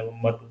began in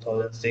November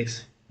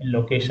 2006 in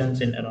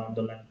locations in around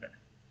the London.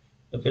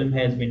 The film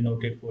has been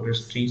noted for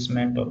its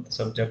treatment of the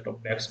subject of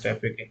sex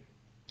trafficking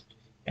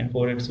and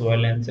for its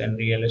violence and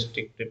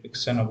realistic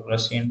depiction of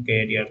Russian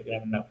career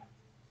criminal.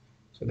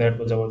 So that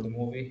was about the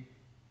movie,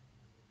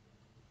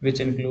 which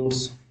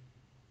includes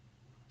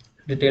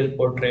detailed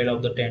portrayal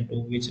of the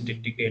tattoo which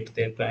indicate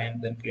their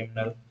crimes and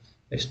criminal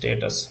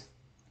status.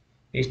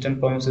 Eastern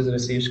Promises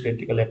receives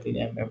critical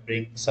acclaim,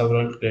 appearing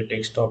several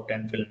critics' top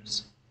 10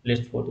 films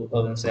list for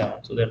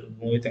 2007. So that was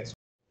the movie. Thanks.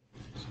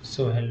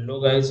 So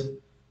hello guys,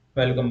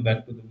 welcome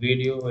back to the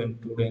video.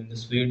 And today in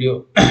this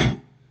video,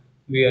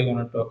 we are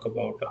going to talk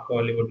about a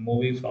Hollywood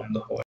movie from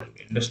the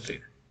Hollywood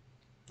industry.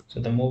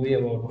 So the movie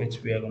about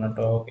which we are going to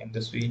talk in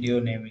this video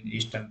name is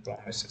Eastern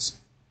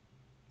Promises.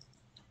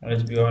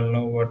 As we all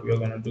know what we are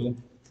going to do.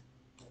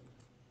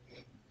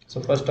 So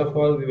first of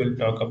all, we will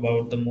talk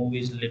about the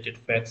movie's related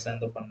facts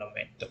and the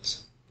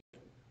fundamentals.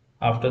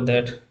 After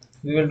that,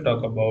 we will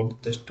talk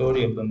about the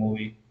story of the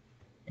movie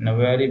in a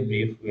very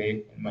brief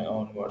way in my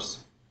own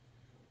words,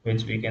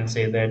 which we can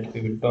say that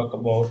we will talk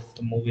about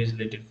the movie's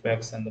related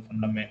facts and the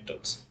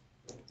fundamentals.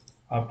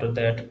 After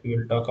that, we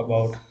will talk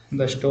about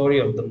the story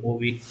of the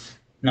movie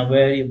in a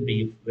very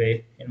brief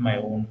way in my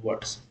own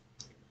words,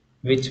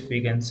 which we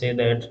can say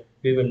that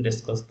we will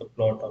discuss the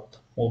plot of the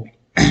movie.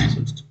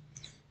 So,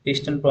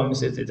 Eastern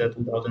Promises is a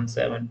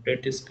 2007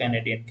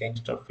 British-Canadian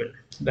gangster film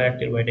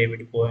directed by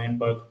David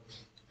Bohenberg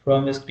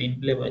from a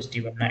screenplay by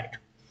Stephen Knight.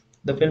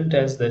 The film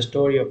tells the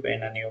story of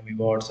Anna Naomi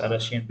Watts, a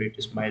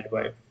Russian-British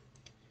midwife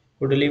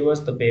who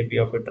delivers the baby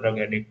of a drug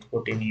addict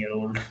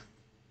 14-year-old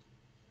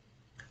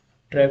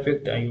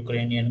trafficked a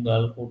Ukrainian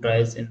girl who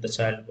dies in the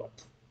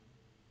childbirth.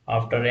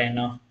 After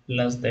Anna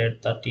learns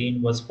that the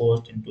teen was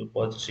forced into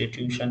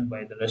prostitution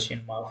by the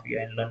Russian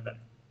mafia in London,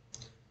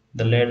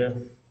 the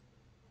leader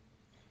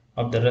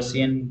of the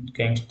Russian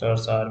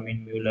gangsters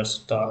Armin Mueller's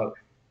star,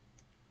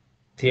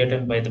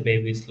 threatened by the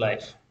baby's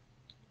life,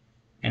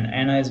 and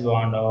Anna is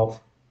warned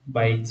off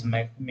by its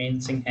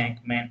menacing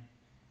hangman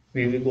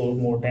Viggo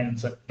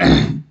Mortensen.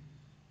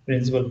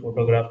 Principal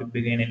photography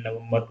began in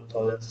November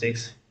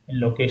 2006 in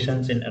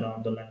locations in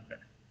around the London.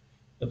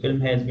 The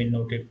film has been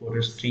noted for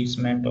its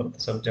treatment of the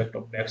subject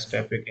of sex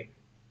trafficking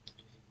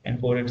and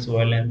for its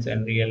violence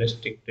and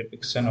realistic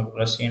depiction of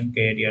Russian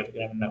career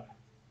criminal.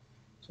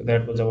 So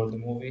that was about the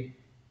movie,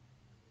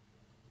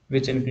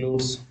 which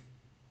includes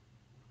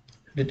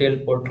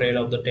detailed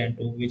portrayal of the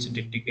tattoo which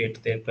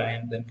indicate their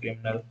crimes and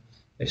criminal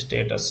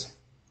status.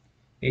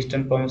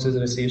 Eastern Promises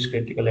receives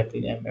critical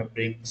acclaim,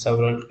 appearing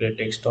several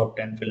critics' top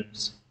 10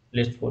 films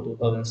list for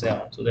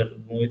 2007. So that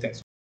was the movie.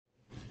 Thanks.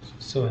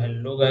 So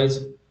hello guys,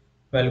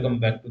 welcome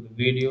back to the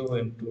video.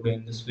 And today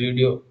in this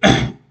video,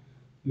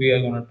 we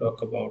are going to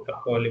talk about a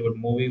Hollywood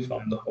movie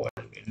from the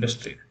Hollywood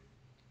industry.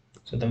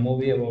 So the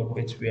movie about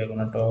which we are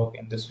going to talk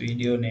in this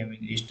video name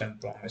is Eastern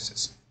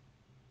Promises.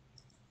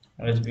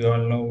 As we all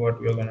know what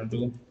we are going to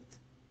do.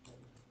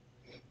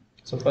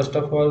 So first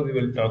of all, we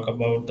will talk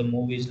about the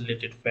movie's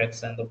related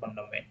facts and the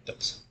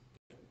fundamentals.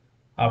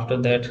 After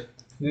that,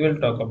 we will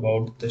talk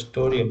about the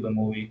story of the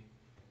movie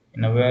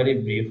in a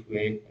very brief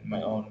way in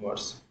my own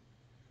words,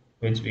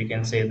 which we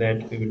can say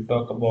that we will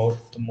talk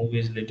about the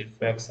movie's related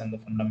facts and the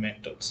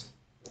fundamentals.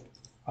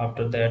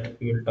 After that,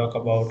 we will talk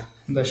about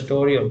the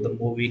story of the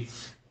movie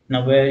in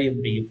a very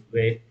brief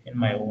way in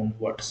my own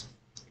words,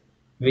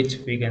 which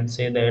we can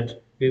say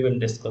that we will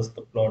discuss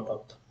the plot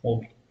of the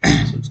movie.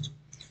 So,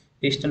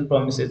 Eastern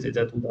Promises is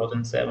a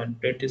 2007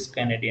 British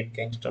Canadian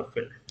gangster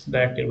film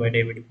directed by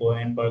David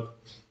Bohenberg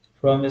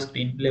from a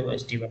screenplay by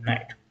Stephen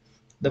Knight.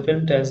 The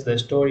film tells the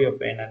story of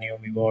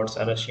Naomi,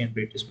 a Russian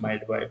British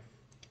midwife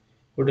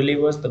who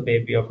delivers the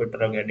baby of a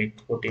drug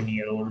addict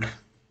 14-year-old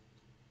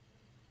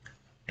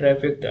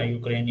trafficked a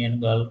Ukrainian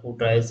girl who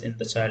dies in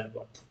the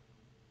childbirth.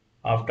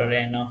 After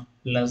Anna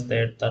learns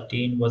that the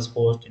teen was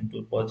forced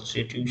into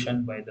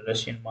prostitution by the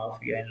Russian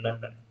mafia in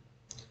London,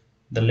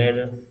 the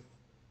leader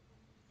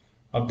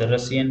of the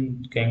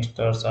Russian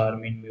gangsters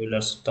Armin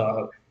Mueller's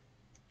star,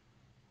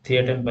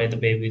 threatened by the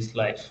baby's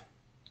life,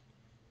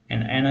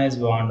 and Anna is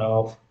warned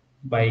off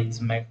by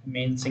his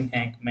menacing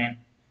hangman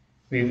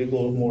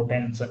Viggo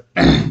Mortensen.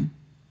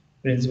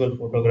 Principal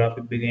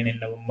photography began in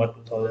November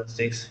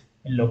 2006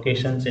 in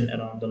locations in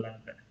around the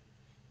London.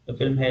 The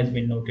film has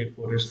been noted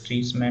for its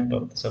treatment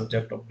of the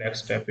subject of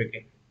sex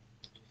trafficking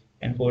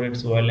and for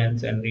its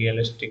violence and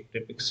realistic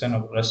depiction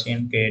of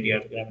Russian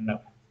career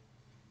criminal.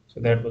 So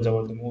that was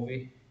about the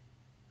movie,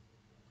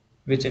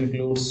 which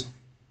includes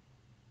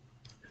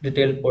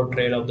detailed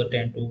portrayal of the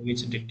tattoo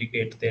which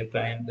indicate their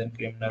crimes and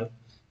criminal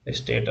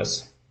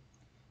status.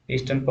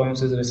 Eastern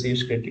Promises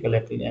receives critical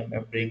acclaim,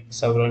 appearing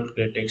several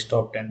critics'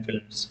 top 10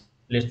 films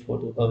list for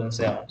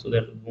 2007. So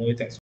that was the movie.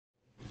 Thanks.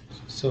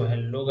 So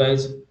hello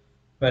guys,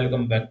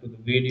 welcome back to the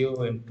video.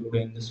 And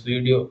today in this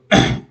video,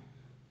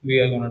 we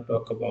are going to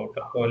talk about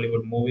a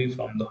Hollywood movie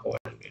from the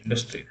Hollywood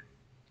industry.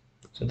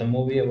 So the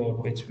movie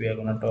about which we are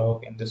going to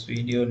talk in this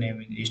video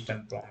name is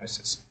Eastern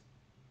Promises.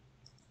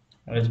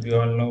 As we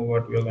all know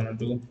what we are going to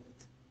do.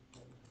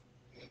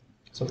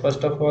 So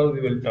first of all,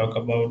 we will talk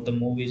about the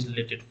movie's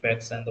related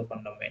facts and the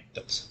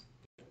fundamentals.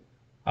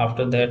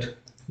 After that,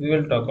 we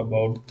will talk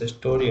about the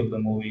story of the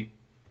movie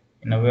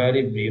in a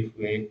very brief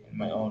way in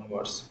my own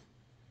words,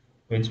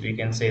 which we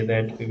can say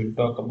that we will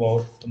talk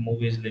about the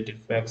movie's related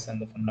facts and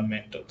the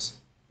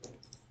fundamentals.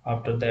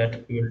 After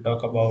that, we will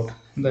talk about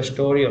the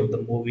story of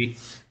the movie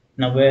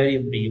in a very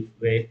brief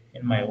way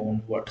in my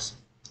own words,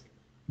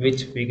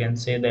 which we can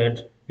say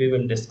that we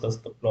will discuss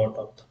the plot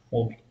of the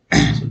movie.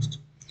 So,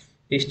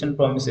 Eastern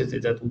Promises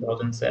is a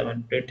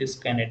 2007 British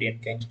Canadian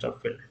gangster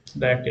film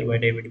directed by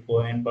David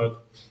Bohenberg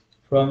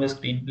from a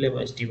screenplay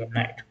by Stephen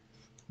Knight.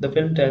 The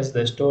film tells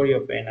the story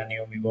of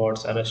Naomi,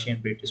 a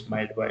Russian British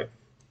midwife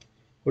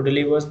who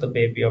delivers the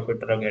baby of a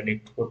drug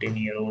addict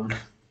 14-year-old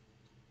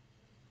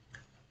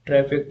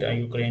trafficked a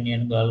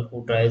Ukrainian girl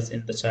who dies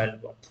in the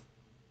childbirth.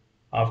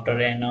 After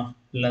Anna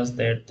learns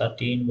that the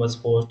teen was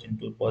forced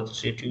into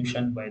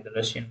prostitution by the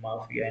Russian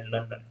mafia in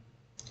London,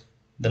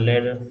 the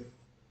leader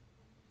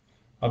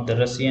of the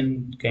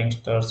Russian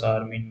gangsters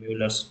Armin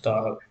Mueller's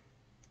star,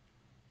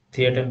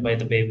 threatened by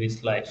the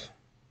baby's life,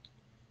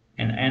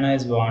 and Anna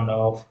is warned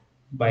off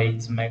by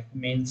his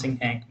menacing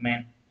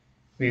hangman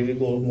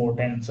Viggo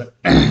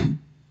Mortensen.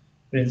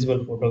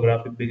 Principal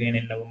photography began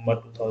in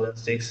November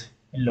 2006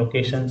 in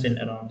locations in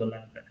around the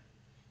London.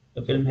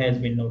 The film has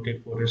been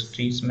noted for its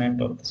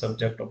treatment of the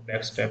subject of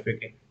sex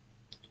trafficking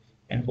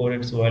and for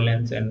its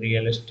violence and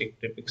realistic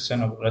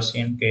depiction of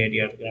Russian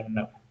career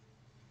criminal.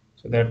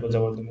 So that was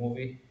about the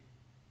movie,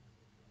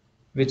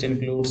 which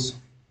includes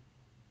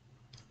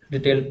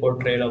detailed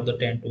portrayal of the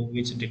tattoo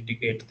which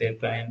indicate their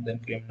crimes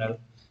and criminal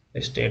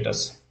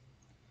status.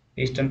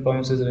 Eastern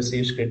Promises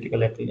receives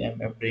critical acclaim,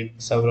 appearing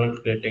several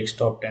critics'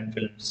 top 10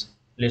 films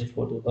list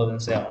for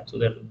 2007. So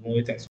that was the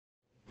movie. Thanks.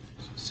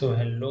 So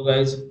hello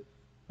guys,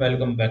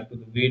 welcome back to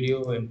the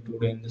video. And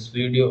today in this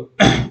video,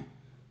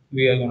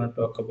 we are going to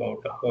talk about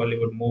a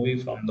Hollywood movie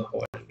from the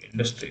Hollywood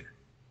industry.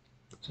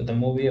 So the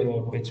movie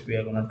about which we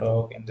are going to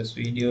talk in this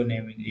video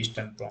name is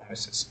Eastern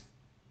Promises.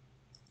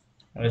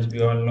 As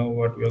we all know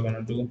what we are going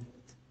to do.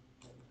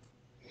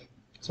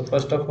 So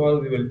first of all,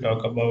 we will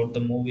talk about the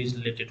movie's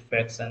related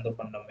facts and the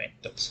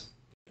fundamentals.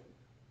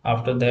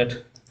 After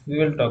that, we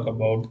will talk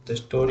about the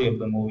story of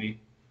the movie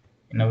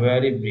in a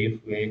very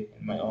brief way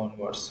in my own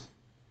words,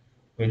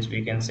 which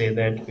we can say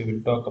that we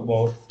will talk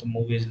about the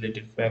movie's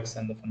related facts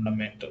and the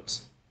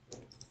fundamentals.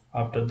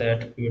 After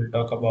that, we will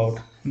talk about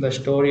the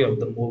story of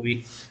the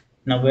movie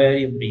in a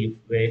very brief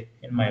way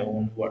in my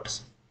own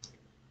words,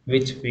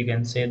 which we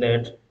can say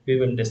that we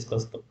will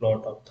discuss the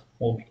plot of the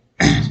movie.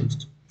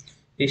 So,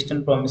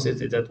 Eastern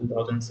Promises is a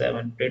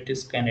 2007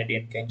 British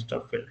Canadian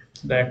gangster film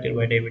directed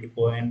by David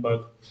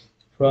Bohenberg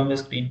from a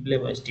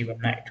screenplay by Stephen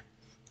Knight.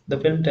 The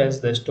film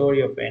tells the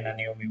story of Anna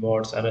Naomi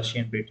Watts, a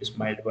Russian British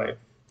midwife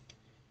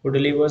who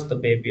delivers the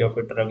baby of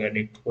a drug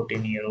addict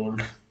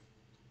 14-year-old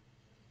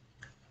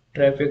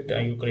trafficked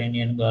a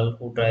Ukrainian girl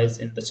who dies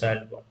in the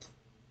childbirth.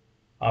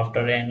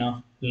 After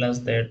Anna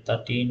learns that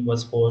the teen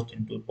was forced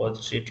into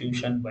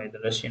prostitution by the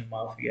Russian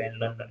mafia in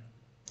London,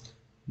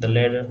 the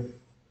leader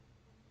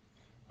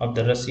of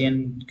the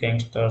Russian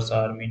gangsters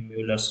Armin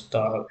Mueller's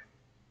style,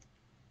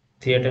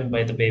 threatened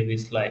by the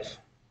baby's life,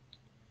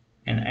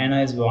 and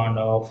Anna is warned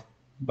off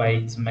by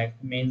its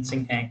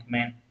menacing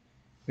hangman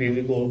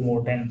Viggo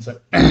Mortensen.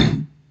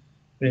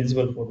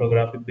 Principal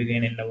photography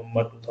began in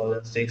November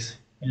 2006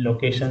 in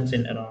locations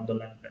in around the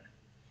London.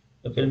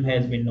 The film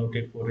has been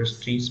noted for its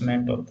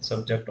treatment of the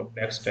subject of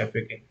sex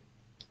trafficking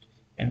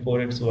and for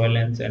its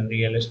violence and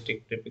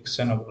realistic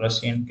depiction of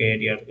Russian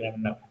career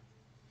criminal.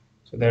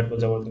 So that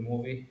was about the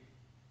movie,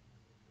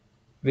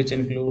 which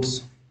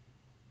includes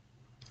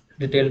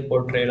detailed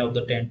portrayal of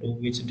the tattoo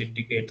which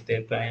indicate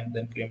their crimes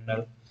and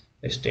criminal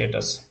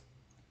status.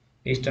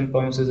 Eastern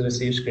Promises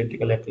received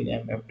critical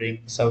acclaim,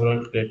 appearing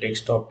several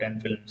critics' top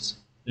 10 films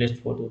list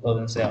for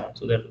 2007.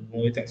 So that was the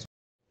movie. Thanks.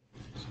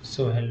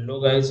 So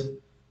hello guys,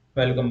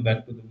 welcome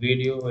back to the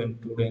video. And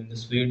today in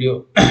this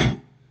video,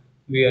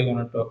 we are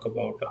going to talk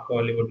about a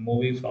Hollywood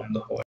movie from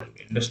the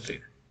Hollywood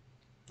industry.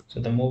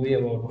 So the movie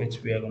about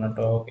which we are going to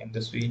talk in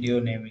this video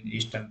name is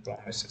Eastern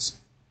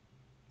Promises.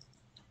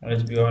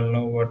 As we all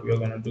know what we are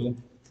going to do.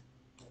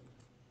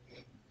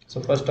 So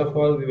first of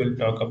all, we will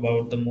talk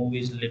about the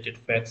movie's related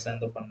facts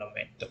and the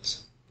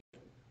fundamentals.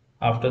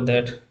 After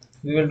that,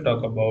 we will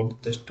talk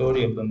about the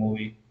story of the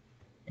movie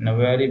in a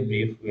very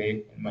brief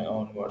way in my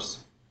own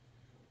words,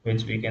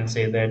 which we can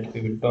say that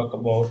we will talk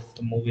about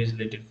the movie's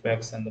related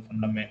facts and the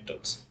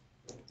fundamentals.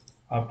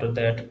 After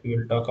that, we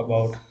will talk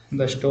about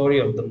the story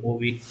of the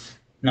movie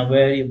in a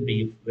very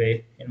brief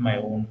way in my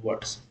own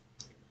words,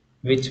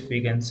 which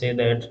we can say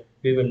that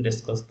we will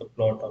discuss the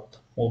plot of the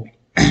movie.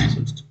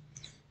 So,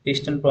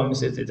 Eastern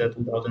Promises is a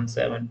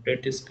 2007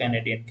 British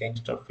Canadian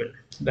gangster film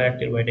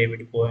directed by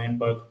David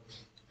Bohenberg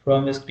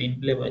from a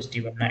screenplay by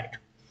Stephen Knight.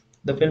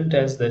 The film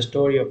tells the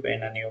story of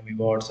Anna Naomi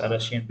Watts, a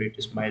Russian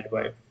British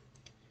midwife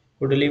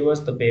who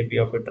delivers the baby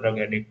of a drug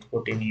addict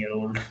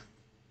 14-year-old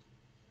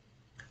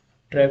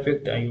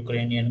trafficked a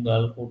Ukrainian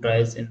girl who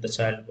dies in the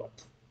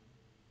childbirth.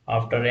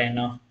 After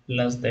Anna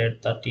learns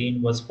that the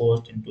teen was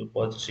forced into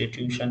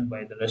prostitution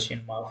by the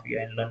Russian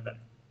mafia in London,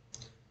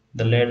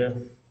 the leader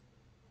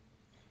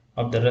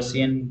of the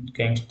Russian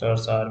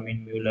gangsters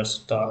Armin Mueller's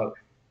style,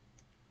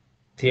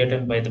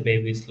 threatened by the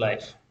baby's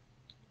life,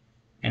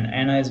 and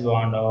Anna is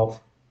warned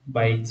off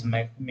by its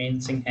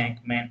menacing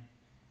hangman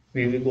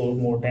Viggo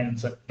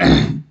Mortensen.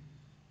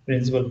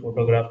 Principal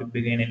photography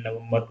began in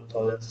November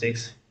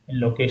 2006 in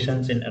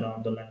locations in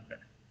around the London.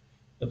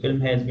 The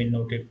film has been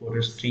noted for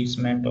its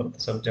treatment of the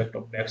subject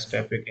of sex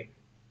trafficking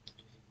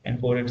and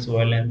for its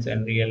violence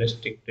and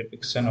realistic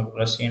depiction of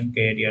Russian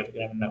career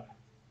criminal.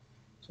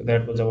 So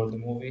that was about the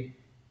movie,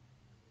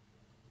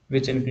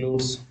 which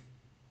includes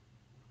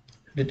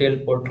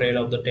detailed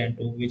portrayal of the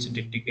tattoo which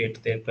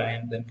indicate their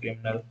crimes and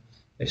criminal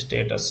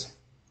status.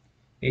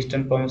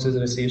 Eastern Promises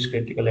received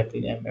critical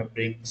acclaim,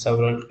 appearing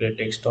several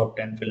critics' top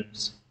 10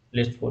 films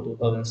list for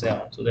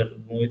 2007. So that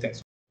was the movie.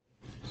 Thanks.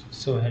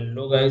 So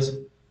hello guys,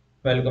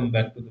 welcome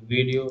back to the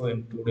video.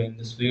 And today in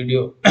this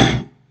video,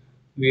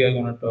 we are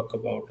going to talk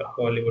about a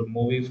Hollywood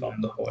movie from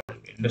the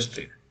Hollywood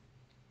industry.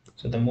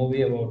 So the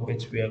movie about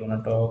which we are going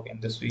to talk in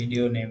this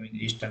video name is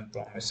Eastern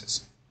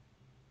Promises.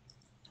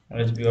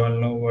 As we all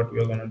know what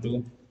we are going to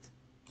do.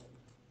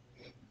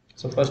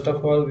 So first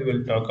of all, we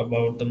will talk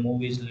about the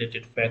movie's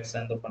related facts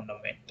and the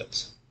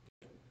fundamentals.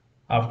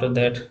 After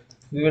that,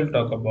 we will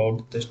talk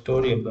about the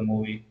story of the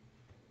movie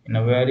in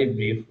a very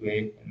brief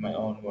way in my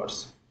own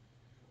words,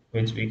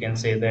 which we can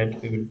say that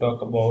we will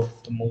talk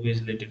about the movie's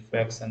related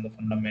facts and the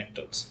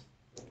fundamentals.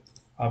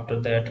 After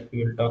that,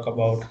 we will talk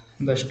about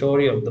the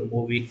story of the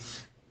movie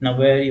in a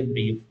very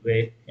brief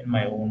way in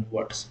my own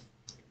words,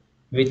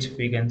 which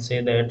we can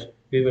say that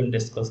we will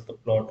discuss the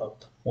plot of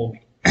the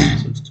movie.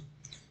 So,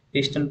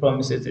 Eastern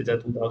Promises is a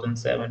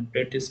 2007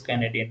 British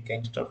Canadian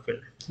gangster film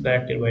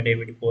directed by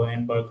David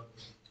Bohenberg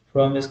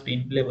from a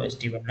screenplay by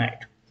Stephen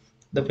Knight.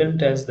 The film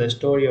tells the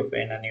story of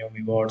Anna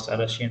Naomi Watts, a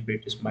Russian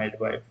British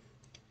midwife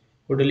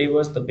who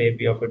delivers the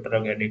baby of a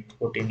drug addict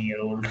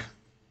 14-year-old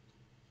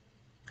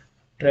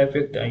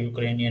trafficked a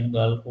Ukrainian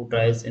girl who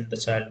dies in the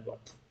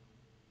childbirth.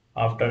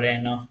 After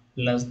Anna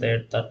learns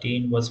that the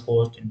teen was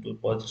forced into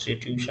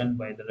prostitution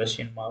by the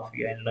Russian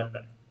mafia in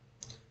London,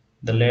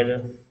 the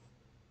leader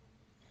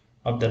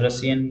of the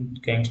Russian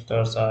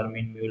gangsters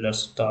Armin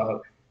Mueller's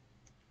star,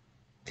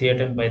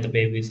 threatened by the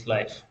baby's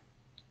life,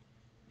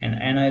 and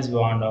Anna is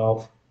warned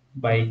off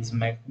by his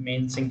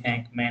menacing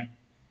hangman,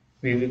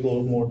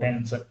 Viggo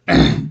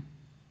Mortensen.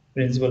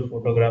 Principal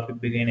photography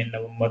began in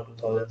November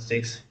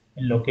 2006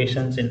 in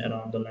locations in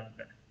around the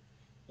London.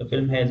 The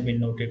film has been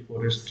noted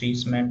for its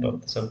treatment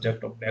of the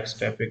subject of sex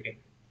trafficking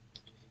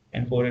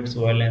and for its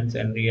violence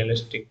and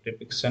realistic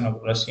depiction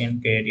of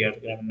Russian career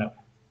criminal.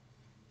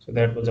 So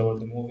that was about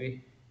the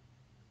movie,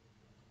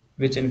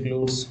 which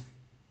includes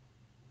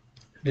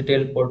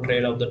detailed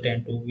portrayal of the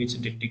tattoo which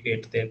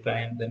indicate their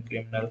crimes and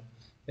criminal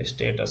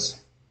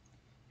status.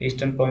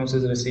 Eastern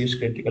Promises receives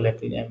critical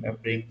acclaim,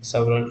 appearing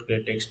several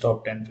critics'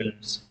 top 10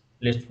 films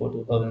list for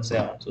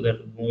 2007. So that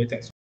was the movie.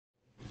 Thanks.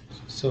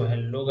 So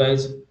hello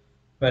guys,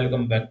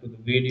 welcome back to the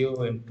video.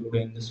 And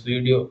today in this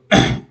video,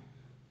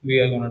 we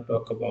are gonna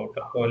talk about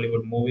a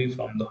Hollywood movie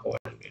from the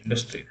Hollywood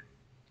industry.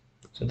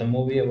 So the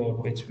movie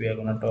about which we are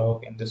gonna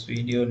talk in this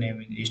video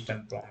name is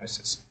Eastern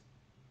Promises.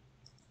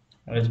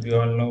 As we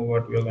all know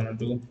what we are gonna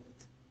do.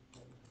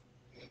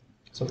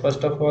 So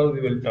first of all, we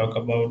will talk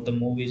about the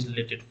movie's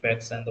related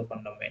facts and the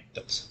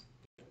fundamentals.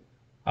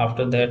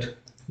 After that,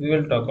 we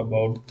will talk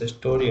about the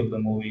story of the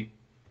movie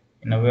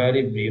in a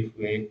very brief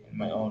way in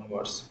my own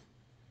words,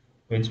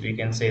 which we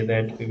can say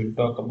that we will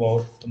talk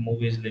about the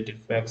movie's related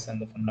facts and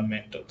the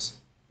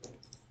fundamentals.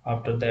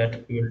 After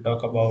that, we will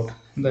talk about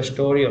the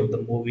story of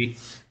the movie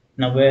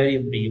in a very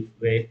brief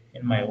way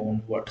in my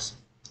own words,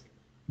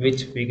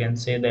 which we can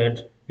say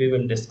that we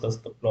will discuss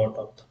the plot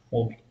of the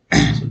movie.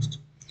 So,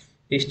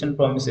 Eastern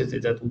Promises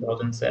is a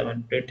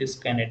 2007 British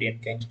Canadian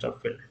gangster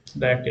film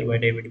directed by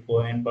David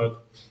Bohenberg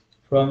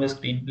from a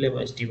screenplay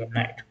by Stephen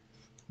Knight.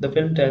 The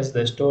film tells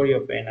the story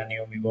of Anna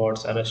Naomi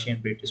Watts, a Russian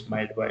British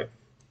midwife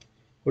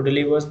who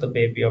delivers the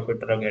baby of a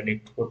drug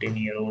addict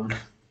 14-year-old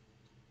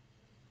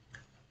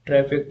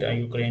trafficked a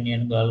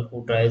Ukrainian girl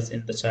who dies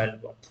in the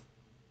childbirth.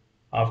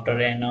 After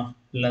Anna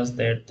learns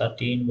that the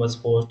teen was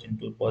forced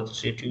into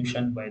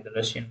prostitution by the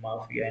Russian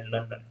mafia in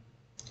London,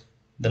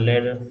 the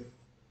leader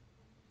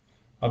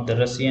of the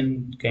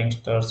Russian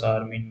gangsters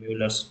Armin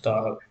Mueller's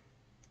star,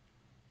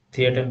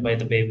 threatened by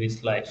the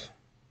baby's life,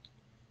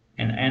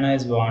 and Anna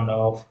is warned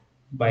off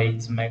by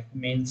his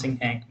menacing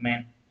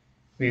hangman,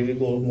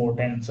 Viggo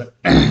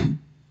Mortensen.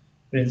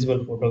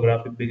 Principal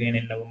photography began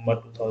in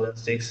November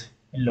 2006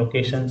 in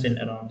locations in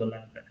around the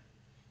London.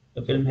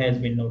 The film has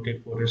been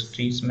noted for its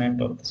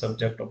treatment of the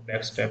subject of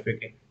sex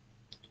trafficking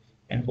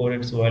and for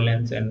its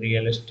violence and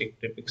realistic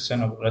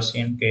depiction of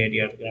Russian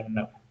career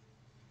criminal.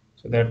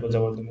 So that was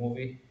about the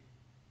movie,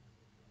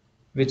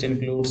 which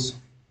includes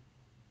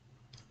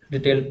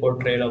detailed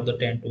portrayal of the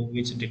tattoo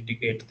which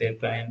indicate their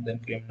crimes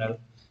and criminal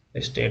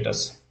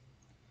status.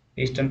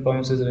 Eastern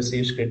Promises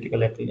receives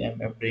critical acclaim,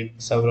 appearing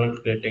several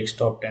critics'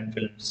 top 10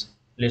 films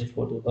list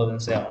for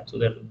 2007. So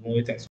that was the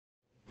movie. Thanks.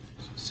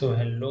 So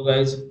hello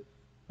guys,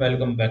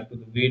 welcome back to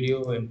the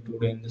video. And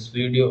today in this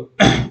video,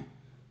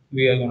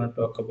 we are gonna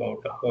talk about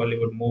a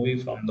Hollywood movie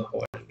from the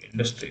Hollywood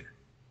industry.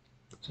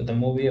 So the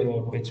movie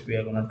about which we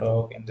are gonna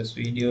talk in this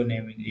video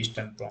name is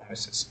Eastern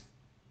Promises.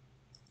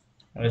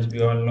 As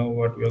we all know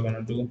what we are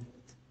gonna do.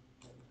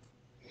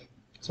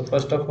 So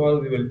first of all,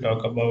 we will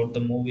talk about the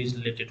movie's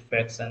related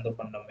facts and the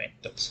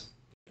fundamentals.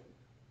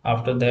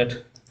 After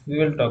that, we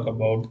will talk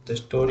about the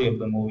story of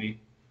the movie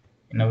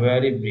in a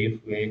very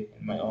brief way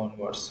in my own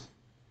words,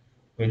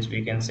 which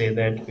we can say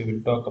that we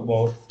will talk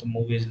about the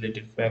movie's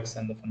related facts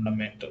and the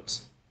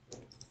fundamentals.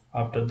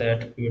 After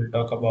that, we will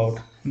talk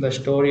about the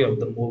story of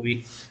the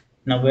movie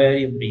in a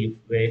very brief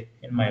way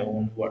in my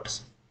own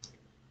words,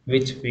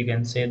 which we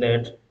can say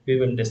that we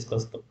will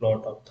discuss the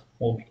plot of the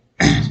movie.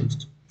 So,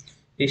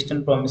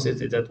 Eastern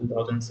Promises is a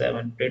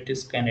 2007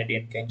 British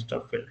Canadian gangster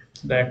film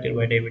directed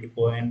by David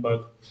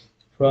Bohenberg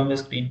from a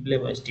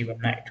screenplay by Stephen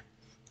Knight.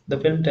 The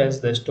film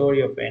tells the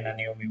story of Anna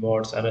Naomi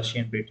Watts, a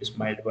Russian British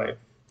midwife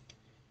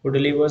who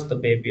delivers the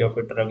baby of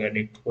a drug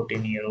addict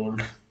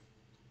 14-year-old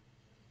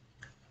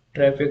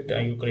trafficked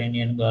a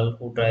Ukrainian girl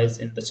who dies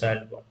in the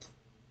childbirth.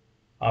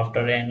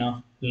 After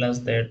Anna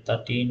learns that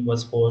the teen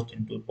was forced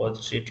into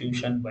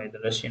prostitution by the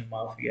Russian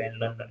mafia in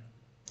London,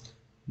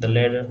 the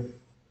leader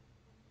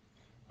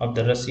of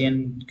the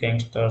Russian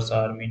gangsters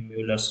Armin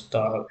Mueller's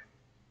star,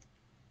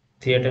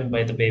 threatened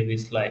by the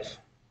baby's life,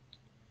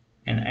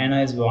 and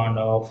Anna is warned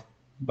off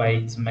by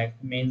his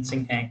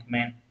menacing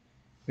hangman,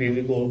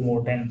 Viggo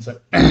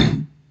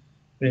Mortensen.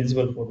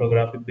 Principal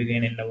photography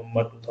began in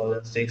November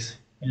 2006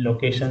 in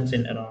locations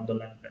in around the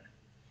London.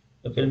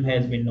 The film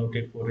has been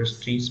noted for its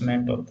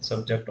treatment of the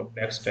subject of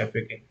sex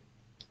trafficking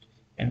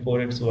and for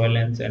its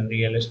violence and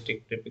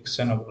realistic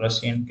depiction of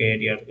Russian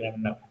career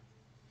criminal.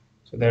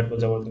 So that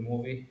was about the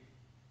movie,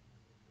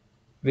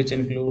 which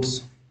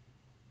includes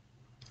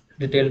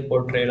detailed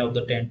portrayal of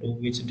the tattoo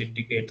which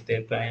indicate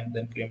their crimes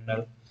and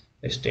criminal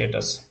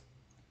status.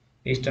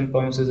 Eastern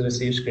Promises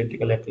receives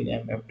critical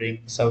acclaim,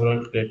 appearing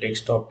several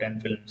critics' top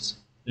 10 films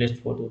list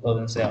for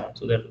 2007.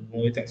 So that was the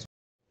movie. Thanks.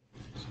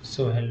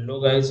 So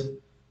hello guys,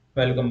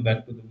 welcome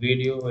back to the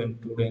video. And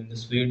today in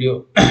this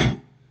video,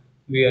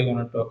 we are going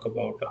to talk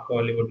about a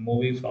Hollywood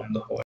movie from the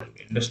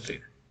Hollywood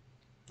industry.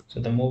 So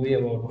the movie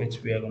about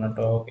which we are going to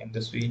talk in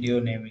this video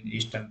name is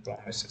Eastern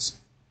Promises.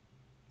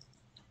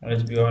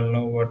 As we all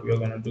know what we are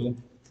going to do.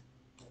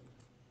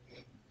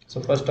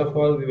 So first of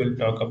all, we will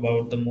talk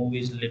about the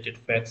movie's related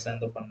facts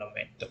and the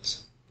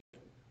fundamentals.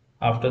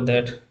 After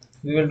that,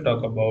 we will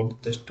talk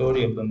about the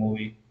story of the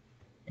movie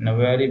in a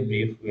very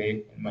brief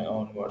way in my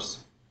own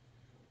words,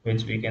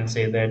 which we can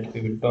say that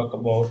we will talk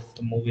about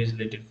the movie's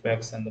related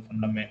facts and the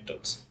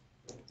fundamentals.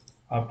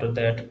 After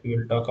that, we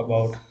will talk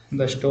about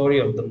the story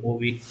of the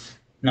movie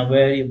in a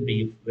very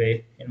brief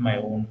way in my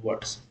own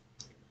words,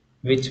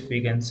 which we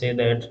can say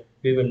that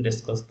we will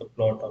discuss the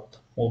plot of the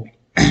movie.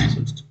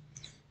 So,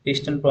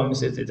 Eastern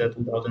Promises is a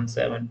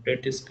 2007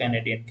 British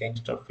Canadian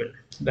gangster film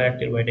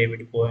directed by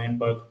David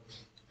Cronenberg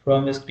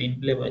from a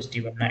screenplay by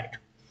Stephen Knight.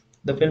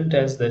 The film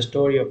tells the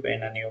story of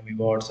Anna Naomi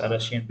Watts, a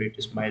Russian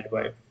British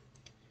midwife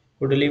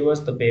who delivers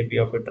the baby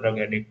of a drug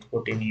addict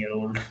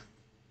 14-year-old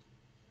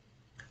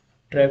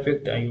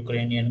trafficked a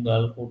Ukrainian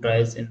girl who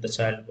dies in the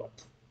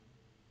childbirth.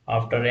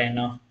 After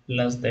Anna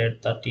learns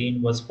that the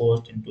teen was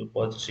forced into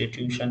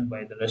prostitution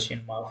by the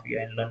Russian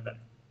mafia in London,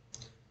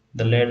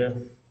 the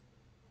leader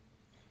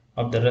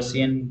of the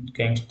Russian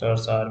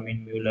gangsters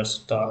Armin Mueller's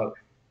style,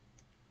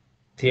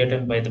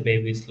 threatened by the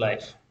baby's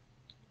life,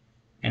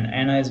 and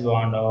Anna is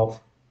warned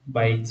off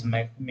by his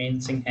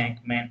menacing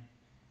hangman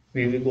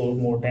Viggo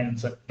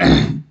Mortensen.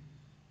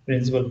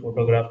 Principal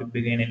photography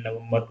began in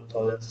November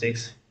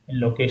 2006 in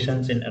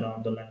locations in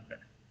around the London.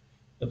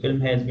 The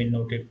film has been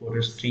noted for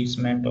its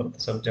treatment of the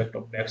subject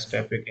of sex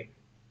trafficking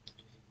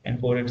and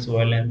for its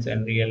violence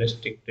and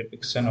realistic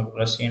depiction of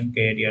Russian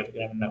career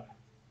criminal.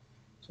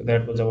 So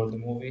that was about the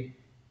movie,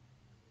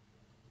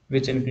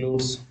 which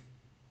includes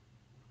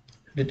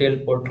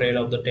detailed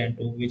portrayal of the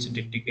tattoo which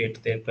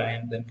indicate their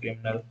crimes and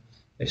criminal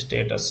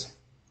status.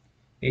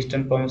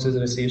 Eastern Promises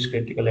receives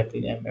critical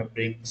acclaim,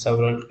 appearing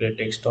several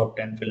critics' top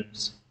 10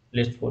 films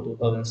list for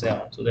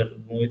 2007. So that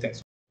was the movie.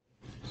 Thanks.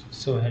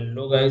 So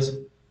hello guys,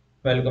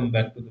 welcome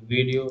back to the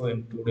video.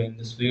 And today in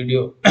this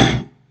video,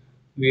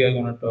 we are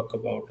going to talk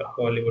about a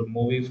Hollywood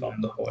movie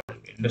from the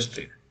Hollywood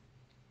industry.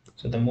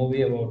 So the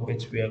movie about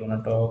which we are going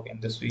to talk in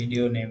this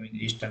video name is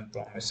Eastern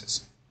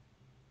Promises.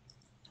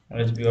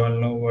 As we all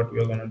know what we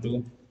are going to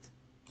do.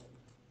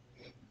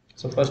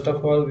 So first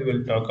of all, we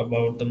will talk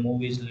about the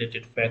movie's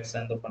related facts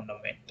and the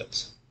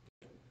fundamentals.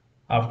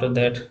 After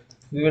that,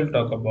 we will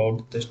talk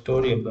about the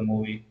story of the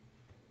movie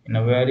in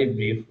a very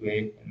brief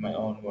way in my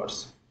own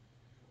words,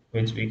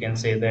 which we can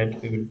say that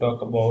we will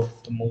talk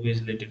about the movie's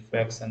related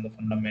facts and the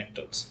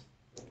fundamentals.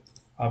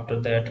 After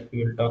that,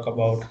 we will talk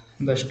about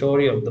the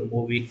story of the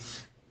movie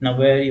in a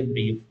very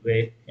brief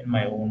way in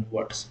my own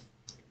words,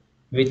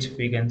 which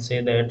we can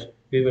say that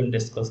we will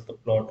discuss the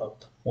plot of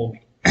the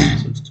movie.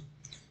 So,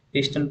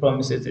 Eastern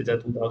Promises is a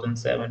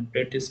 2007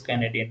 British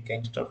Canadian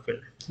gangster film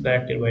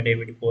directed by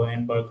David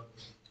Cronenberg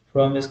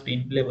from a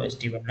screenplay by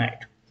Stephen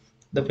Knight.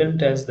 The film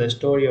tells the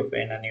story of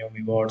Anna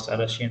Naomi Watts, a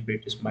Russian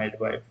British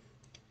midwife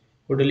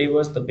who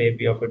delivers the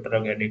baby of a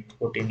drug addict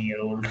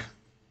 14-year-old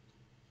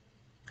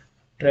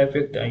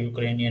trafficked a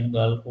Ukrainian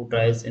girl who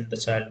dies in the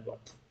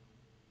childbirth.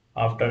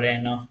 After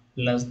Anna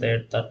learns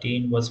that the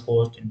teen was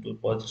forced into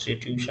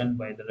prostitution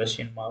by the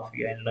Russian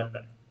mafia in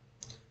London,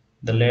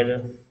 the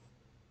leader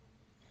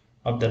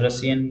of the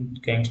Russian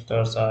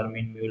gangsters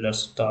Armin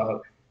Mueller's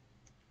style,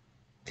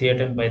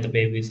 threatened by the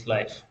baby's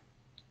life,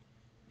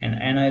 and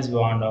Anna is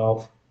warned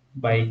off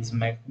by his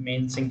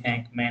menacing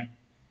hangman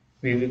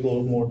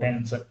Viggo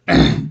Mortensen.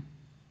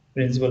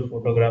 Principal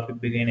photography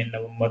began in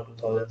November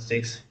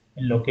 2006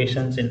 in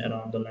locations in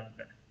around the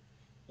London.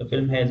 The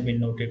film has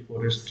been noted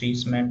for its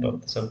treatment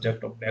of the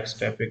subject of sex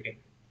trafficking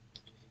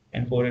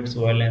and for its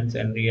violence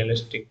and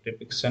realistic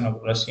depiction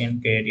of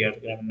Russian career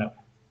criminal.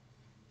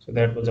 So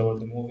that was about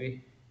the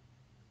movie,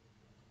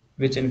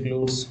 which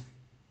includes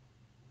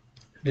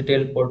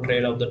detailed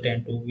portrayal of the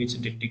tattoo which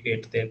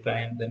indicate their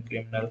crimes and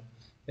criminal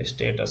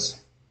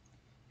status.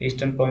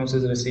 Eastern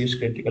Promises receives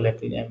critical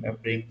acclaim,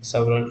 appearing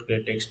several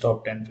critics'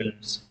 top 10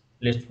 films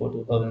list for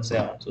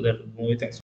 2007. So that was the movie. Thanks.